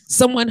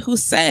someone who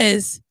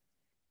says,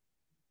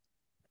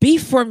 be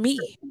for me,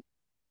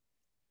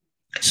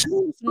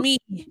 choose me,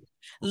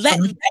 let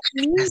me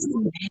be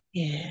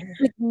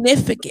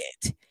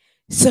significant,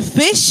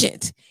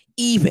 sufficient,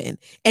 even?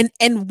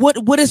 And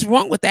what is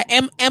wrong with that?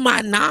 Am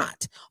I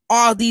not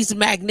all these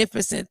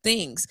magnificent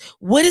things?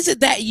 What is it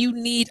that you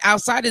need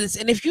outside of this?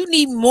 And if you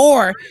need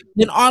more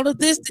than all of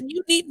this, then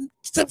you need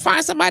to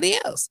find somebody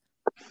else.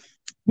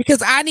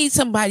 Because I need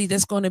somebody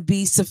that's going to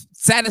be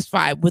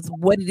satisfied with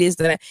what it is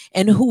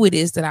and who it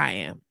is that I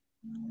am.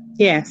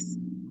 Yes.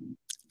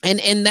 And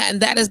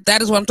that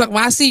is what I'm talking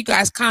about. I see you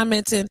guys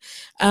commenting.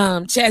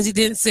 Chazzy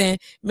Denson,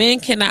 men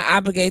cannot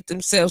obligate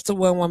themselves to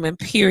one woman,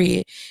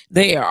 period.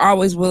 They are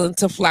always willing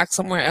to flock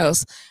somewhere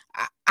else.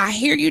 I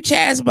hear you,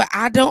 Chaz, but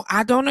I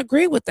don't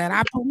agree with that.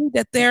 I believe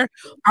that there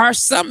are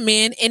some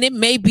men, and it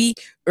may be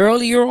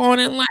earlier on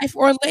in life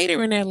or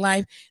later in their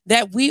life,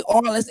 that we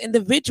all as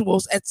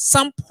individuals at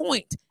some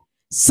point,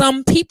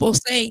 some people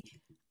say,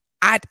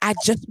 I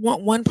just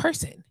want one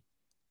person.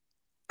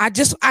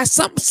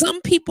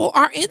 Some people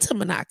are into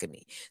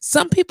monogamy.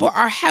 Some people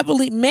are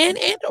heavily, men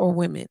and or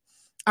women,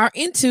 are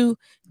into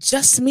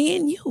just me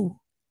and you,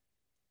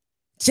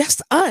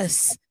 just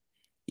us.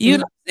 You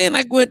know what I'm saying?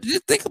 Like,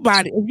 just think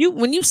about it.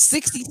 When you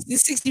 60,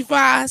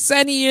 65,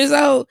 70 years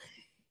old,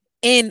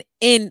 and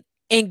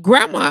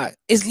grandma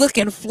is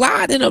looking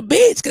fly than a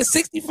bitch, because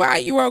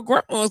 65-year-old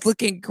grandma is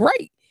looking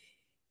great,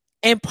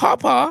 and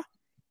papa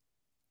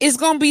is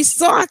gonna be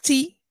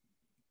salty.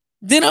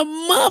 Then a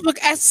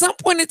motherfucker, at some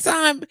point in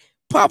time,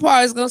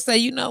 papa is gonna say,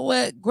 you know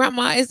what,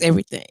 grandma is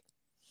everything.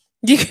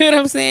 You get what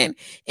I'm saying?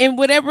 And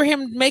whatever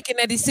him making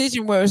that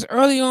decision, whether it's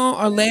early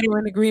on or later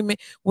in agreement,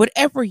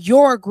 whatever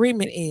your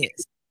agreement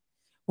is,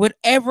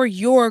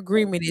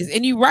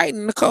 and you right,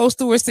 Nicole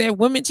Stewart said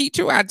women cheat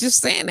you. I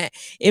just saying that.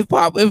 If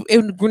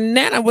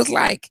Nana was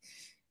like,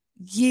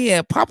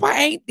 yeah,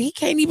 papa he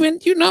can't even,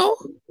 no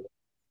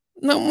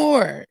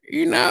more,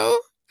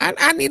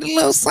 I need a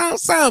little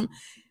something.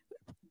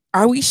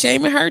 Are we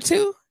shaming her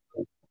too?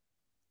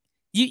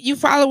 You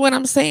follow what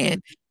I'm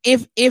saying?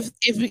 If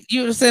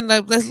you said,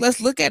 let's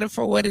look at it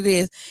for what it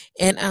is.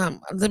 And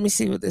let me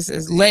see what this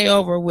is.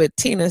 Layover with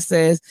Tina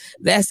says,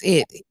 that's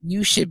it.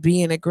 You should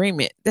be in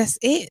agreement. That's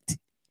it.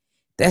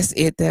 That's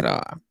it.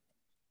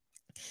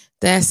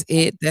 That's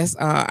it. That's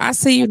all. I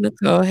see you,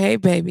 Nicole. Hey,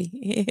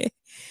 baby.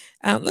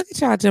 Look at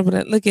y'all jumping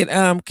up. Look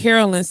at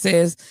Carolyn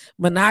says,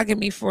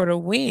 monogamy for the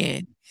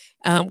win.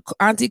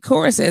 Auntie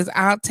Cora says,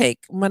 I'll take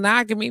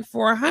monogamy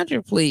for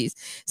 100, please.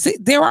 See,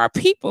 there are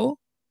people,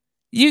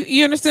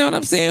 you understand what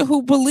I'm saying,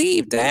 who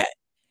believe that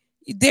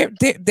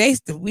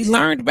we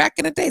learned back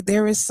in the day,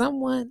 there is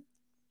someone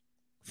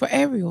for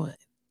everyone.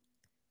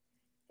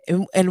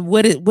 And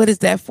what is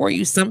that for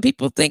you? Some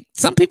people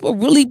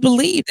really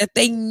believe that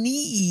they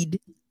need,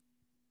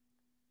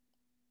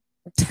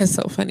 that's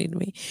so funny to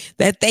me,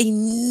 that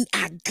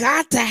I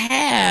got to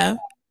have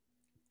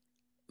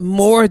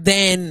more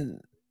than,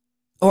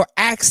 or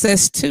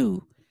access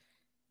to.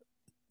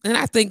 And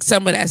I think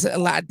some of that's a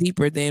lot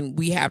deeper than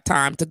we have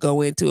time to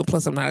go into. And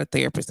plus, I'm not a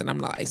therapist and I'm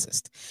not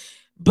licensed.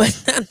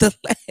 But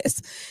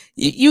nonetheless,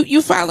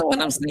 you follow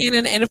what I'm saying.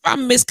 And if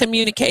I'm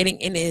miscommunicating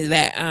any of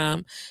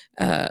that,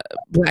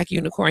 Black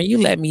Unicorn, you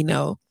let me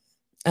know.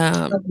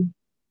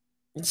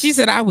 She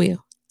said, I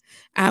will.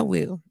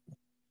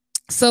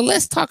 So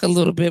let's talk a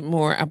little bit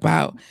more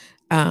about,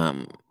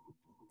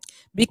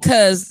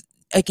 because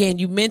again,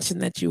 you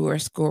mentioned that you were a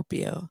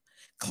Scorpio,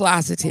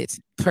 closeted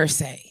per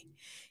se.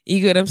 You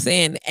get what I'm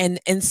saying?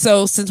 And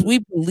so since we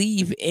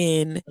believe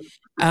in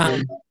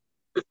on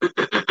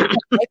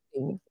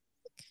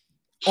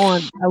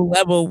a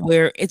level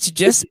where it's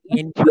just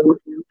in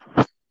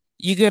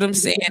you get what I'm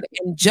saying,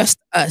 and just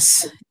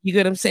us, you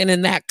get what I'm saying,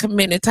 in that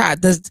committed tie,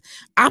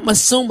 I'm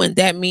assuming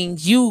that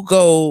means you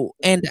go,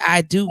 and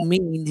I do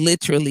mean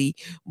literally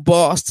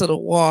balls to the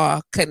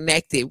wall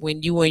connected.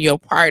 When you and your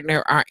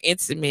partner are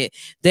intimate,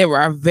 there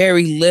are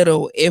very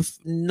little, if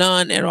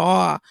none at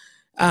all,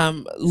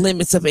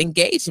 limits of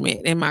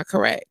engagement. Am I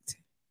correct?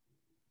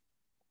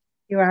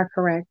 You are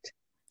correct.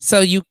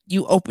 So you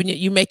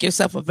you make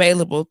yourself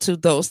available to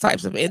those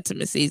types of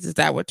intimacies. Is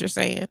that what you're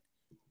saying?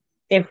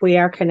 If we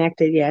are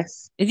connected,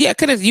 yes. Yeah,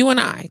 because you and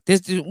I,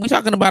 we're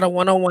talking about a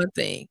one-on-one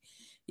thing.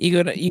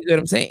 You get what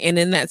I'm saying? And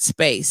in that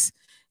space,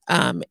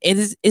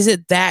 is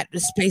it that the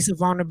space of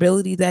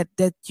vulnerability that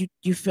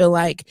you feel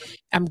like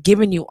I'm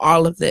giving you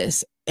all of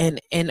this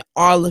and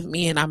all of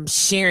me, and I'm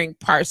sharing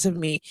parts of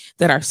me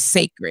that are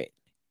sacred?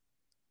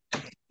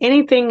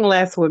 Anything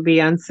less would be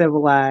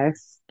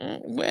uncivilized.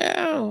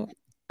 Well,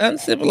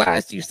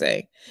 uncivilized, you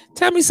say.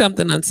 Tell me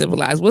something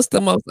uncivilized. What's the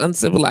most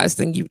uncivilized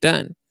thing you've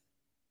done?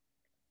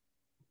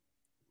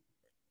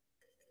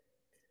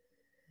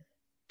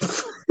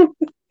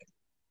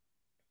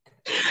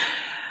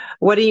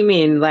 What do you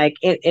mean? Like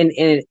in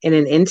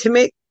an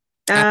intimate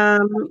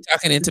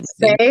talking intimacy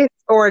space,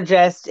 or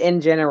just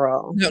in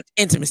general? No,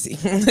 intimacy.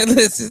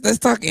 let's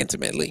talk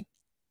intimately.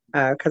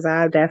 Because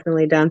I've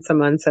definitely done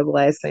some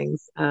uncivilized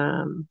things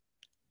in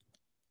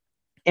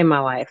my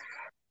life.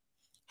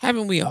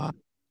 Haven't we all?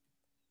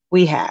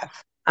 We have.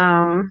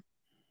 Well,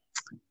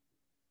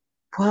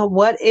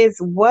 what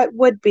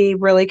would be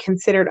really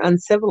considered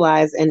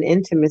uncivilized in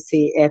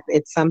intimacy if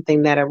it's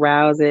something that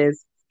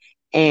arouses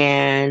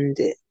and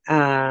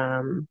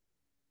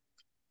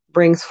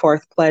brings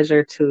forth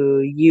pleasure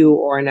to you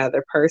or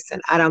another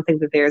person. I don't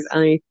think that there's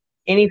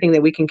anything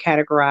that we can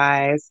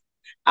categorize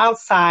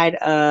outside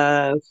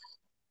of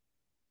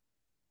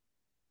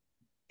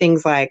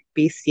things like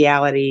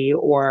bestiality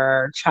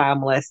or child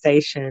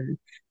molestation.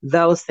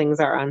 Those things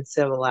are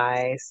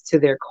uncivilized to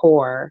their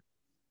core.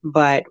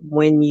 But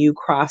whatever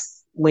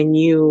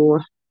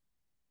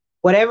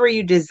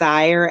you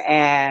desire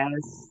as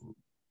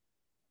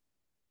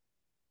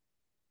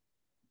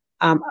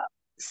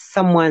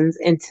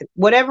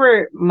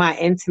whatever my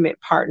intimate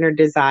partner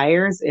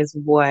desires is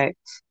what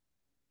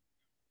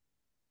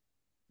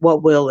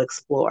we'll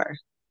explore.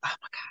 Oh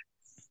my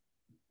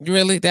God.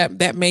 Really?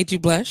 That made you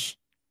blush?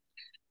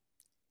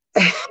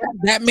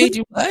 That made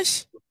you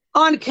blush?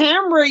 On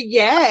camera,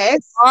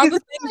 yes. All the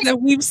things that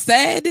we've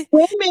said.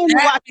 Women,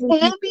 what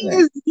Candy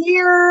is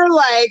here,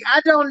 like, I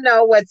don't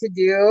know what to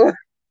do.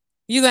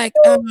 You like,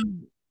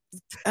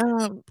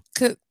 I'll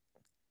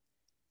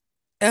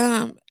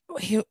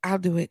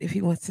do it if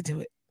he wants to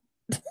do it.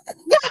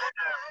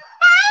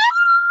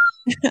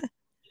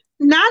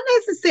 Not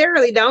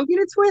necessarily. Don't get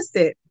it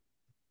twisted.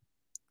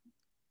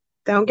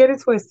 Don't get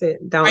it twisted.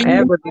 Don't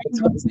ever get it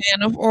twisted.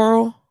 Fan of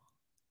oral?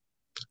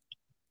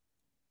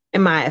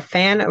 Am I a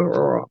fan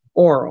of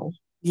oral?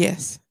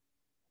 Yes.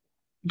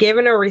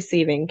 Giving or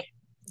receiving?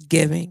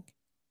 Giving.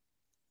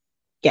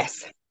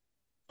 Yes.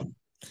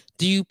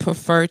 Do you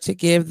prefer to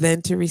give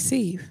than to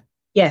receive?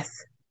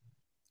 Yes.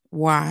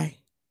 Why?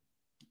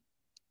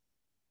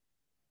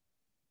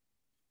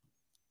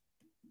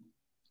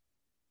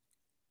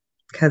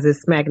 Because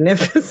it's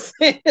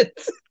magnificent.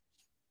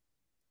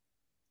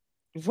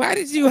 Why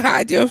did you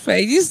hide your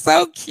face? You're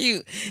so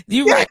cute.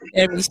 You're right,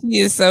 Emmy. She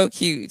is so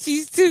cute.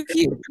 She's too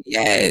cute.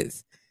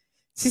 Yes.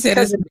 She said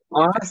it's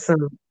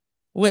awesome.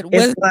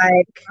 It's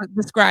like,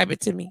 describe it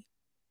to me.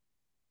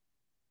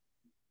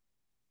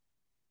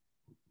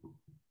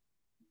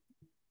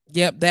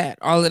 Yep,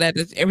 all of that,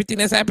 everything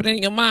that's happening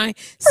in your mind.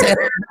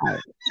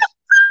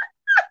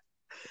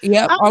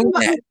 Yep, all of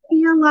that. I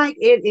feel like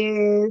it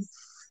is.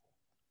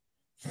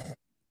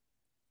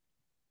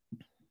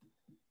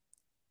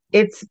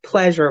 It's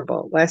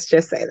pleasurable. Let's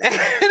just say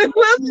that.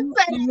 We'll just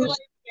say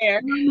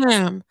it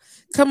there.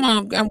 Come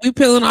on, we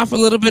peeling off a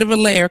little bit of a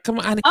layer. Come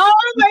on. Oh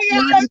my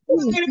God!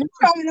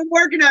 I'm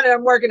working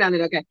on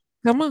it. Okay.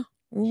 Come on.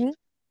 Mm-hmm.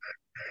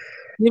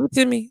 Give it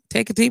to me.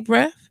 Take a deep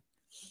breath.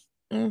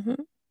 Mm-hmm.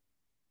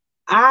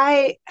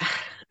 I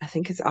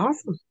think it's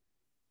awesome.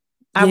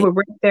 Yeah. I would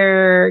rate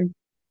there,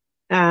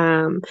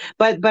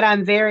 but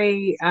I'm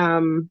very.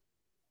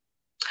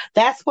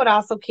 That's what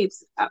also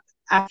keeps.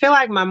 I feel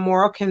like my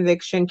moral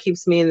conviction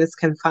keeps me in this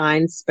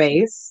confined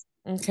space.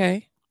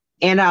 Okay.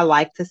 And I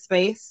like the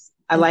space.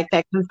 I like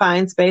that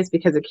confined space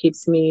because it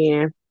keeps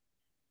me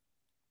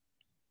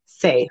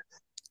safe.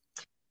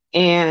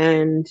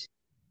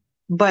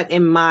 But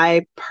in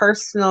my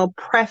personal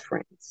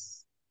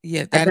preference,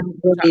 I don't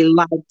really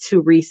like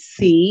to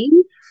receive.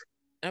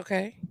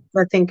 Okay.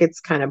 I think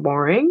it's kind of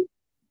boring.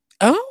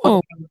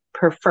 Oh. I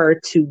prefer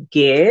to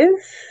give.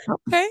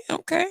 Okay.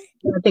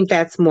 I think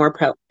that's more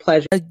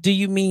pleasure. Do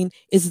you mean,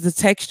 is it the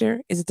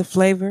texture? Is it the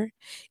flavor?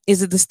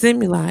 Is it the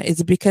stimuli? Is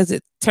it because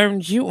it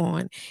turns you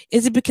on?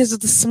 Is it because of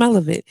the smell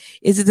of it?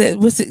 Is it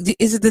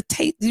the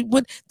taste?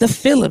 What the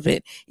feel of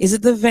it? Is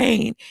it the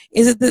vein?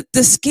 Is it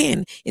the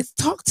skin?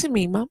 Talk to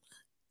me, Mama.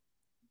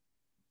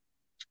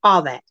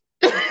 All that.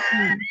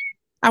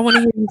 I want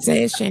to hear you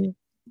say it, Shannon.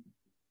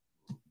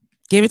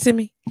 Give it to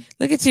me.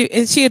 Look at you.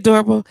 Is she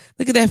adorable?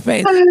 Look at that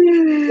face.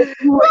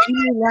 If you were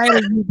eating right, or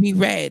you'd be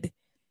red.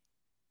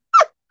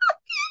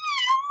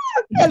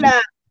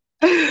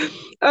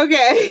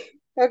 Okay.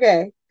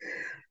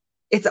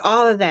 It's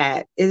all of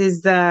that. It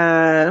is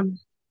so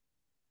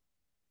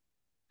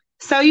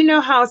you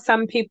know how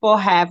some people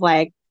have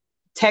like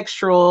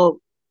textural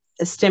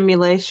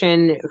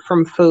stimulation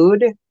from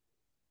food?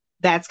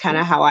 That's kind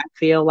of how I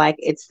feel like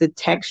it's the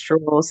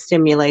textural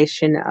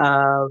stimulation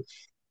of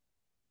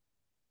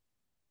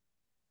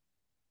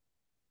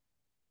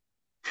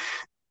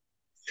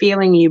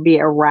feeling you be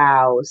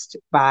aroused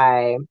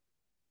by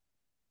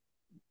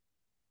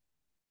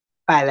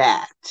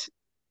that.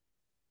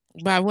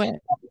 By what?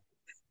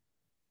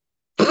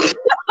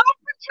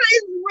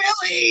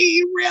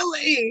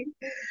 Really?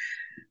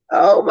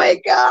 Oh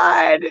my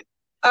God.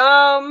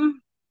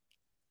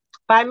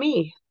 By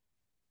me.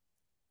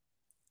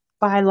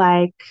 By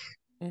like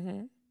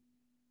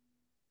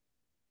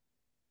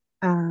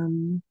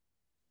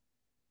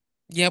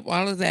Yep,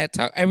 all of that.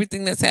 Talk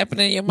everything that's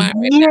happening in your mind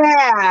right now.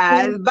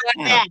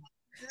 Yeah.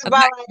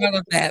 All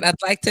of that. I'd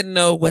like to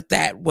know what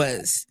that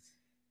was.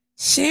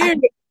 Share.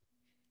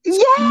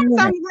 Yes, I'm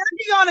working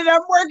on it.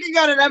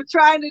 I'm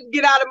trying to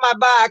get out of my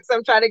box.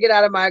 I'm trying to get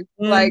out of my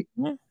like.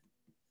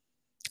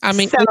 I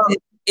mean, so,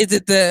 is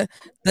it the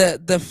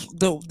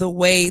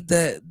way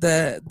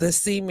the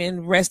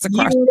semen rests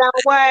across? You know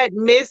what,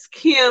 Miss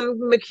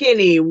Kim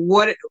McKinney?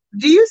 What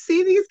do you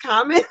see these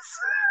comments?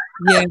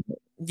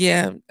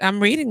 Yeah, I'm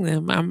reading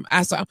them. I'm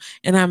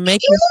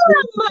making.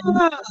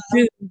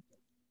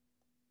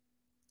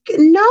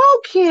 No,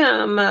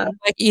 Kim.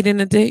 Like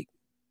eating a dick?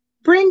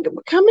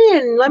 Come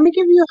in. Let me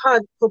give you a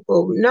hug,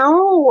 poo-poo.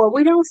 No,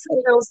 we don't say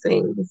those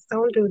things.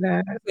 Don't do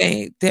that.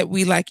 Say that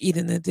we like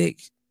eating a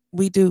dick.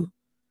 We do.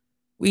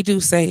 We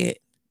do say it.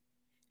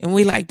 And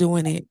we like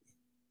doing it.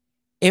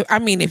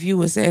 If you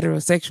was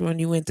heterosexual and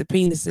you into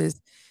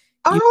penises.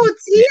 Oh,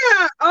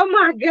 Tia. Oh,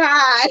 my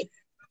God.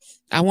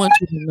 I want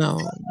you to know.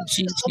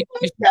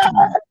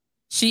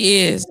 She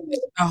is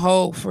a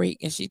whole freak,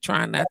 and she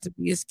trying not to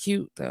be as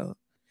cute, though.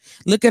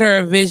 Look at her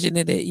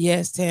envisioning it.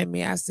 Yes,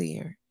 Tammy, I see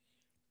her.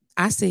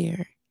 I see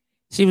her.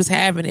 She was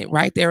having it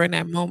right there in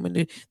that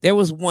moment. There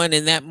was one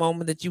in that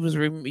moment that you was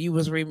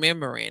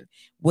remembering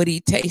what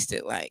he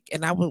tasted like,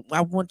 and I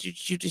want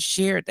you to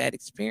share that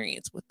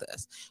experience with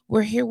us.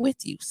 We're here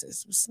with you,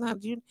 sis. It's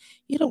not you.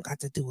 You don't got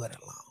to do it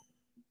alone.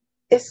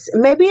 It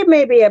may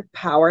be a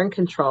power and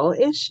control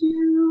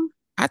issue.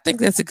 I think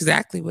that's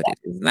exactly what it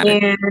is.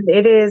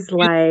 It is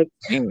like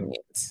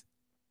experience.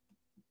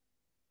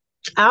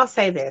 I'll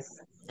say this.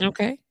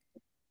 Okay.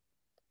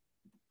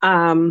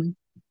 I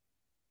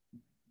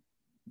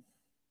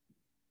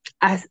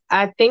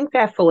think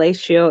that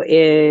fellatio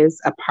is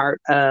a part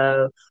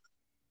of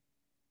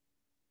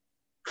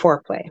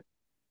foreplay.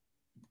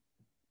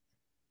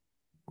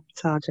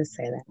 So I'll just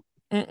say that.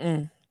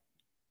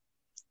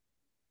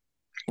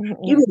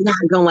 You're not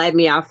gonna let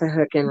me off the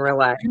hook in real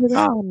life. Not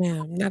at all,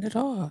 ma'am. Not at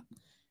all.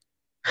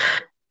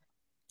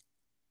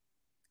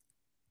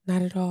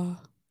 Not at all.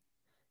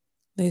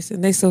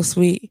 Listen, they're so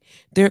sweet.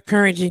 They're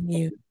encouraging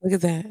you. Look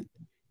at that.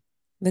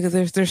 Look at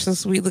they're so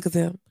sweet. Look at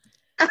them.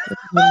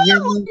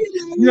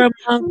 You're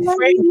among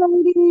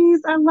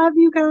ladies. I love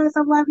you guys.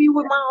 I love you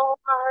with my whole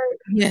heart.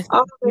 Yes.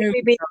 Oh, make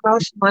me be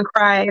emotional and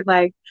cry.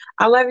 Like,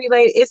 I love you,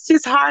 lady. It's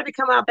just hard to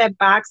come out that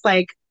box,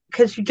 like,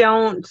 because you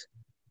don't.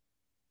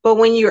 But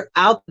when you're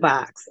out the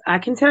box, I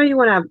can tell you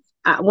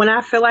when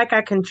I feel like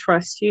I can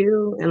trust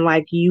you and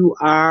like you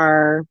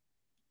are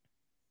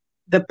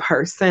the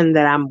person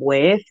that I'm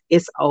with,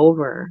 it's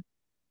over.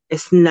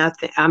 It's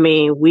nothing. I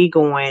mean, we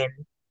going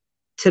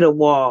to the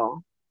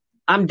wall.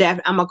 I'm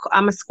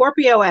a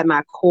Scorpio at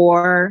my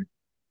core,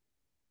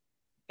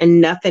 and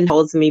nothing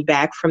holds me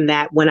back from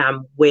that when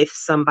I'm with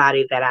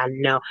somebody that I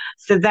know.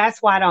 So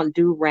that's why I don't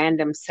do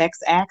random sex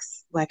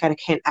acts. Like I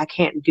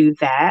can't do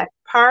that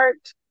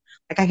part.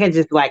 Like I can't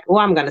just be like, oh,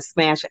 I'm gonna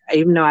smash it.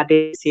 Even though I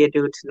did see a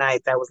dude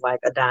tonight that was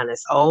like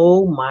Adonis.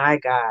 Oh my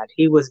God,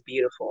 he was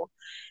beautiful.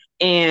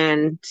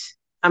 And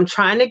I'm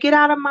trying to get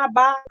out of my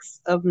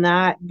box of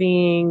not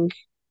being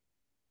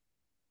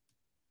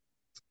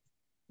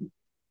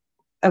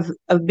of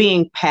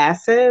being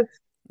passive.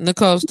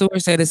 Nicole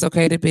Stewart said it's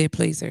okay to be a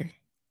pleaser.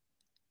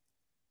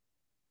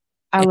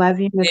 I love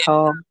you,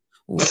 Nicole.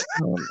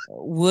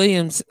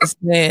 Williams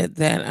said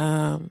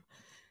that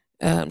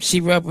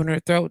she rubbing her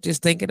throat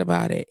just thinking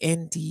about it.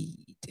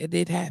 Indeed, it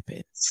did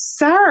happen.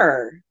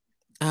 Sir.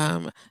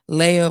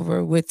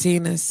 Layover with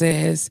Tina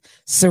says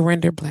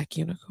surrender Black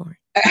Unicorn.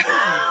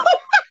 I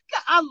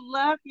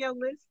love your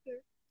listener.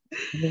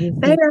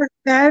 They are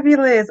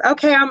fabulous.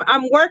 Okay,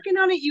 I'm working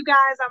on it, you guys.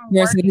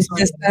 It's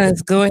just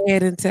us. Go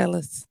ahead and tell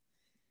us.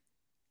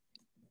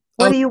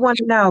 What do you want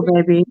to know,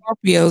 baby?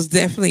 Scorpio's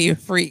definitely a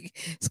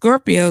freak.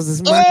 Scorpios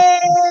is money.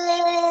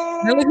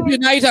 Now look at you.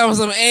 Now you're talking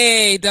some.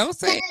 Hey, don't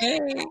say hey.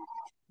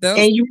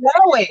 And you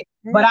know it.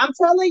 But I'm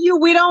telling you,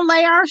 we don't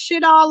lay our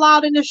shit all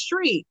out in the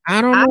street.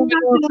 I don't know. I'm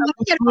not gonna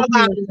lay it all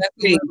out in the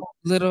street.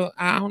 Little,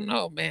 I don't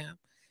know, ma'am.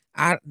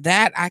 I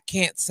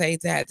can't say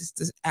that. It's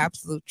the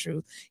absolute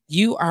truth.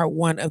 You are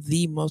one of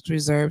the most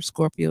reserved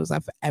Scorpios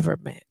I've ever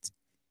met.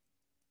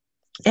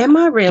 Am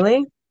I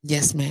really?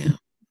 Yes, ma'am.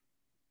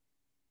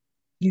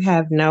 You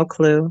have no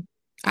clue.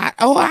 I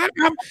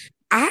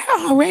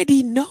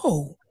already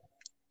know.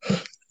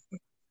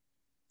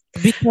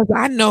 Because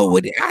I know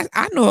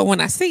I know it when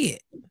I see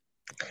it.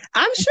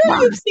 I'm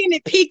sure you've seen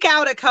it peek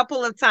out a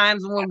couple of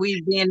times when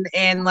we've been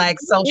in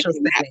like social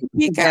settings.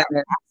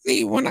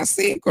 When I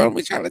see it, girl,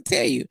 I'm trying to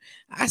tell you,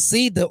 I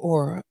see the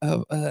aura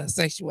of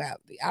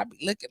sexuality. I be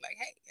looking like,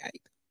 hey.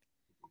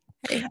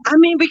 I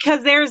mean,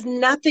 because there's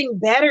nothing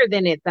better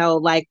than it though.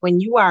 Like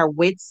when you are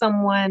with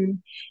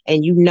someone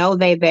and you know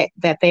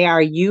that they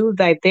are you,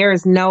 that there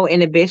is no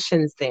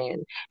inhibitions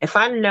then. If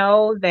I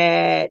know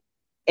that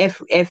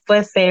if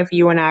let's say if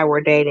you and I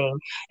were dating,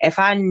 if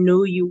I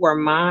knew you were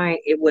mine,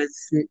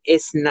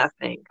 it's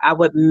nothing. I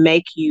would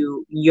make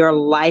your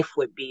life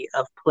would be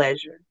of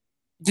pleasure.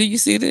 Do you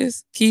see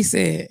this? Key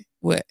said,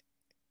 what?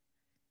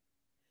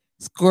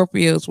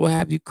 Scorpios will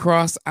have you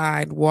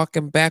cross-eyed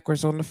walking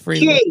backwards on the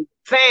freeway. Key,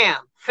 fam.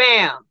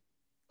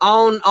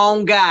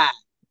 On God.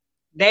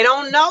 They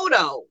don't know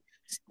though.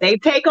 They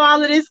take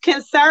all of this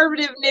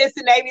conservativeness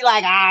and they be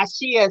like,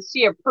 she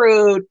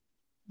approved.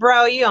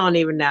 Bro, you don't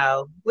even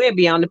know. We'll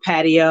be on the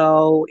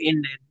patio,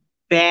 in the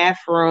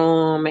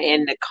bathroom,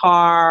 in the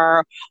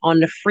car,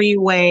 on the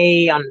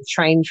freeway, on the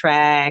train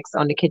tracks,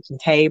 on the kitchen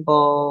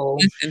table,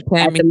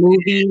 at the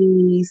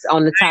movies,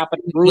 on the top of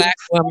the roof. Black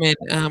woman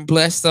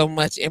blushed so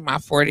much in my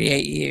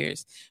 48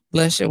 years.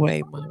 Blush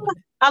away, mama.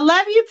 I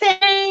love you,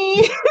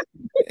 Tammy.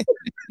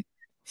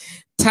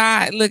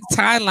 Ty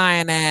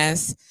lion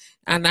ass.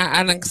 And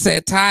I done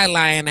said Ty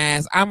lion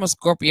ass. I'm a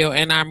Scorpio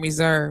and I'm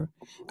reserved.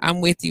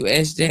 I'm with you,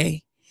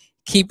 SJ.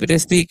 Keep it a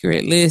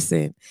secret.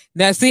 Listen.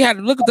 Now see how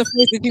look at the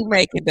faces you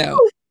making though.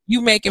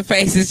 You making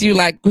faces, you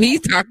like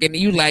he's talking to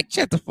you like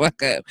shut the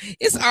fuck up.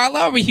 It's all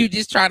over you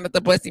just trying not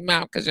to bust him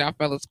out because y'all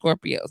fellow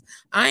Scorpios.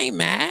 I ain't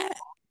mad.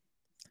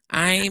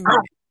 I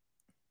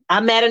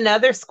met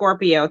another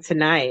Scorpio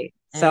tonight.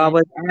 So I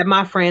was at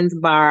my friend's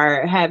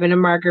bar having a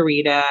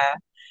margarita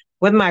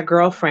with my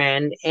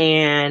girlfriend,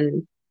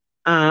 and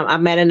I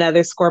met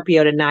another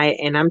Scorpio tonight,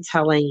 and I'm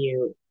telling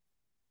you,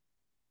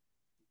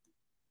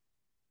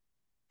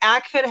 I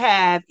could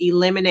have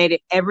eliminated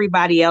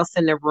everybody else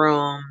in the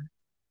room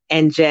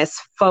and just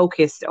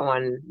focused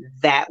on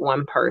that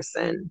one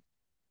person.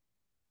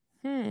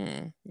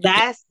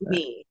 That's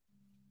me.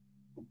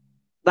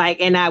 Like,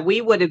 and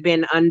we would have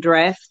been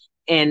undressed,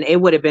 and it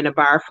would have been a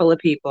bar full of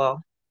people.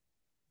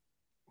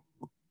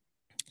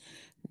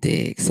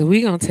 Dig. So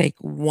we're going to take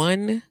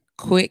one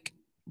quick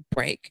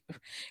break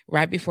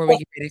right before we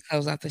get ready to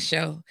close out the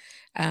show.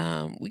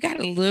 We got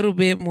a little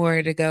bit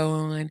more to go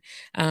on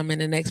in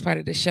the next part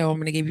of the show. I'm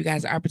going to give you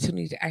guys the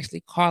opportunity to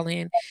actually call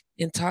in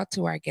and talk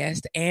to our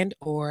guest, and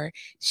or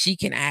she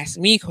can ask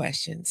me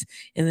questions,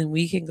 and then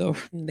we can go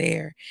from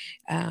there.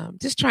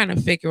 Just trying to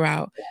figure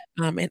out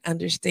and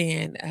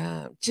understand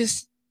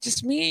just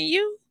me and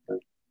you.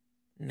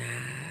 Nah.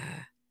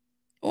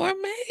 Or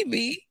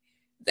maybe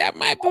that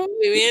might pull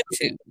you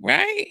into,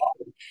 right?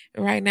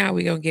 Right now,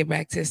 we're going to get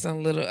back to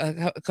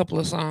a couple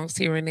of songs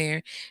here and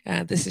there.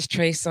 This is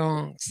Trey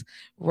Songz,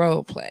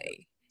 Role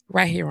Play,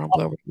 right here on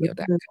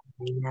BlowRadio.com.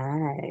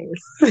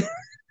 Nice.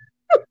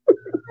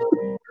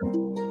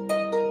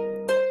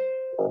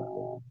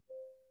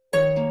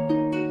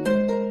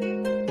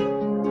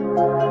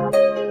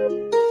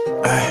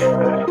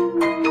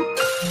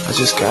 I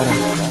just got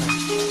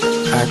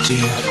an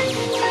idea.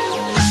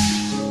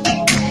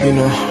 You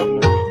know,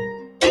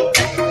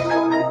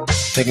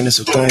 thinking of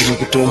some things we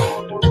could do.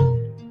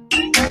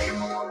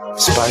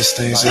 Spice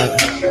things up.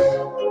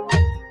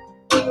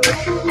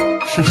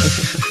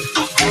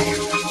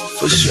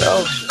 For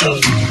sure.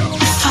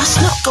 If I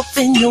snuck up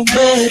in your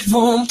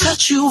bedroom,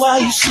 touch you while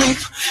you sleep,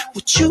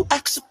 would you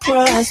act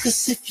surprised?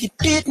 Cause if you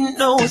didn't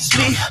know it's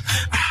me,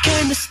 I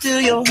came to steal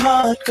your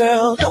heart,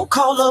 girl. Don't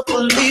call the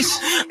police.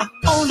 I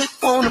only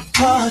want a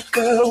part,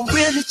 girl.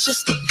 Really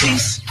just a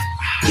piece.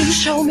 You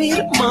show me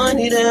the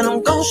money, then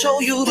I'm gon'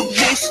 show you the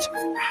beast.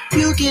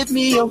 You give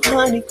me your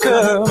honey,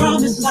 girl.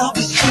 Promise I'll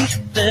be sweet.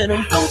 Then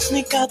I'm gon'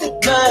 sneak out the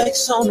bag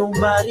so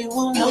nobody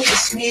will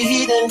notice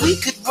me. Then we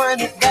could run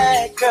it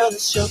back, girl.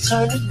 It's your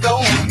turn to go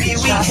with me.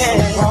 We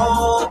can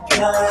role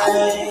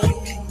play.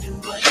 You can do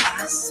what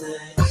I say.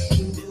 You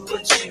can do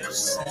what you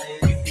say.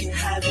 You can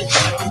have it.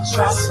 You can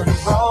try some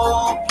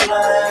role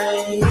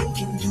play. You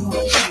can do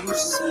what you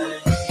say.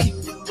 You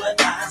can do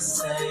what I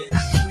say.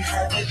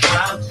 Have it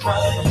my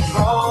way.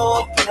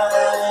 Role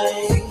play.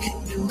 You can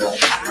do what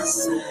I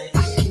say.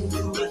 You can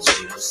do what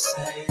you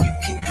say. You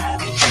can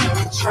have it. You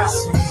can try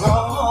some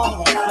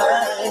role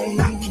play. You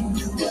can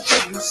do what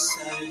you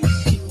say. You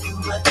can do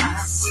what I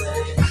say.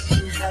 You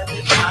can have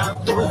it my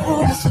way. The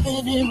world is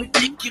spinning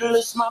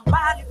ridiculous. My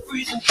body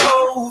freezing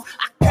cold.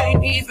 I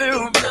can't even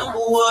remember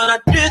what I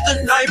did the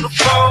night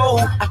before.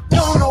 I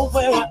don't know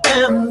where I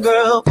am,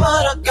 girl, but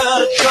I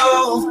gotta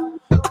go.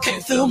 I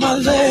can't feel my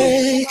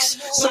legs,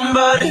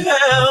 somebody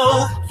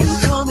help. You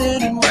come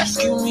in and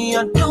rescue me,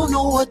 I don't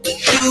know what to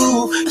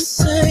do. I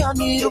say I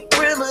need a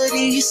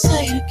remedy, you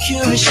say the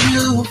cure is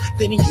you.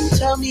 Then you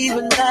tell me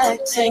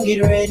relax and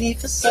get ready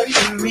for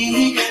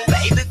surgery.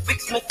 Baby,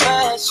 fix me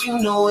fast, you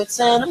know it's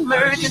an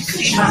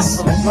emergency. Try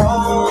some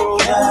role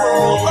play.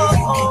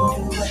 You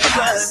can do what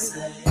I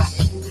say,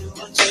 you can do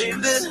what you say.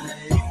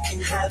 You can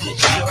have it,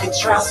 you can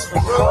try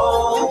some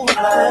role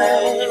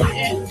play. You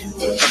can do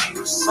what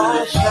you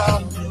say.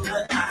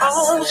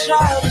 Oh, shy,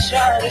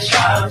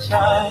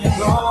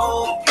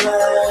 role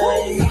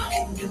play.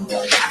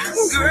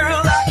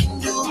 Girl, I can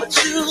do what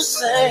you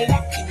say.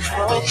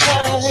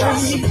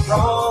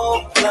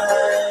 Role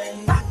play.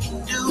 I can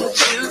do what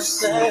you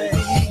say.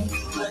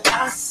 What I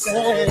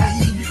say,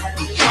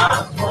 my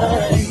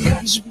way.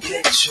 Got your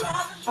picture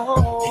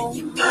in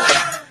your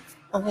mind.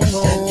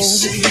 Can you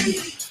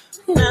see?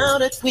 Now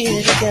that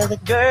we're together,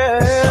 girl.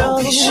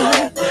 Don't be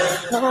shy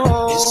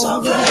now. It's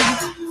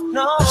alright.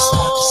 No,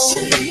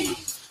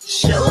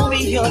 show me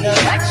your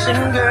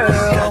direction, girl.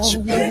 Got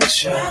your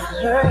picture,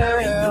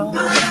 girl.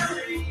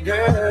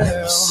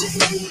 Girl.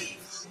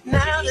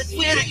 Now that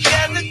we're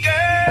together,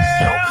 girl.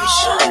 Don't be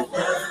shy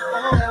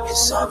now.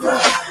 It's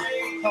alright.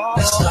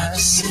 Let's start to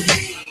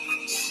see.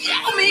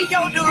 Show me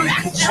your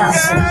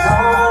direction,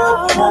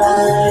 girl.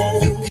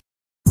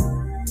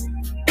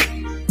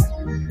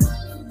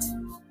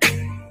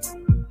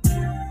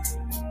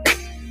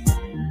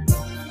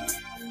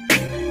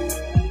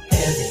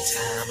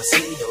 I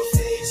see your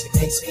face, it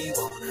makes me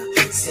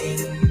wanna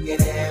sing.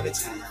 And every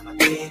time I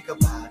think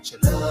about your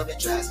love, it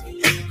drives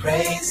me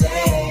crazy.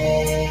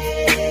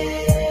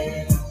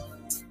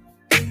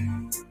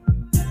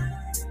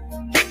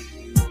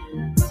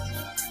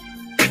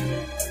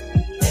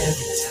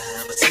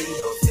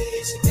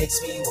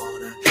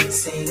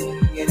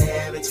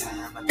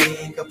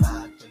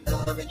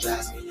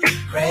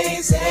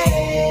 crazy.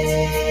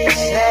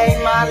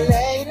 Say, my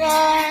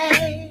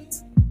lady,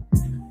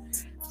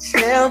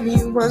 tell me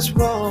what's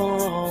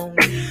wrong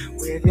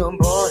with your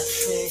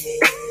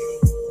boyfriend.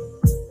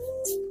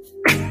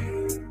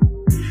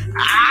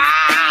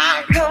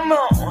 Ah, come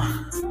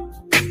on.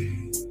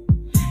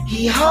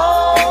 He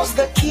holds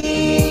the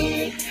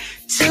key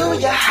to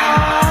your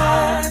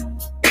heart,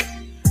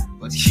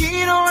 but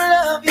he don't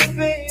love you,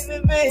 baby,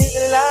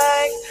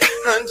 like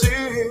I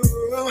do.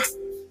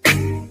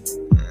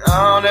 I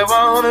only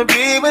wanna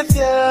be with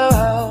you.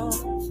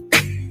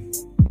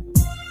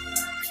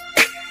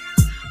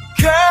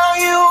 Girl,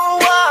 you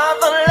are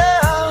the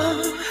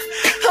love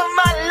of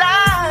my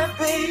life,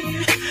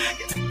 babe.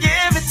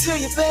 Give it to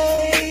you,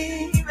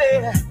 baby.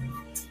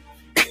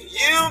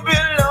 You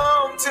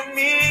belong to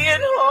me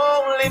and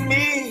only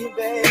me,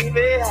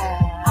 baby.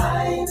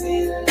 I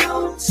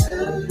belong to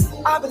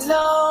you. I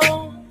belong.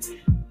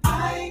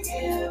 I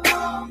give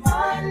all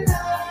my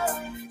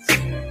love to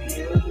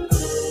you.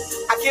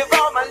 I give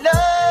all my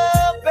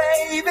love,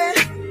 baby.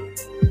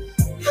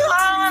 I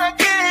wanna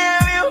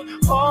give you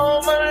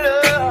all my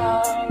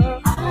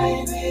love. I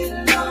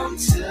belong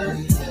to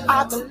you. I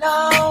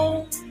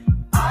belong.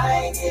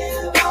 I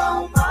give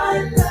all my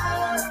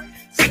love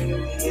to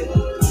you.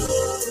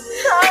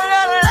 I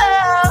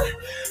love,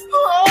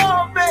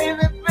 oh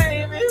baby,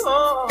 baby,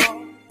 oh.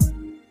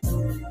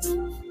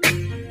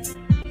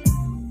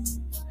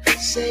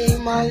 Say,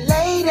 my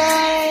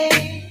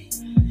lady,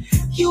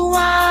 you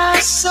are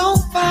so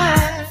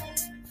fine.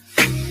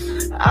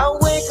 I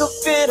wake up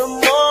in the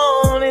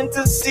morning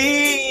to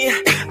see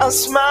a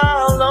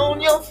smile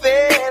on your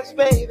face,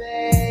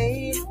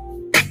 baby.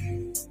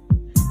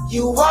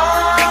 You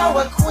are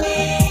a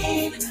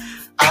queen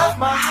of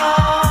my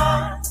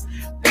heart,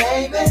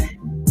 baby.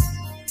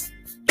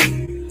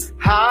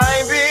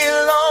 I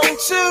belong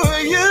to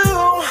you,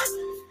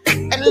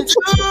 and you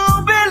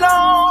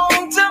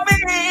belong to me.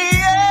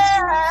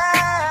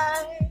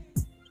 Yeah.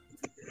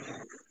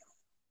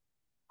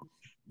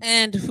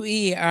 And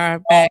we are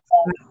back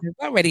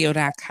on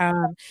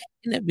radio.com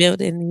in the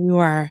building. You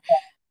are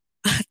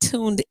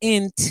tuned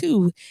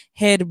into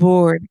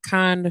Headboard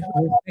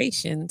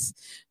Conversations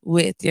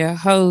with your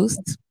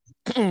host,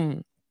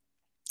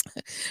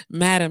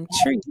 Madam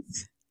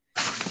Trees.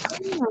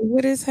 Oh,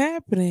 what is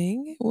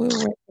happening? We'll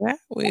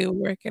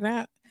work it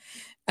out.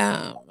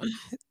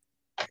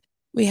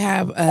 We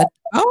have a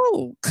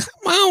come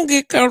on,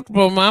 get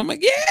comfortable, mama.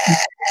 Yeah.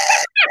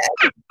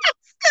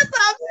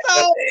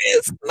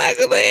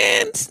 Snuggle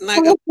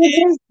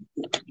in.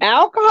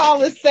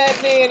 Alcohol is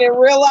setting in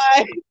real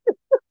life.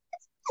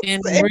 In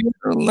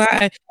real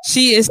life,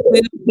 she is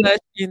still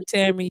blushing,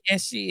 Tammy.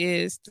 Yes, she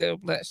is still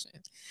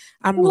blushing.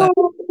 I'm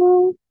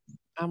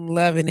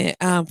loving it.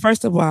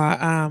 First of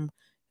all,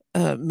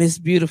 Miss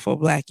Beautiful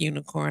Black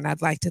Unicorn,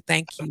 I'd like to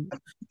thank you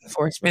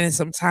for spending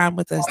some time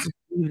with us this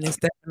evening,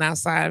 stepping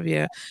outside of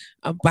your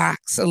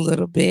box a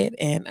little bit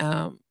and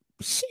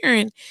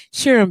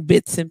sharing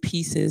bits and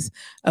pieces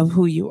of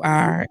who you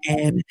are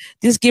and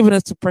just giving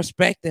us a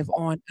perspective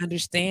on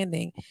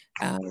understanding.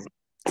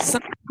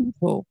 Some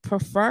people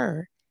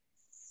prefer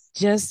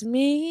just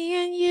me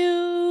and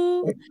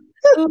you.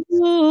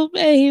 Ooh,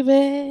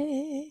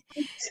 baby.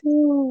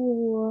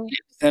 Ooh. You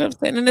know what I'm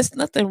saying? And there's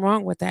nothing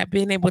wrong with that.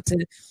 Being able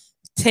to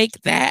take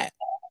that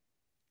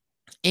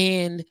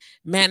and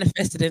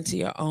manifest it into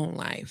your own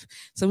life.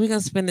 So we're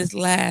going to spend this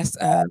last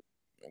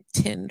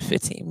 10,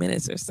 15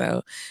 minutes or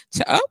so.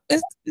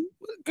 It's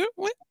good.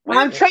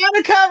 I'm trying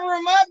to cover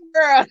him up,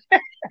 girl.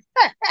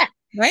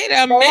 Wait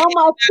a minute. On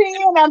my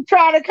chin, I'm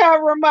trying to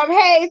cover him up.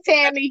 Hey,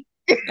 Tammy.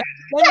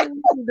 Let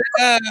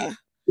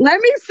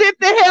me sit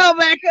the hell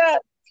back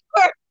up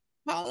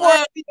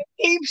for the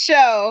peep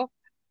show.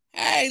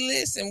 Hey,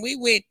 listen, we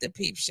with the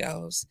peep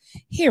shows.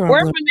 Here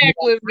Where my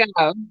necklace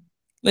go?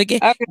 Look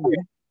at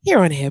here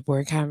on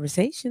Headboard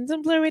Conversations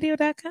on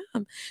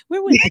BlueRadio.com.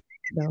 We're with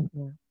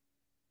the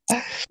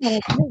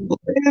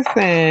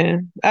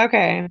Listen.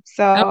 Okay.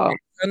 So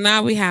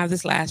now we have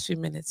this last few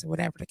minutes or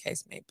whatever the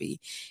case may be.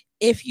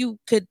 If you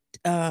could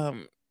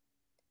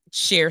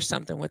share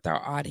something with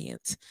our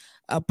audience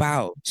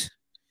about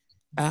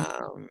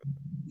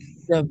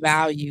the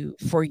value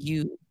for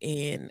you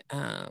in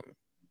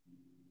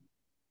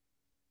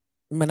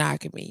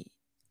monogamy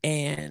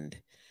and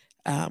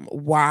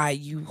why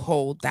you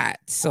hold that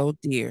so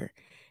dear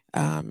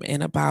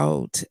in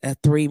about a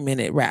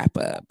 3-minute wrap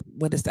up.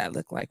 What does that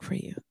look like for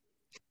you?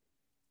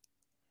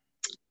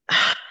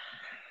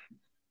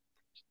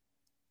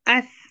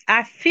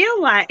 I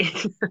feel like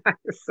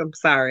I'm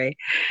sorry.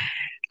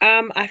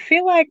 I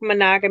feel like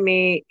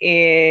monogamy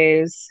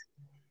is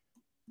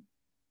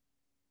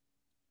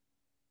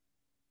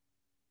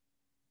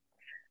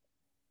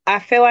I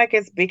feel like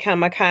it's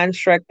become a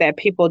construct that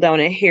people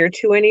don't adhere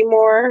to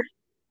anymore.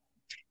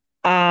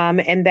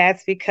 And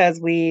that's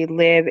because we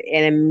live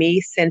in a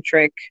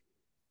me-centric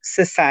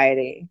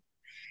society.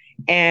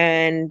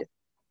 And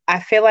I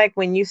feel like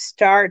when you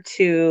start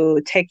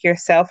to take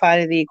yourself out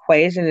of the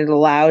equation, it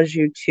allows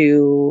you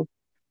to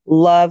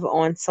love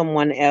on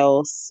someone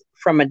else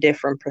from a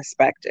different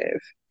perspective.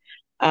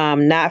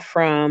 not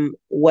from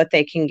what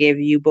they can give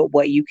you, but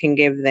what you can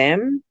give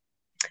them.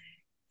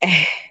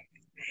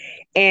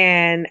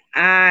 And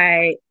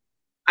I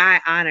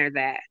honor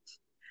that.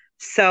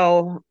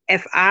 So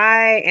if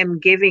I am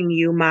giving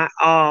you my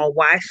all,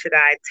 why should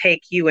I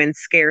take you in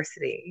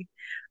scarcity?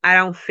 I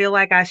don't feel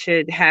like I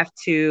should have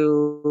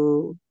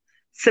to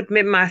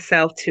submit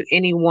myself to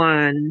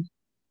anyone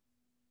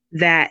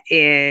that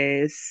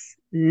is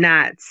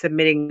not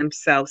submitting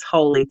themselves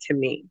wholly to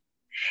me.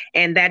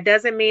 And that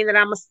doesn't mean that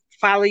I'm going to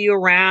follow you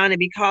around and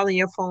be calling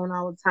your phone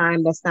all the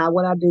time. That's not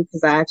what I do,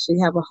 because I actually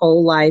have a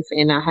whole life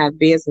and I have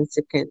business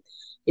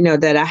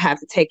that I have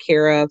to take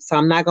care of. So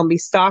I'm not going to be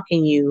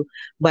stalking you,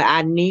 but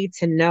I need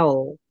to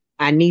know.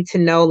 I need to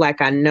know,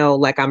 like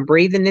I'm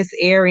breathing this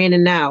air in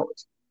and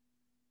out,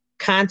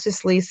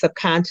 consciously,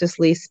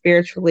 subconsciously,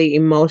 spiritually,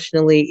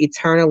 emotionally,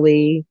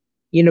 eternally,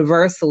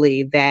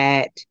 universally,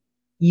 that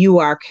you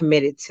are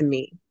committed to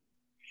me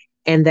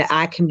and that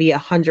I can be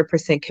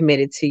 100%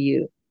 committed to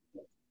you.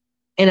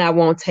 And I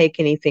won't take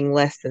anything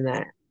less than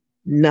that.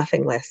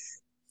 Nothing less.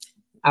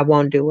 I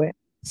won't do it.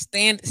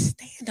 Stand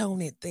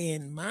on it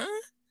then, Ma.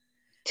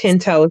 10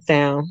 toes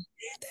down.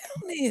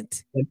 Stand on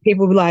it. And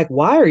people be like,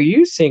 why are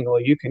you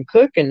single? You can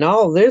cook and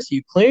all this,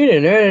 you clean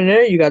and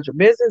you got your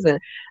business. And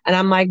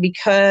I'm like,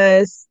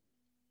 because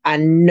I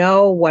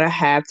know what I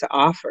have to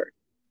offer.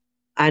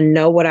 I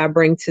know what I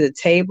bring to the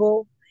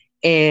table.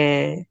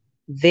 And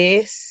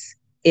this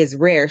is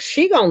rare.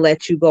 She gonna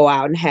let you go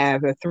out and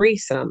have a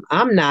threesome.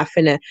 I'm not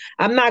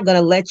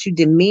gonna let you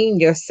demean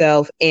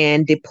yourself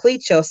and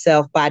deplete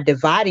yourself by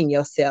dividing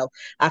yourself.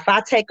 If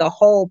I take a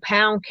whole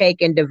pound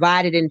cake and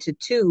divide it into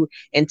two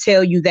and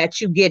tell you that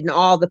you getting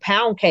all the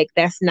pound cake,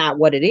 that's not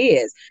what it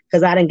is,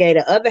 because I done gave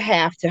the other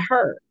half to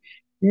her.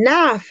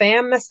 Nah,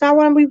 fam, that's not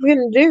what we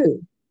gonna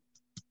do.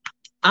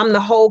 I'm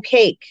the whole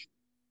cake.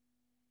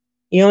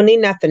 You don't need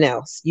nothing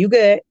else. You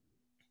good.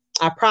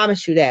 I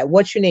promise you that.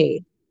 What you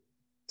need?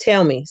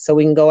 Tell me so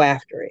we can go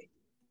after it.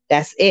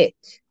 That's it.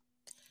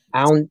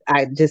 I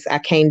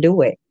can't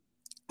do it.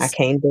 I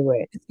can't do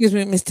it. Excuse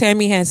me, Miss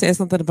Tammy has said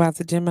something about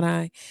the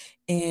Gemini,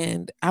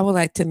 and I would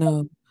like to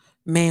know,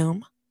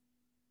 ma'am,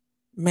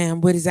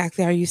 what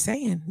exactly are you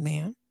saying,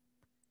 ma'am?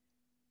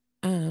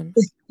 Ma'am,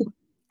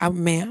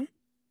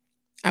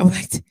 I would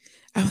like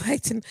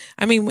to.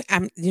 I mean,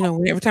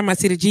 every time I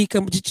see the G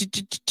come,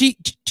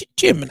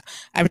 Gemini.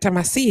 Every time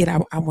I see it,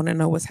 I want to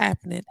know what's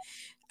happening.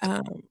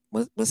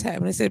 What's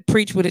happening? It said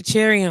preach with a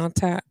cherry on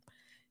top.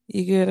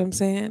 You get what I'm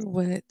saying?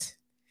 What?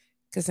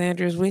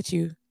 Cassandra's with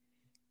you.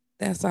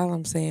 That's all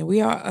I'm saying.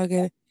 We are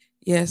okay.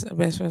 Yes,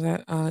 best friends.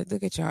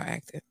 Look at y'all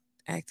acting.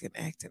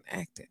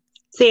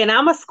 See, and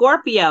I'm a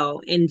Scorpio,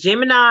 and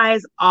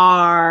Geminis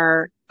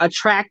are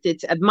attracted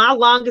to. My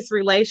longest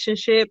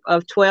relationship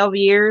of 12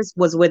 years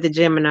was with a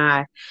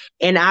Gemini.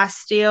 And I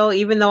still,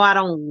 even though I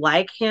don't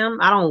like him,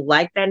 I don't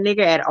like that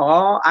nigga at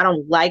all. I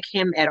don't like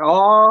him at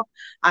all.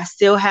 I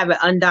still have an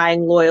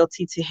undying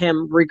loyalty to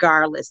him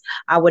regardless.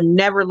 I would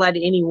never let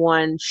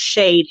anyone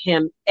shade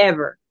him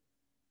ever.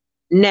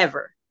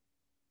 Never.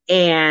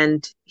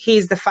 And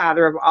he's the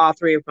father of all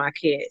three of my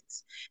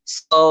kids.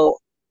 So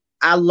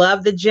I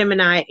love the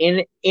Gemini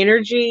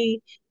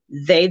energy.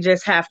 They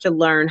just have to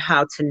learn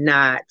how to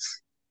not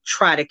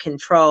try to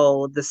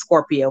control the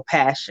Scorpio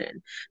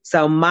passion.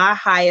 So my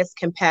highest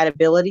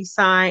compatibility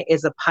sign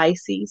is a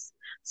Pisces.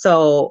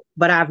 So,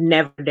 but I've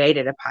never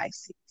dated a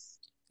Pisces.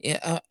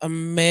 Yeah, a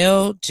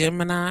male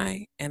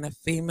Gemini and a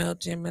female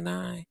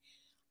Gemini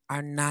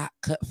are not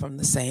cut from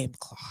the same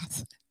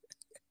cloth.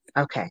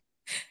 Okay.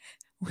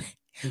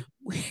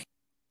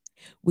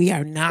 We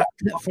are not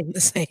cut from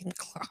the same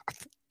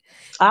cloth.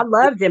 I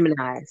love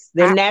Geminis.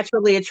 They're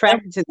naturally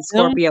attracted to the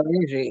Scorpio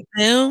energy.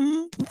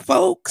 Them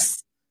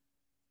folks,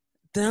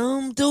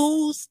 them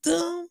dudes,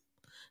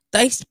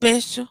 they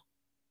special.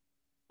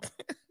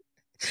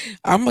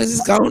 I'm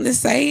just going to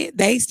say it.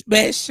 They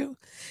special.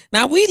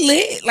 Now we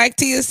lit, like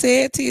Tia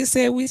said. Tia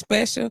said we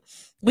special.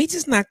 We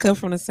just not cut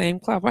from the same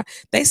cloth.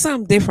 They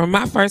something different.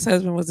 My first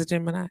husband was a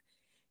Gemini.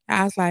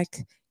 I was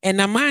like, and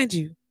now mind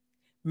you,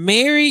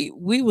 married,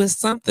 we was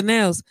something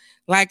else.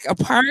 Like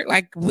apart,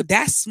 like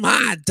that's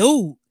my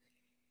dude.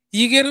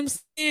 You get what I'm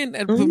saying?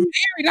 Mm-hmm. But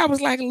married, I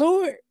was like,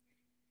 Lord,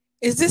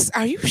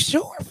 are you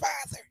sure,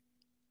 Father?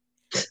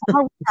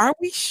 Are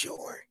we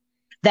sure?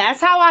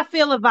 That's how I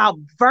feel about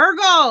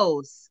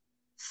Virgos.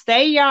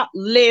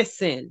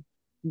 Listen,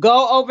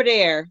 go over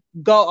there.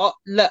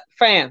 Look,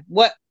 fam,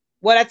 what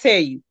I tell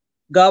you?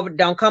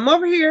 Don't come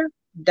over here.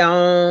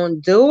 Don't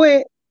do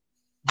it.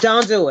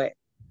 Don't do it.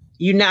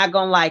 You're not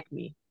going to like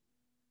me.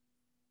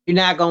 You're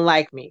not going to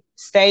like me.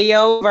 Stay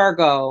your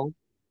Virgo.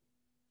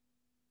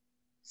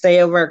 Stay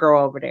your Virgo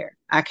over there.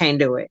 I can't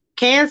do it.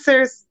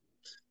 Cancers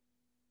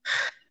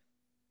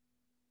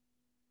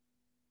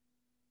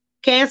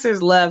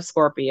love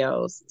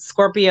Scorpios.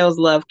 Scorpios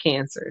love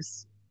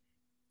Cancers.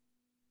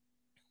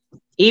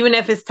 Even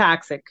if it's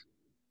toxic.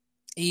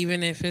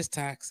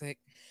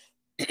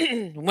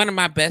 One of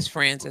my best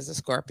friends is a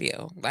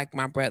Scorpio, like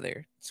my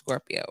brother,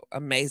 Scorpio.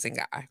 Amazing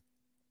guy.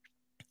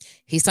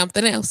 He's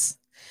something else.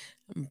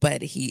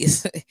 but he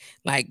is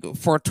like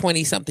for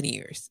 20 something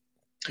years.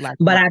 Like,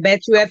 But I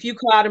bet you if you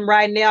called him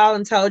right now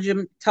and told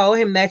him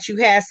that you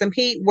had some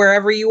heat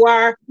wherever you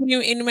are,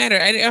 it no matter.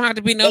 I don't have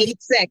to be no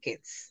 8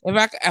 seconds.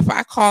 If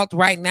I called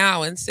right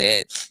now and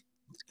said,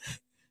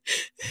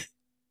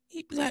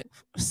 he'd be like,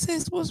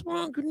 "Sis, what's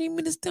wrong? You need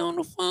me to stay on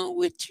the phone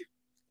with you?"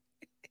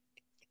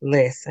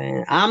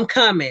 Listen, I'm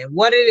coming.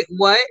 What?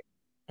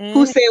 Mm.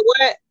 Who said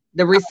what?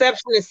 The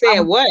receptionist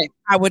said what?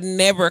 I would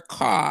never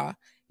call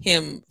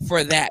him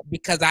for that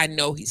because I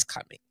know he's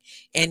coming,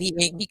 and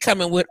he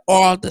coming with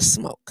all the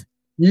smoke.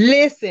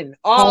 Listen,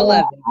 all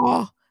of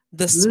it.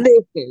 The smoke.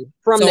 Listen,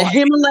 from So the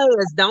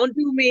Himalayas. Don't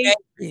do me.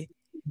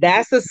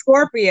 That's a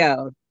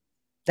Scorpio.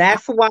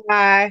 That's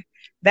why.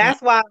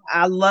 That's why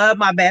I love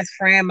my best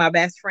friend. My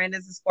best friend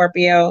is a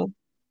Scorpio.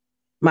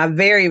 My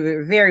very,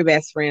 very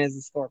best friend is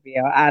a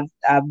Scorpio. I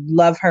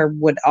love her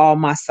with all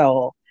my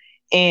soul,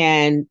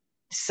 and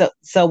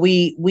so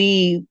we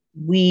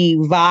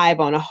vibe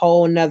on a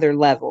whole nother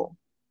level.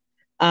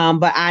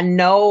 But I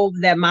know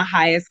that my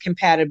highest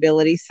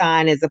compatibility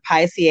sign is a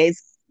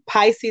Pisces.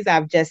 Pisces.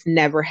 I've just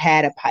never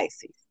had a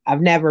Pisces.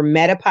 I've never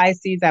met a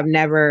Pisces. I've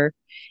never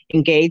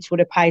engaged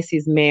with a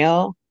Pisces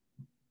male.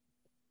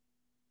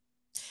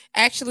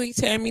 Actually,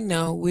 Tammy,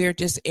 no, we're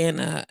just in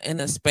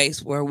a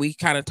space where we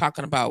kind of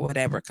talking about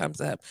whatever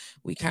comes up.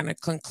 We kind of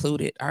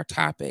concluded our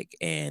topic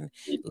and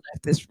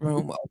left this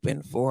room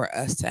open for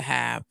us to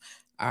have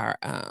our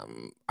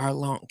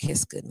long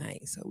kiss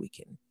goodnight, so we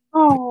can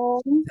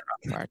Oh,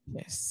 our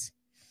chest.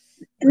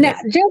 now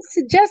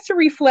just to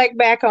reflect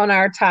back on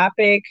our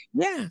topic,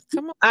 Yeah,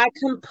 come on. I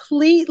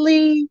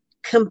completely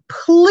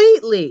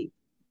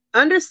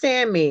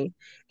understand me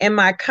in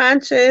my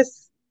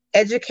conscious,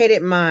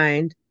 educated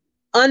mind.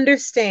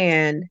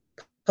 Understand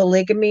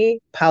polygamy,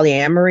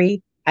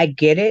 polyamory. I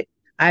get it.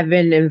 I've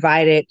been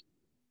invited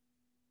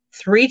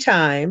 3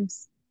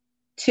 times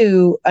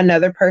to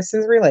another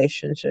person's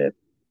relationship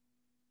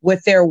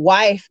with their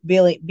wife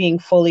being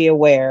fully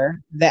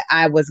aware that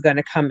I was going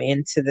to come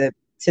into the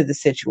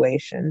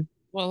situation.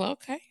 Well,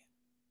 okay.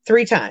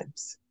 3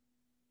 times.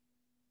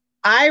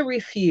 I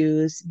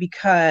refuse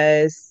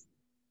because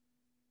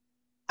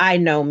I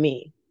know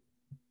me.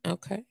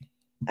 Okay.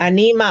 I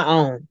need my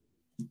own.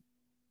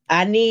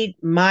 I need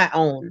my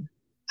own.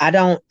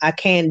 I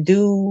can't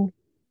do.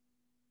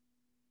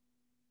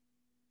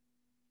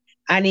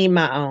 I need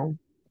my own.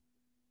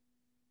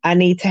 I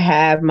need to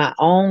have my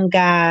own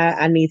guy.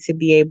 I need to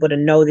be able to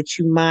know that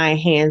you mine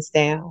hands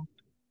down.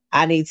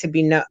 I need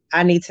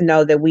to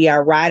know that we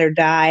are ride or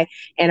die.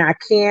 And I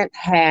can't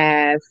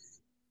have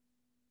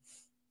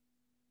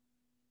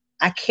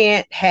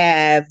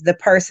the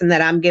person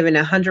that I'm giving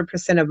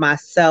 100% of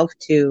myself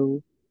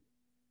to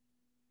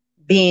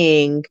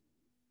being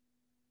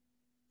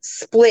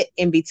split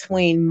in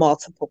between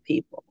multiple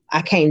people.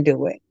 I can't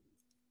do it.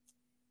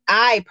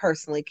 I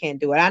personally can't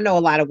do it. I know a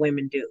lot of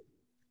women do.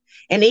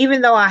 And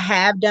even though I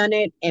have done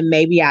it and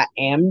maybe I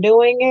am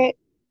doing it,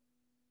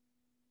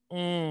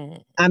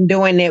 I'm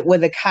doing it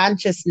with a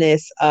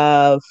consciousness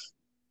of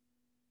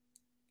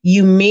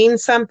you mean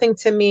something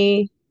to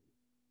me,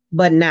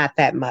 but not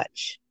that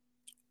much.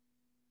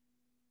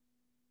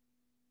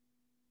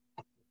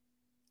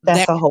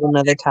 That's a whole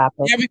nother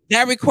topic.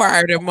 That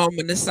required a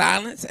moment of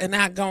silence, and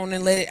I go on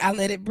and let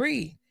it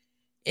breathe.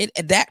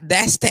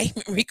 That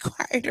statement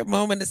required a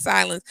moment of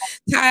silence.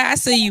 Ty, I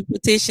see you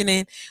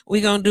petitioning.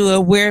 We're gonna do a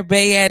Where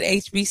Bay at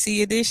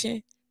HBC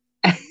edition.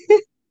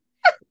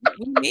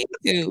 We need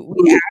to.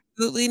 We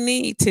absolutely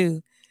need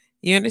to.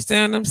 You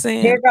understand what I'm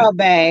saying? Here go,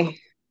 Bay.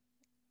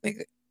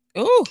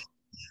 Oh,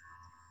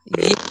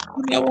 yeah, you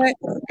know what?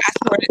 I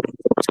swear to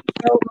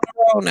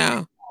God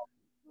now.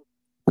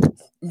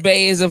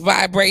 Bay is a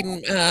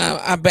vibrating,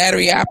 a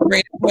battery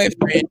operated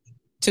boyfriend.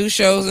 2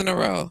 shows in a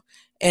row.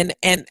 And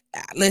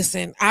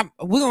listen,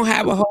 we're gonna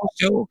have a whole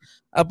show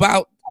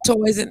about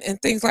toys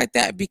and things like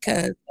that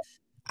because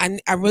I'm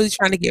really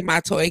trying to get my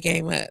toy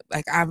game up.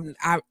 Like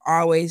I've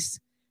always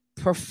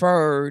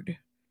preferred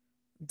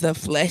the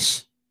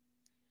flesh,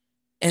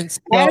 and so,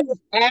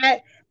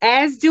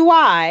 as do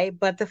I.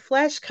 But the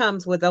flesh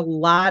comes with a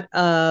lot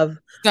of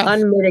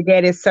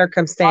unmitigated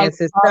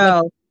circumstances.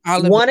 So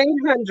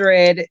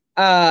 1-800,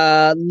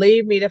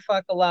 leave me the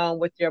fuck alone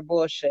with your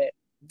bullshit.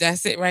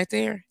 That's it right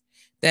there.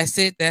 That's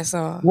it. That's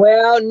all.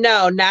 Well,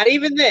 no, not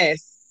even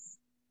this.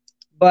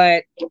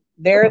 But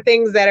there are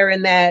things that are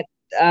in that.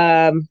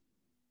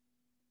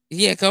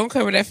 Yeah, go and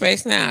cover that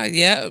face now.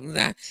 Yeah,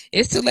 nah,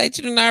 it's too late.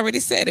 You done already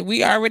said it.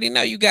 We already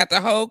know you got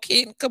the whole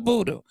kit and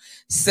caboodle.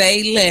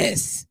 Say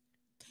less.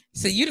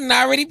 So you done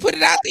already put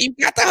it out there. You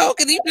got the whole,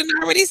 because you done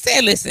already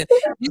said, listen,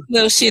 this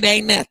little shit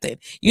ain't nothing.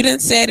 You done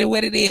said it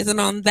what it is. And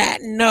on that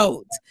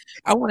note,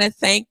 I want to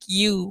thank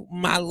you,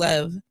 my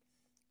love,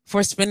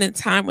 for spending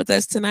time with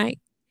us tonight,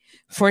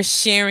 for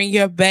sharing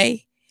your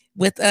bay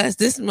with us.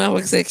 This mother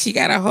looks like she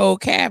got a whole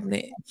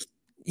cabinet.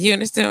 You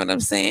understand what I'm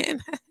saying?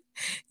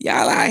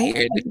 Y'all out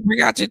here,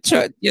 bring out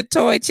your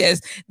toy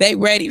chest. They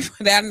ready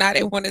for that. Now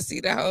they want to see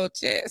the whole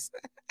chest.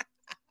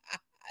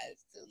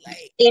 It's too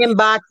late.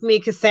 Inbox me,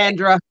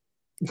 Cassandra.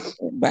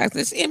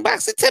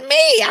 Inbox it to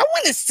me. I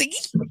want to see.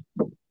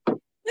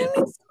 Let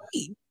me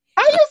see.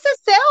 I used to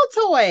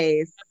sell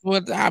toys.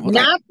 Well, I was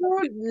like,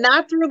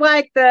 Not through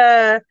like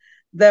the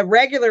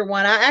regular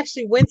one. I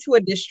actually went to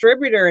a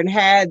distributor and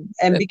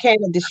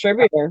became a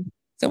distributor.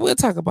 so we'll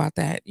talk about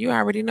that. You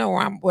already know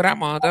what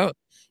I'm on, though.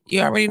 You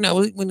already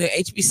know when the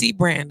HBC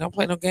brand don't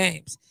play no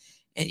games,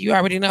 and you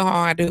already know how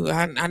I do.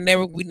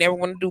 We never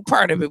want to do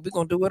part of it. We're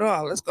gonna do it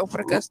all. Let's go for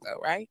the gusto,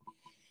 right?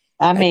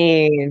 I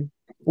mean,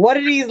 what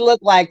do these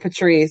look like,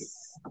 Patrice?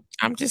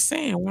 I'm just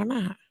saying, why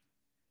not?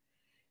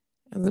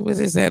 What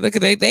is that? Look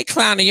at they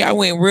clowning. Y'all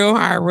went real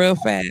hard, real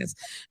fast.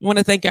 I want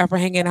to thank y'all for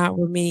hanging out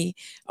with me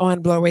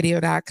on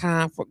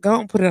blowradio.com. Go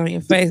and put it on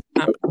your face.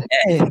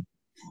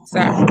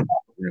 Sorry.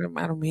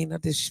 I don't mean no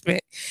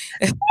disrespect.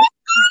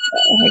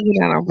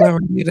 Hanging out on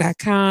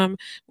blowradio.com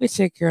with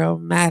your girl,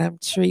 Madam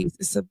Trees.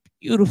 It's a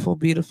beautiful,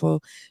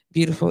 beautiful,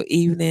 beautiful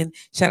evening.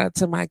 Shout out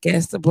to my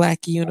guest, the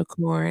Black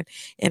Unicorn,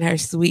 and her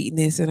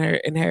sweetness and her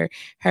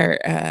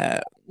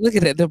look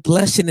at it, the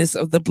blushiness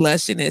of the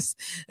blushiness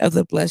of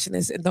the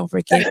blushiness. And don't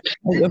forget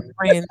your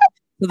friends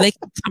so they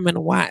can come and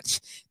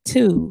watch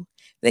too.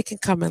 They can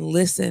come and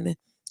listen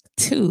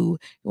too.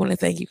 We want to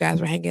thank you guys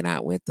for hanging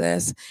out with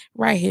us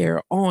right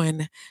here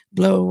on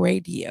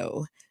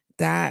blowradio.com.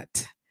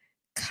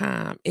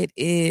 It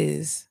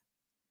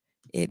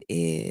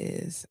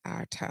is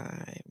our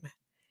time.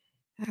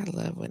 I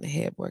love when the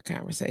headboard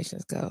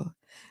conversations go.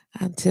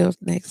 Until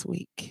next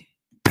week.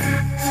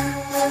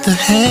 The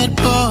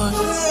headboard,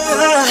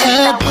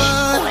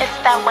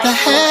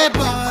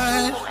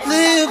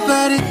 lay your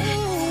body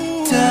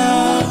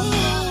down.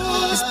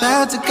 It's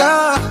about to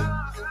go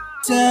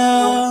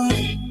down.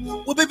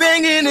 We'll be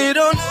banging it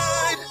all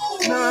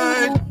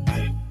night.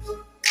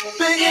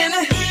 Banging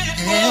it,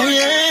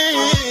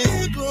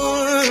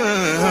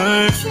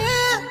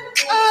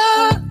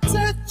 I'll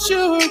touch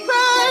you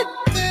right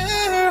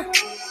there,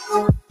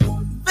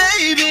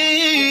 baby.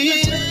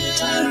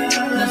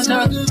 Let's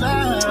talk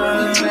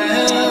about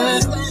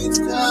it.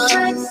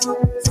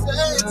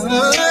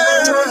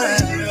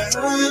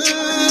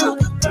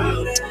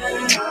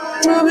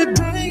 We'll be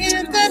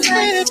bringing that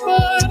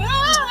headboard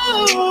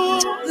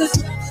out. Let's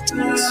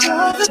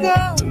talk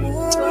about it.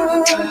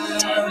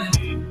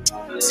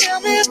 Tell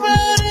me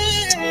about it.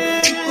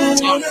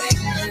 Wanna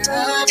hear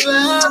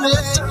about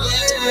it,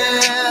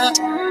 yeah.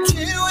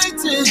 Can't wait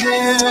to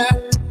hear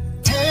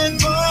and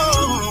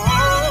more.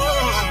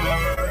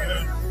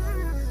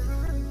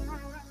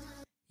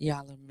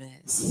 Y'all a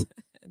mess.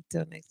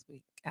 Until next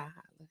week.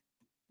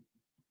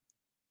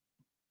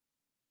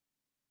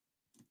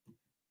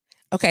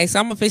 Okay, so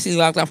I'm officially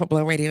logged off of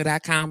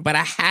blowradio.com, but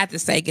I had to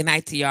say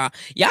goodnight to y'all.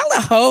 Y'all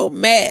a whole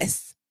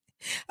mess.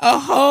 A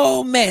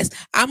whole mess.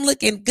 I'm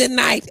looking good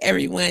night,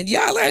 everyone.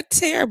 Y'all are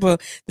terrible.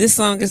 This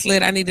song is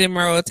lit. I need it in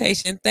my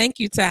rotation. Thank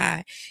you,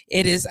 Ty.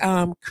 It is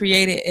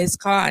created. It's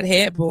called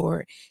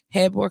Headboard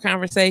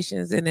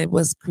Conversations, and it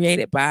was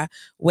created by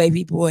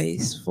Wavy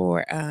Boys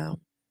for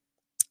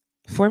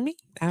me.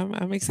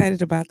 I'm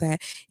excited about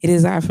that. It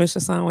is our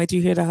official song. Wait till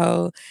you hear the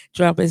whole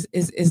drop.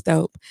 Is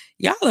dope.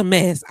 Y'all a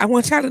mess. I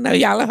want y'all to know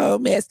y'all a whole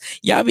mess.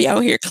 Y'all be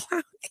out here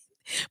clowning.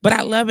 But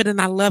I love it and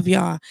I love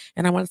y'all.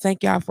 And I want to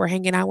thank y'all for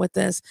hanging out with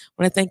us.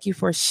 I want to thank you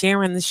for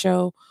sharing the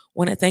show. I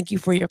want to thank you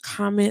for your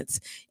comments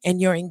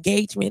and your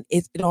engagement.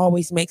 It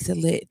always makes it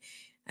lit.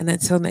 And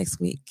until next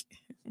week,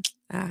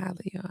 I'll holler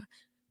y'all.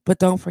 But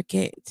don't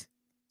forget,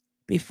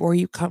 before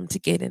you come to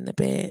get in the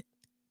bed,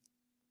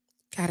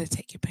 gotta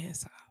take your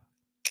pants off.